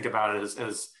 ourselves think about it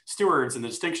as stewards. And the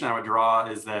distinction I would draw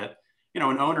is that, an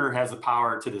owner has the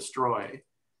power to destroy.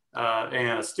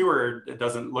 And a steward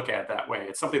doesn't look at it that way.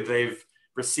 It's something that they've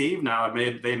received. Now,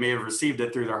 they may have received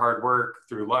it through their hard work,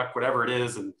 through luck, whatever it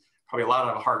is, and probably a lot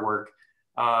of hard work.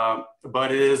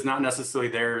 But it is not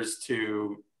necessarily theirs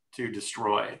to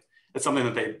destroy. It's something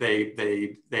that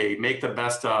they make the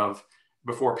best of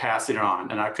before passing it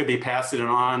on. And I could be passing it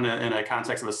on in a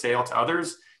context of a sale to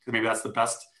others, because maybe that's the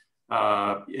best,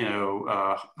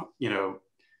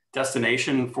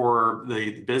 destination for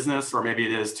the business, or maybe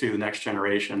it is to the next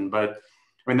generation. But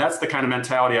I mean, that's the kind of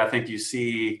mentality I think you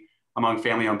see among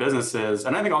family-owned businesses.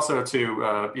 And I think also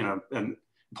to, and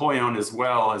employee-owned as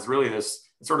well, is really this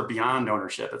sort of beyond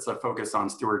ownership. It's a focus on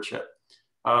stewardship.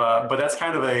 But that's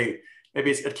kind of a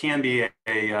maybe it can be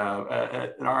a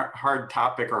hard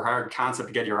topic or hard concept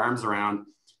to get your arms around.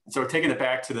 So taking it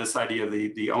back to this idea of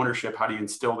the ownership, how do you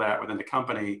instill that within the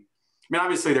company? I mean,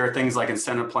 obviously there are things like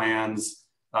incentive plans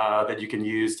that you can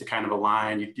use to kind of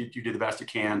align, you do the best you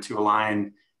can to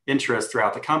align interests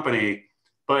throughout the company.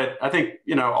 But I think,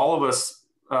 all of us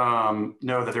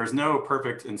know that there's no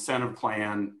perfect incentive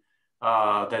plan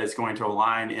that is going to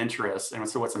align interests. And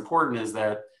so what's important is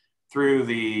that through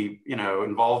the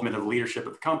involvement of the leadership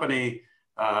of the company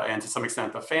and to some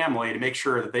extent the family, to make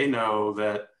sure that they know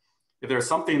that if there's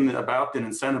something about the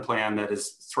incentive plan that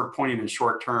is sort of pointing in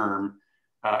short term,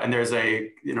 and there's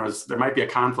there might be a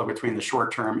conflict between the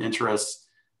short term interests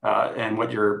and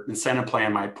what your incentive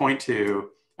plan might point to,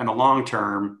 and the long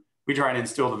term, we try to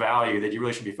instill the value that you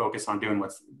really should be focused on doing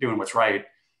what's right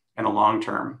in the long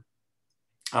term.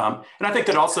 And I think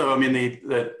that also,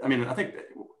 I think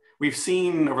we've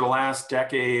seen over the last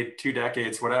decade, 2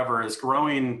 decades, whatever, is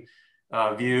growing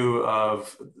view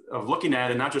of looking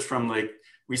at it, not just from like,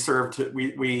 we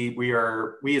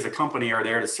as a company are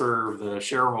there to serve the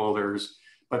shareholders,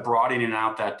 but broadening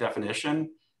out that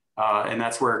definition. And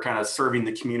that's where kind of serving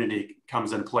the community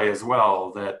comes into play as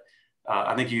well. That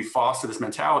I think you foster this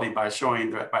mentality by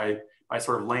showing that by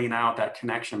sort of laying out that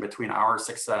connection between our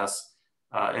success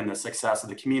and the success of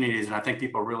the communities. And I think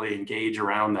people really engage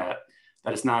around that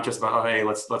it's not just about, oh, hey,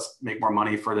 let's make more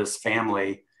money for this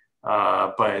family.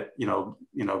 But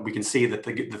we can see that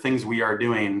the things we are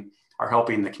doing are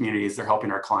helping the communities, they're helping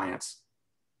our clients.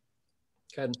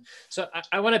 Good. So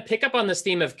I want to pick up on this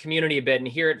theme of community a bit and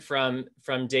hear it from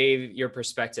Dave, your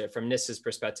perspective, from NISA's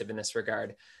perspective in this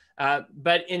regard.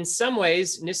 But in some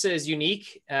ways, NISA is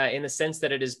unique in the sense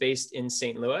that it is based in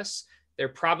St. Louis. There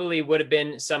probably would have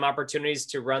been some opportunities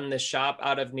to run the shop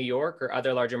out of New York or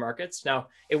other larger markets. Now,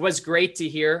 it was great to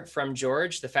hear from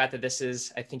George, the fact that this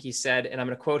is, I think he said, and I'm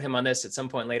going to quote him on this at some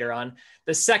point later on,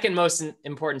 the second most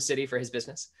important city for his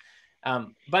business.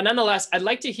 But nonetheless, I'd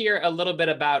like to hear a little bit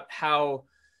about how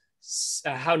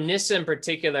NISA in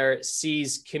particular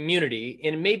sees community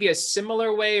in maybe a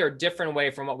similar way or different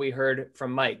way from what we heard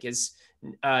from Mike. Is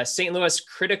St. Louis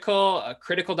a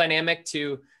critical dynamic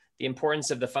to the importance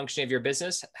of the functioning of your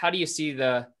business? How do you see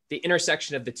the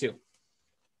intersection of the two?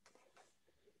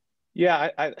 Yeah,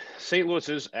 St. Louis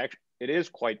is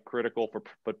quite critical,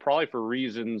 but probably for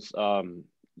reasons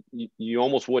you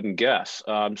almost wouldn't guess.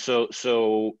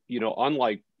 So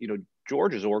unlike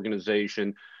George's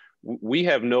organization, we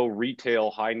have no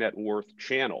retail high net worth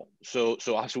channel. So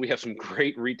obviously we have some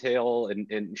great retail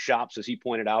and shops, as he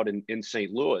pointed out, in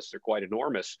St. Louis. They're quite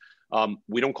enormous.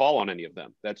 We don't call on any of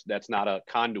them. That's not a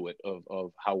conduit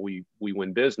of how we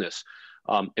win business.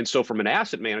 And so from an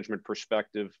asset management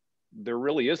perspective, there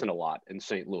really isn't a lot in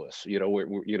St. Louis.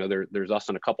 There's us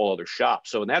and a couple other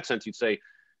shops. So in that sense, you'd say,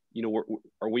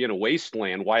 are we in a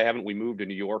wasteland? Why haven't we moved to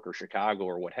New York or Chicago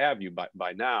or what have you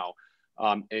by now?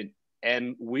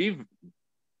 And we've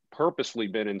purposely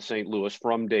been in St. Louis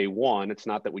from day one. It's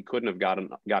not that we couldn't have gotten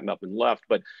up and left,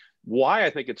 but why I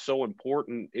think it's so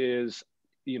important is,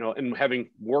 and having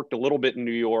worked a little bit in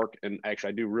New York, and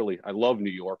actually I love New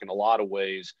York in a lot of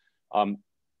ways.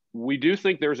 We do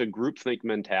think there's a groupthink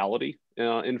mentality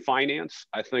in finance.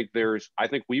 I think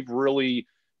we've really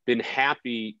been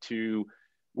happy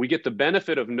we get the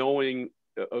benefit of knowing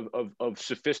of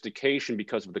sophistication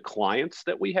because of the clients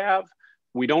that we have.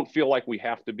 We don't feel like we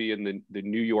have to be in the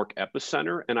New York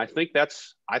epicenter. And I think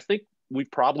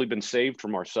we've probably been saved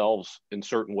from ourselves in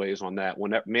certain ways on that.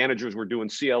 When managers were doing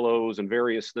CLOs and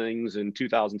various things in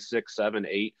 2006, 7,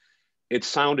 8, it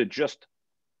sounded just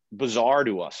bizarre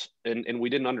to us, and we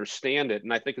didn't understand it.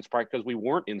 And I think it's probably because we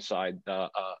weren't inside, the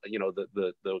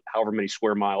however many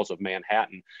square miles of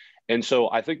Manhattan. And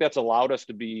so I think that's allowed us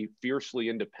to be fiercely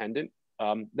independent.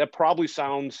 That probably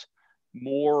sounds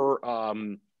more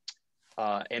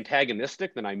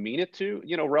antagonistic than I mean it to,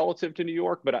 relative to New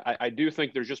York. But I do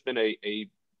think there's just been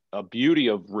a beauty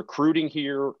of recruiting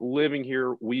here, living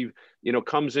here. We've,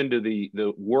 comes into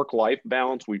the work-life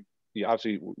balance.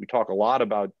 Obviously we talk a lot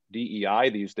about DEI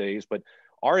these days, but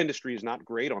our industry is not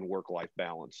great on work-life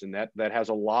balance, and that has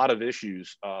a lot of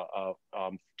issues to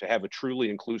have a truly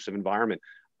inclusive environment.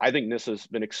 I think NISA's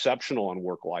been exceptional on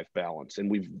work-life balance,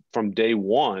 and we've, from day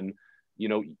one,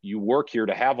 you work here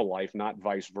to have a life, not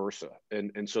vice versa,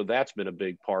 and so that's been a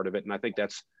big part of it. And I think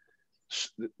that's,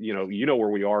 where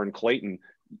we are in Clayton.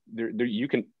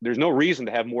 There's no reason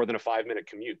to have more than a 5-minute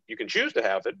commute. You can choose to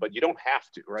have it, but you don't have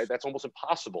to, right? That's almost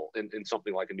impossible in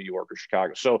something like in New York or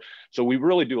Chicago. So we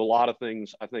really do a lot of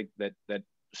things. I think that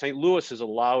St. Louis has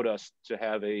allowed us to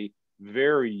have a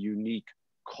very unique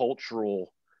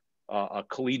cultural a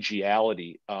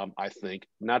collegiality, I think.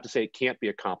 Not to say it can't be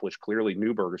accomplished. Clearly,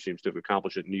 Neuberger seems to have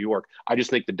accomplished it in New York. I just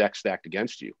think the deck's stacked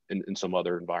against you in some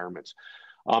other environments.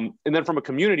 And then from a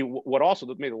community, what also,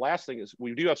 maybe the last thing is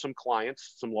we do have some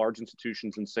clients, some large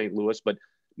institutions in St. Louis, but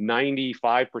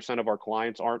 95% of our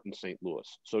clients aren't in St.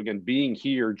 Louis. So again, being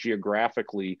here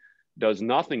geographically does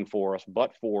nothing for us,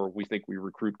 but we think we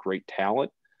recruit great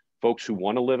talent, folks who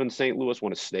want to live in St. Louis,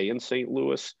 want to stay in St.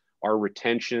 Louis. Our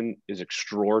retention is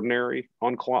extraordinary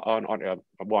on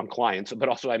clients, but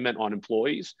also I meant on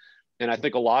employees. And I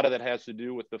think a lot of that has to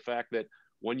do with the fact that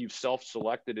when you've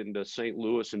self-selected into St.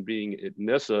 Louis and being at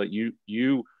NISA,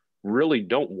 you really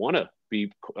don't want to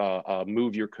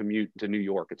move your commute to New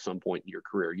York at some point in your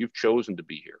career. You've chosen to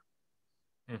be here.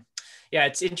 Yeah,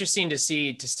 it's interesting to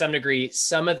see, to some degree,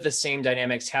 some of the same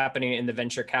dynamics happening in the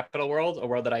venture capital world, a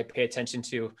world that I pay attention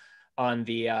to on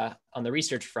the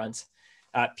research front.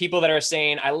 People that are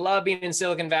saying, I love being in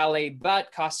Silicon Valley,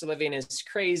 but cost of living is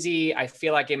crazy. I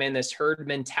feel like I'm in this herd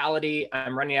mentality.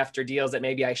 I'm running after deals that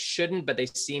maybe I shouldn't, but they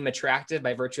seem attractive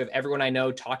by virtue of everyone I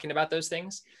know talking about those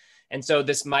things. And so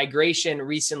this migration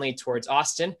recently towards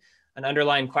Austin, an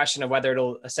underlying question of whether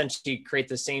it'll essentially create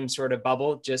the same sort of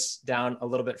bubble just down a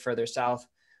little bit further south.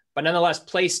 But nonetheless,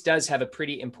 place does have a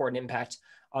pretty important impact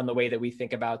on the way that we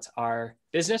think about our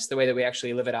business, the way that we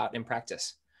actually live it out in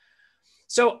practice.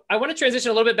 So I want to transition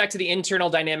a little bit back to the internal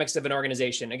dynamics of an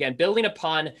organization. Again, building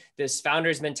upon this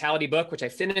Founder's Mentality book, which I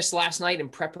finished last night in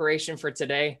preparation for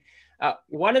today.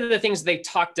 One of the things they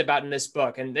talked about in this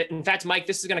book, and in fact, Mike,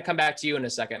 this is going to come back to you in a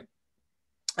second.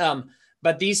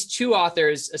 But these two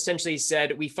authors essentially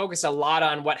said, we focus a lot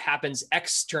on what happens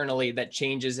externally that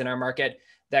changes in our market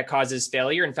that causes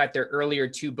failure. In fact, their earlier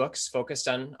two books focused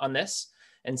on this.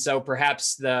 And so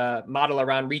perhaps the model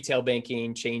around retail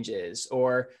banking changes,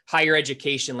 or higher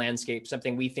education landscape,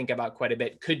 something we think about quite a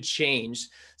bit, could change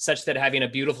such that having a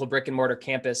beautiful brick and mortar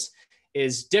campus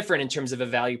is different in terms of a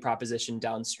value proposition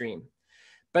downstream.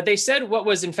 But they said what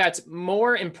was in fact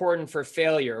more important for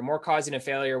failure, more causing a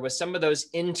failure, was some of those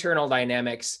internal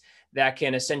dynamics that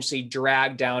can essentially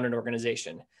drag down an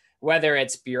organization, whether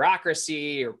it's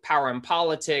bureaucracy or power in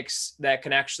politics that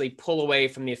can actually pull away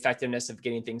from the effectiveness of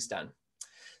getting things done.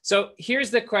 So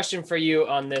here's the question for you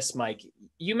on this, Mike.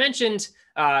 You mentioned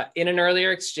in an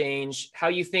earlier exchange how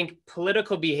you think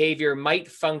political behavior might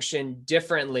function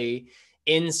differently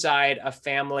inside a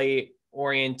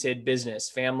family-oriented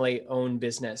business, family-owned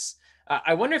business.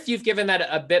 I wonder if you've given that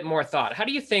a bit more thought. How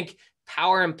do you think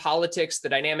power in politics, the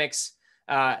dynamics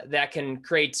that can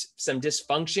create some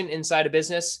dysfunction inside a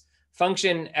business,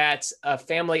 function at a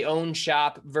family-owned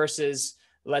shop versus,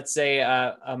 let's say,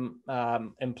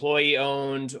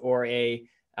 employee-owned or a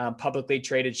publicly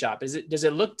traded shop? Does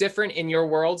it look different in your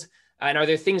world? And are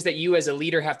there things that you as a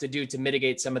leader have to do to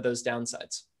mitigate some of those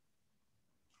downsides?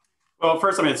 Well,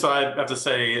 first, so I have to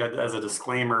say as a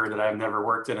disclaimer that I've never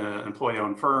worked in an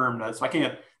employee-owned firm. So it's hard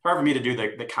for me to do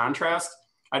the contrast.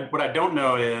 What I don't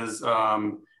know is,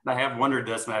 and I have wondered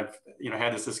this, and I've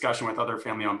had this discussion with other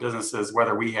family-owned businesses,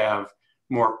 whether we have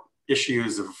more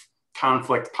issues of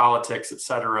conflict, politics, et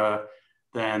cetera,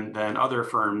 than other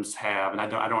firms have, and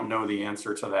I don't know the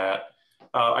answer to that.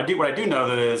 What I do know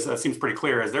that is seems pretty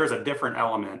clear is there's a different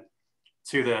element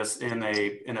to this in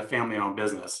a family-owned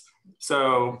business.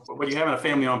 So what you have in a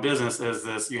family-owned business is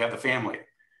this: you have the family,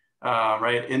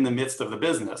 right, in the midst of the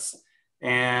business,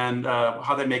 and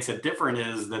how that makes it different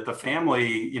is that the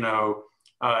family,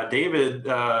 David,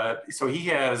 so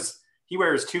he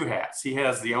wears two hats. He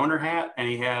has the owner hat and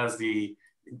he has the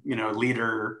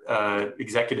leader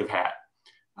executive hat.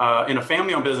 In a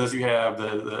family-owned business, you have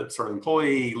the sort of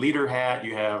employee leader hat,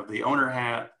 you have the owner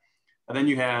hat, and then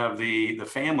you have the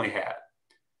family hat.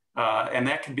 And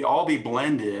that can all be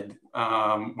blended,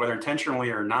 whether intentionally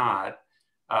or not.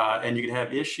 And you can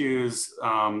have issues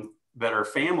that are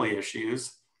family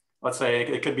issues. Let's say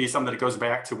it could be something that goes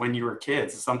back to when you were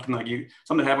kids, something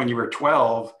happened when you were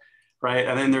 12, right?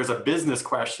 And then there's a business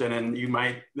question, and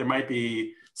there might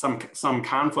be some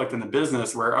conflict in the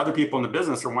business where other people in the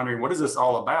business are wondering, what is this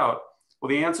all about? Well,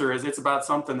 the answer is it's about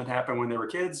something that happened when they were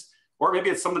kids, or maybe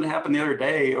it's something that happened the other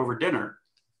day over dinner.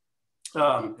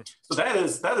 So that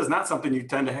is not something you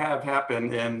tend to have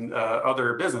happen in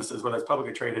other businesses, whether it's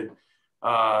publicly traded,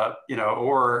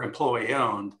 or employee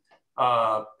owned.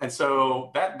 And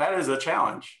so that is a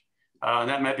challenge. And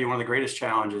that might be one of the greatest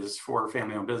challenges for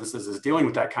family-owned businesses, is dealing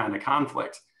with that kind of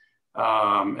conflict.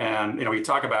 And we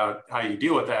talk about how you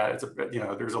deal with that.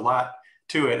 There's a lot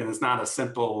to it, and it's not a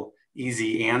simple,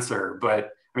 easy answer.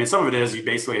 But some of it is you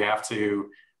basically have to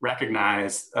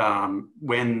recognize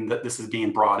when this is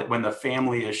being when the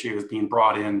family issue is being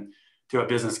brought in to a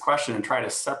business question and try to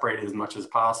separate it as much as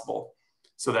possible,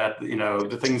 so that, you know,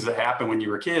 the things that happen when you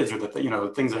were kids, or the, you know,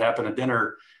 the things that happened at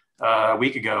dinner a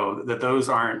week ago, that those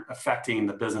aren't affecting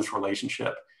the business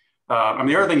relationship. I mean,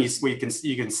 the other thing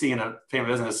you can see in a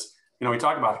family business, you know, we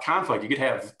talk about conflict. You could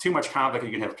have too much conflict.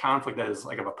 You can have conflict that is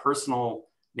like of a personal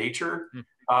nature.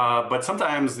 But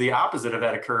sometimes the opposite of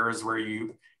that occurs, where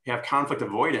you have conflict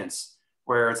avoidance,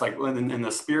 where it's like in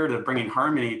the spirit of bringing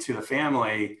harmony to the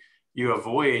family, you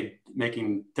avoid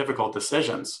making difficult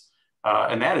decisions.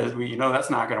 And that is, you know, that's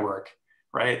not going to work,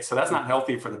 right? So that's not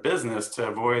healthy for the business to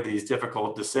avoid these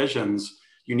difficult decisions.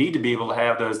 You need to be able to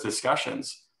have those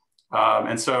discussions.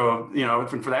 And so, you know,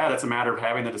 for that, it's a matter of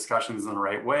having the discussions in the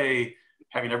right way,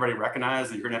 having everybody recognize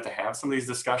that you're going to have to have some of these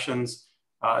discussions,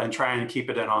 and try and keep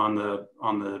it on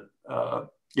the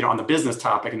business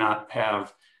topic, and not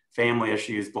have family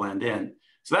issues blend in.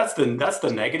 So that's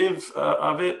the negative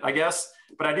of it, I guess.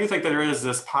 But I do think that there is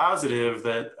this positive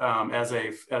that as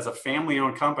a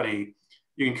family-owned company,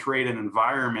 you can create an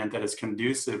environment that is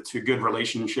conducive to good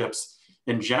relationships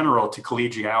in general, to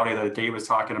collegiality that Dave was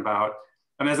talking about.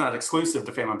 I mean, it's not exclusive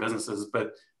to family businesses,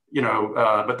 but, you know,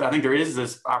 but I think there is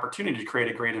this opportunity to create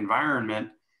a great environment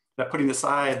that, putting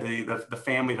aside the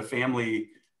family-to-family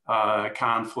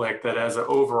conflict, that as an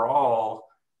overall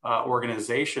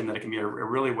organization, that it can be a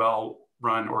really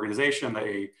well-run organization.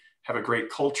 They have a great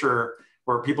culture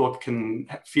where people can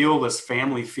feel this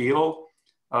family feel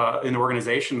in the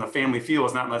organization. The family feel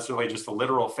is not necessarily just a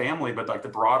literal family, but like the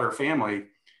broader family. And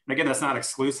again, that's not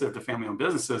exclusive to family-owned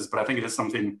businesses, but I think it is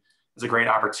something, it's a great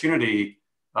opportunity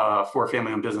for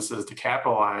family-owned businesses to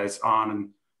capitalize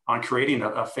on creating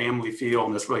a family feel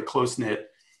in this really close-knit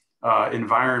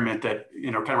environment that,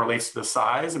 you know, kind of relates to the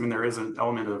size. I mean, there is an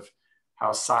element of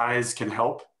how size can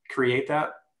help create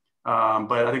that.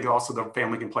 But I think also the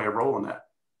family can play a role in that.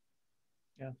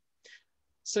 Yeah.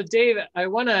 So Dave, I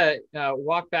want to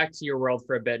walk back to your world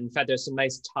for a bit. In fact, there's some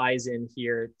nice ties in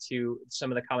here to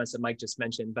some of the comments that Mike just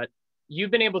mentioned, but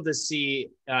you've been able to see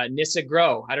NISA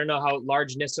grow. I don't know how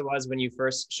large NISA was when you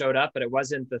first showed up, but it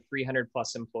wasn't the 300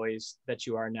 plus employees that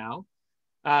you are now.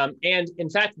 And in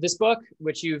fact, this book,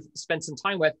 which you've spent some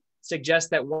time with, suggests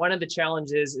that one of the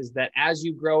challenges is that as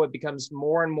you grow, it becomes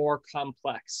more and more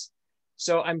complex.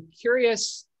 So I'm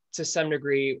curious, to some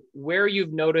degree, where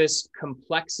you've noticed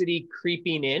complexity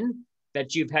creeping in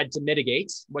that you've had to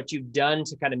mitigate, what you've done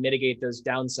to kind of mitigate those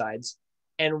downsides,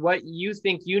 and what you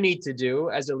think you need to do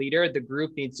as a leader, the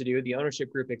group needs to do, the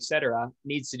ownership group, et cetera,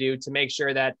 needs to do to make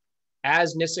sure that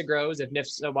as NISA grows, if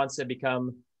NISA wants to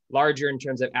become larger in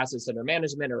terms of assets under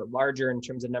management, or larger in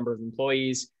terms of number of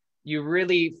employees, you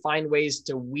really find ways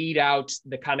to weed out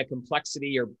the kind of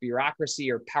complexity or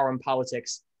bureaucracy or power and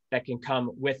politics that can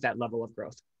come with that level of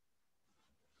growth.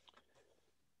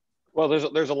 Well,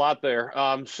 there's a lot there.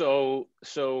 So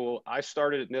I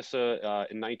started at NISA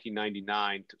in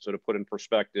 1999. To sort of put in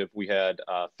perspective, we had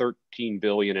 13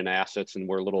 billion in assets, and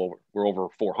we're over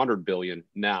 400 billion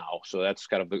now. So that's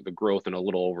kind of the growth in a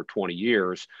little over 20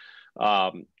 years.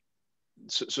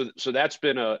 So that's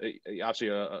been obviously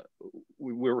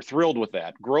we were thrilled with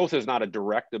that. Growth is not a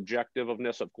direct objective of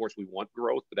NISA. Of course, we want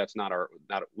growth, but that's not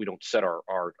we don't set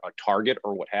our target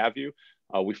or what have you.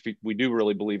 We do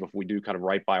really believe if we do kind of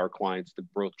right by our clients, the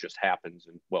growth just happens,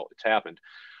 and well, it's happened.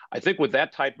 I think with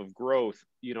that type of growth,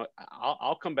 you know,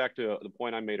 I'll come back to the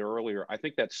point I made earlier. I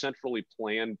think that centrally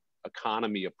planned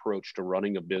economy approach to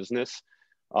running a business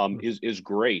is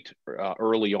great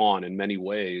early on in many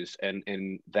ways,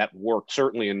 and that worked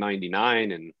certainly in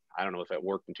 '99, and I don't know if that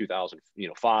worked in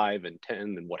 2005 and 10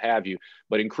 and what have you,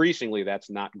 but increasingly that's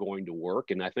not going to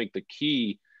work. And I think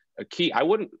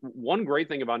one great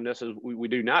thing about this is we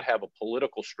do not have a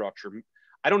political structure.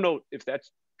 I don't know if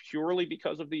that's purely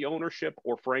because of the ownership,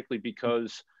 or frankly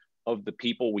because of the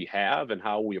people we have and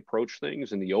how we approach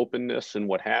things and the openness and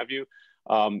what have you.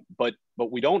 But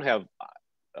we don't have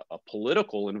a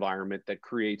political environment that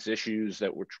creates issues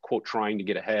that we're, quote, trying to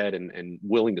get ahead and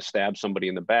willing to stab somebody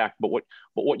in the back. But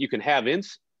what you can have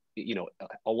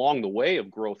along the way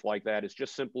of growth like that is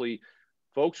just simply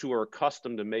folks who are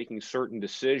accustomed to making certain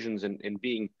decisions and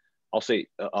being, I'll say,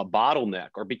 a bottleneck,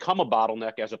 or become a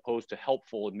bottleneck as opposed to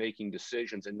helpful in making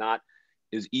decisions, and not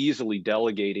as easily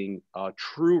delegating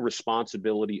true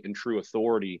responsibility and true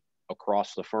authority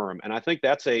across the firm. And I think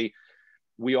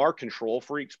we are control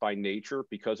freaks by nature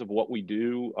because of what we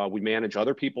do. We manage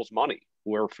other people's money.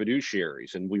 We're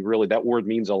fiduciaries, and that word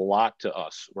means a lot to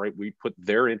us, right? We put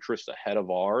their interests ahead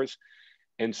of ours.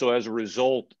 And so as a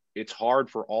result, it's hard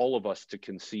for all of us to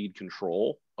concede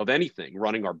control of anything,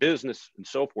 running our business and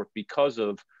so forth, because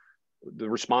of the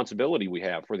responsibility we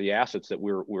have for the assets that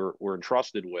we're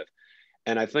entrusted with.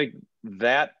 And I think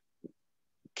that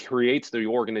creates the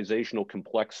organizational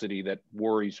complexity that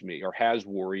worries me or has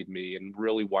worried me, and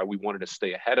really why we wanted to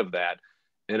stay ahead of that.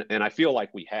 And I feel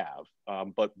like we have,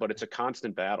 but it's a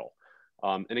constant battle.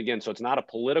 And again, so it's not a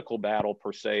political battle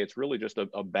per se. It's really just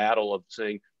a battle of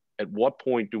saying, at what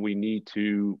point do we need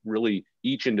to really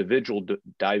each individual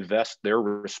divest their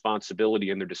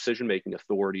responsibility and their decision-making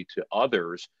authority to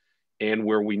others, and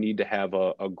where we need to have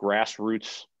a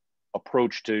grassroots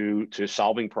approach to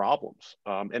solving problems.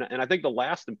 And I think the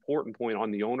last important point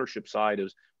on the ownership side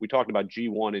is, we talked about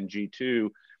G1 and G2.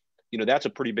 That's a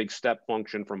pretty big step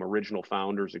function from original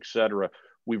founders, et cetera.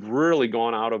 We've really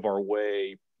gone out of our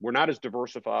way. We're not as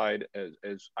diversified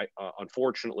as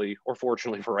unfortunately, or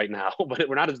fortunately for right now, but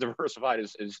we're not as diversified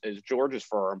as George's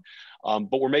firm,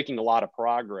 but we're making a lot of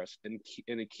progress. And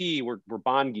the key, we're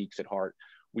bond geeks at heart.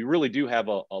 We really do have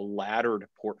a laddered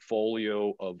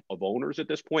portfolio of owners at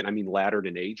this point. I mean, laddered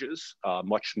in ages,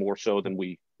 much more so than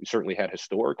we certainly had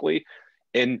historically.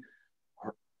 And,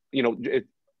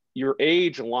 your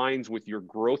age aligns with your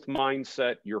growth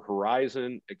mindset, your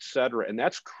horizon, et cetera. And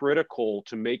that's critical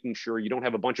to making sure you don't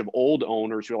have a bunch of old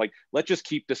owners who are like, let's just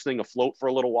keep this thing afloat for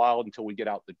a little while until we get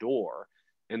out the door.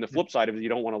 And the flip side of it, you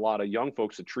don't want a lot of young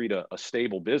folks to treat a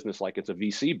stable business like it's a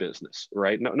VC business,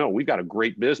 right? No, we've got a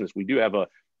great business. We do have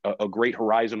a great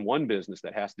Horizon 1 business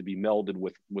that has to be melded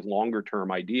with longer term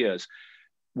ideas.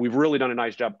 We've really done a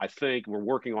nice job. I think we're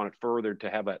working on it further to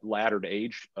have a laddered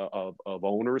age of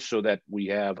owners so that we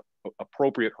have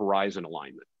appropriate horizon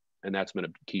alignment. And that's been a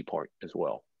key part as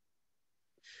well.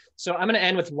 So I'm going to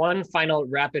end with one final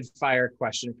rapid fire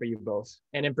question for you both.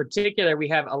 And in particular, we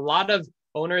have a lot of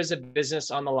owners of business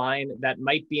on the line that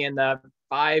might be in the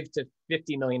 $5 to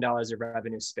 $50 million of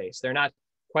revenue space. They're not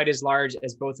quite as large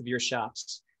as both of your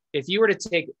shops. If you were to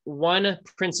take one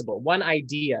principle, one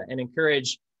idea, and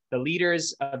encourage the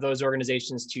leaders of those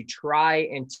organizations to try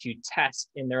and to test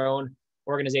in their own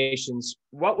organizations,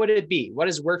 what would it be? What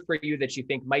has worked for you that you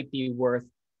think might be worth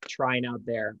trying out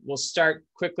there? We'll start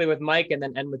quickly with Mike and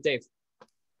then end with Dave.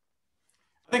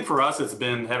 I think for us, it's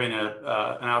been having an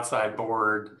outside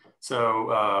board. So,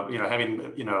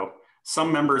 having,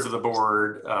 some members of the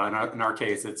board, in our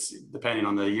case, it's depending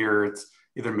on the year, it's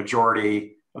either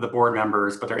majority of the board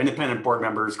members, but they're independent board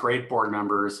members, great board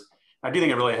members. I do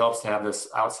think it really helps to have this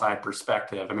outside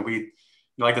perspective. I mean, we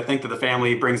like to think that the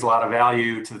family brings a lot of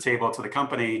value to the table, to the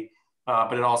company,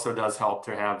 but it also does help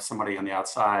to have somebody on the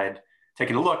outside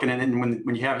taking a look. And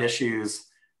when you have issues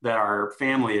that are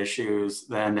family issues,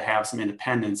 then to have some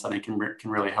independence, I think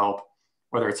can really help,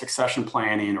 whether it's succession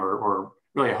planning or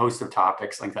really a host of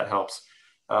topics. I think that helps.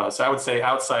 So I would say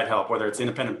outside help, whether it's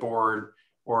independent board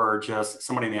or just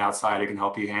somebody on the outside who can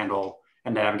help you handle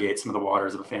and navigate some of the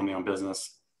waters of a family-owned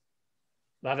business.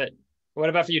 Love it. What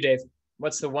about for you, Dave?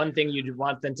 What's the one thing you'd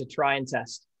want them to try and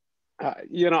test?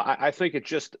 I think it's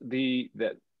just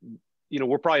that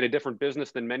we're probably in a different business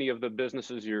than many of the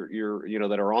businesses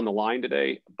that are on the line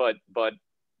today. But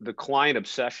the client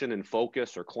obsession and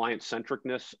focus, or client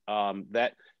centricness,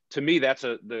 that to me, that's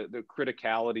the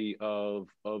criticality of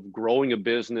growing a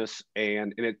business.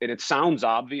 And it sounds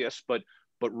obvious, but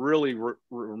really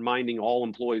reminding all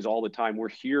employees all the time, we're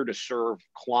here to serve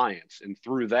clients. And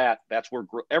through that, that's where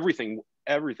everything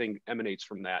emanates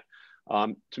from that.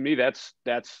 To me, that's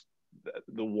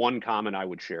the one comment I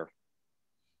would share.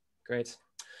 Great.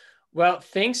 Well,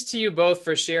 thanks to you both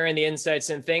for sharing the insights,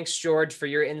 and thanks, George, for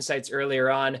your insights earlier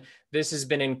on. This has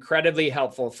been incredibly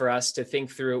helpful for us to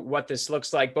think through what this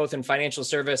looks like, both in financial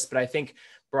service, but I think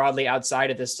broadly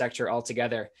outside of this sector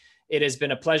altogether. It has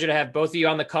been a pleasure to have both of you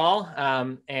on the call.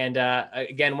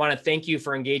 Again, want to thank you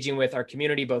for engaging with our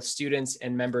community, both students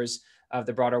and members of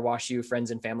the broader WashU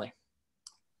friends and family.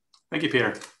 Thank you,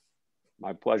 Peter.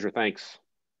 My pleasure. Thanks.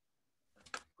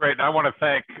 Great. And I want to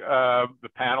thank the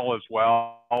panel as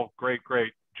well. Great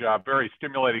job. Very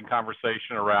stimulating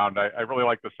conversation around, I really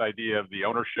like this idea of the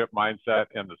ownership mindset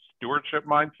and the stewardship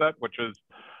mindset, which is,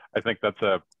 I think that's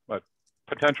a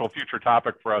potential future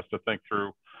topic for us to think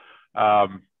through.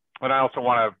 And I also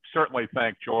want to certainly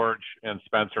thank George and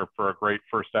Spencer for a great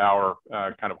first hour,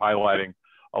 kind of highlighting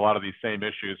a lot of these same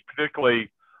issues, particularly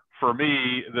for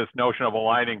me, this notion of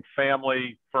aligning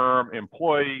family, firm,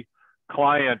 employee,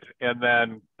 client, and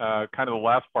then kind of the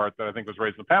last part that I think was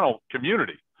raised in the panel,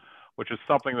 community, which is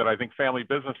something that I think family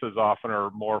businesses often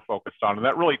are more focused on. And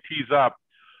that really tees up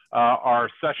our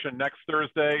session next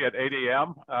Thursday at 8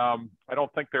 a.m. I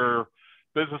don't think there are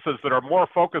businesses that are more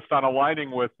focused on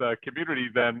aligning with community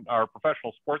than our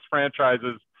professional sports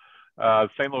franchises,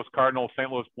 St. Louis Cardinals,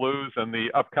 St. Louis Blues, and the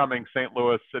upcoming St.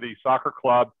 Louis City Soccer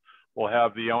Club. We'll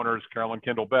have the owners, Carolyn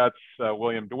Kendall Betts,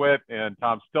 William DeWitt, and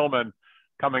Tom Stillman,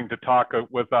 coming to talk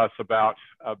with us about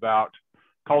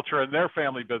culture and their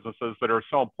family businesses that are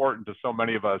so important to so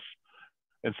many of us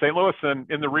in St. Louis and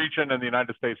in the region and the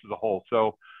United States as a whole.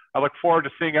 So I look forward to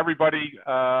seeing everybody,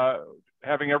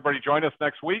 having everybody join us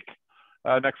next week,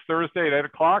 next Thursday at 8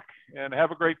 o'clock, and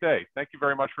have a great day. Thank you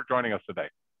very much for joining us today.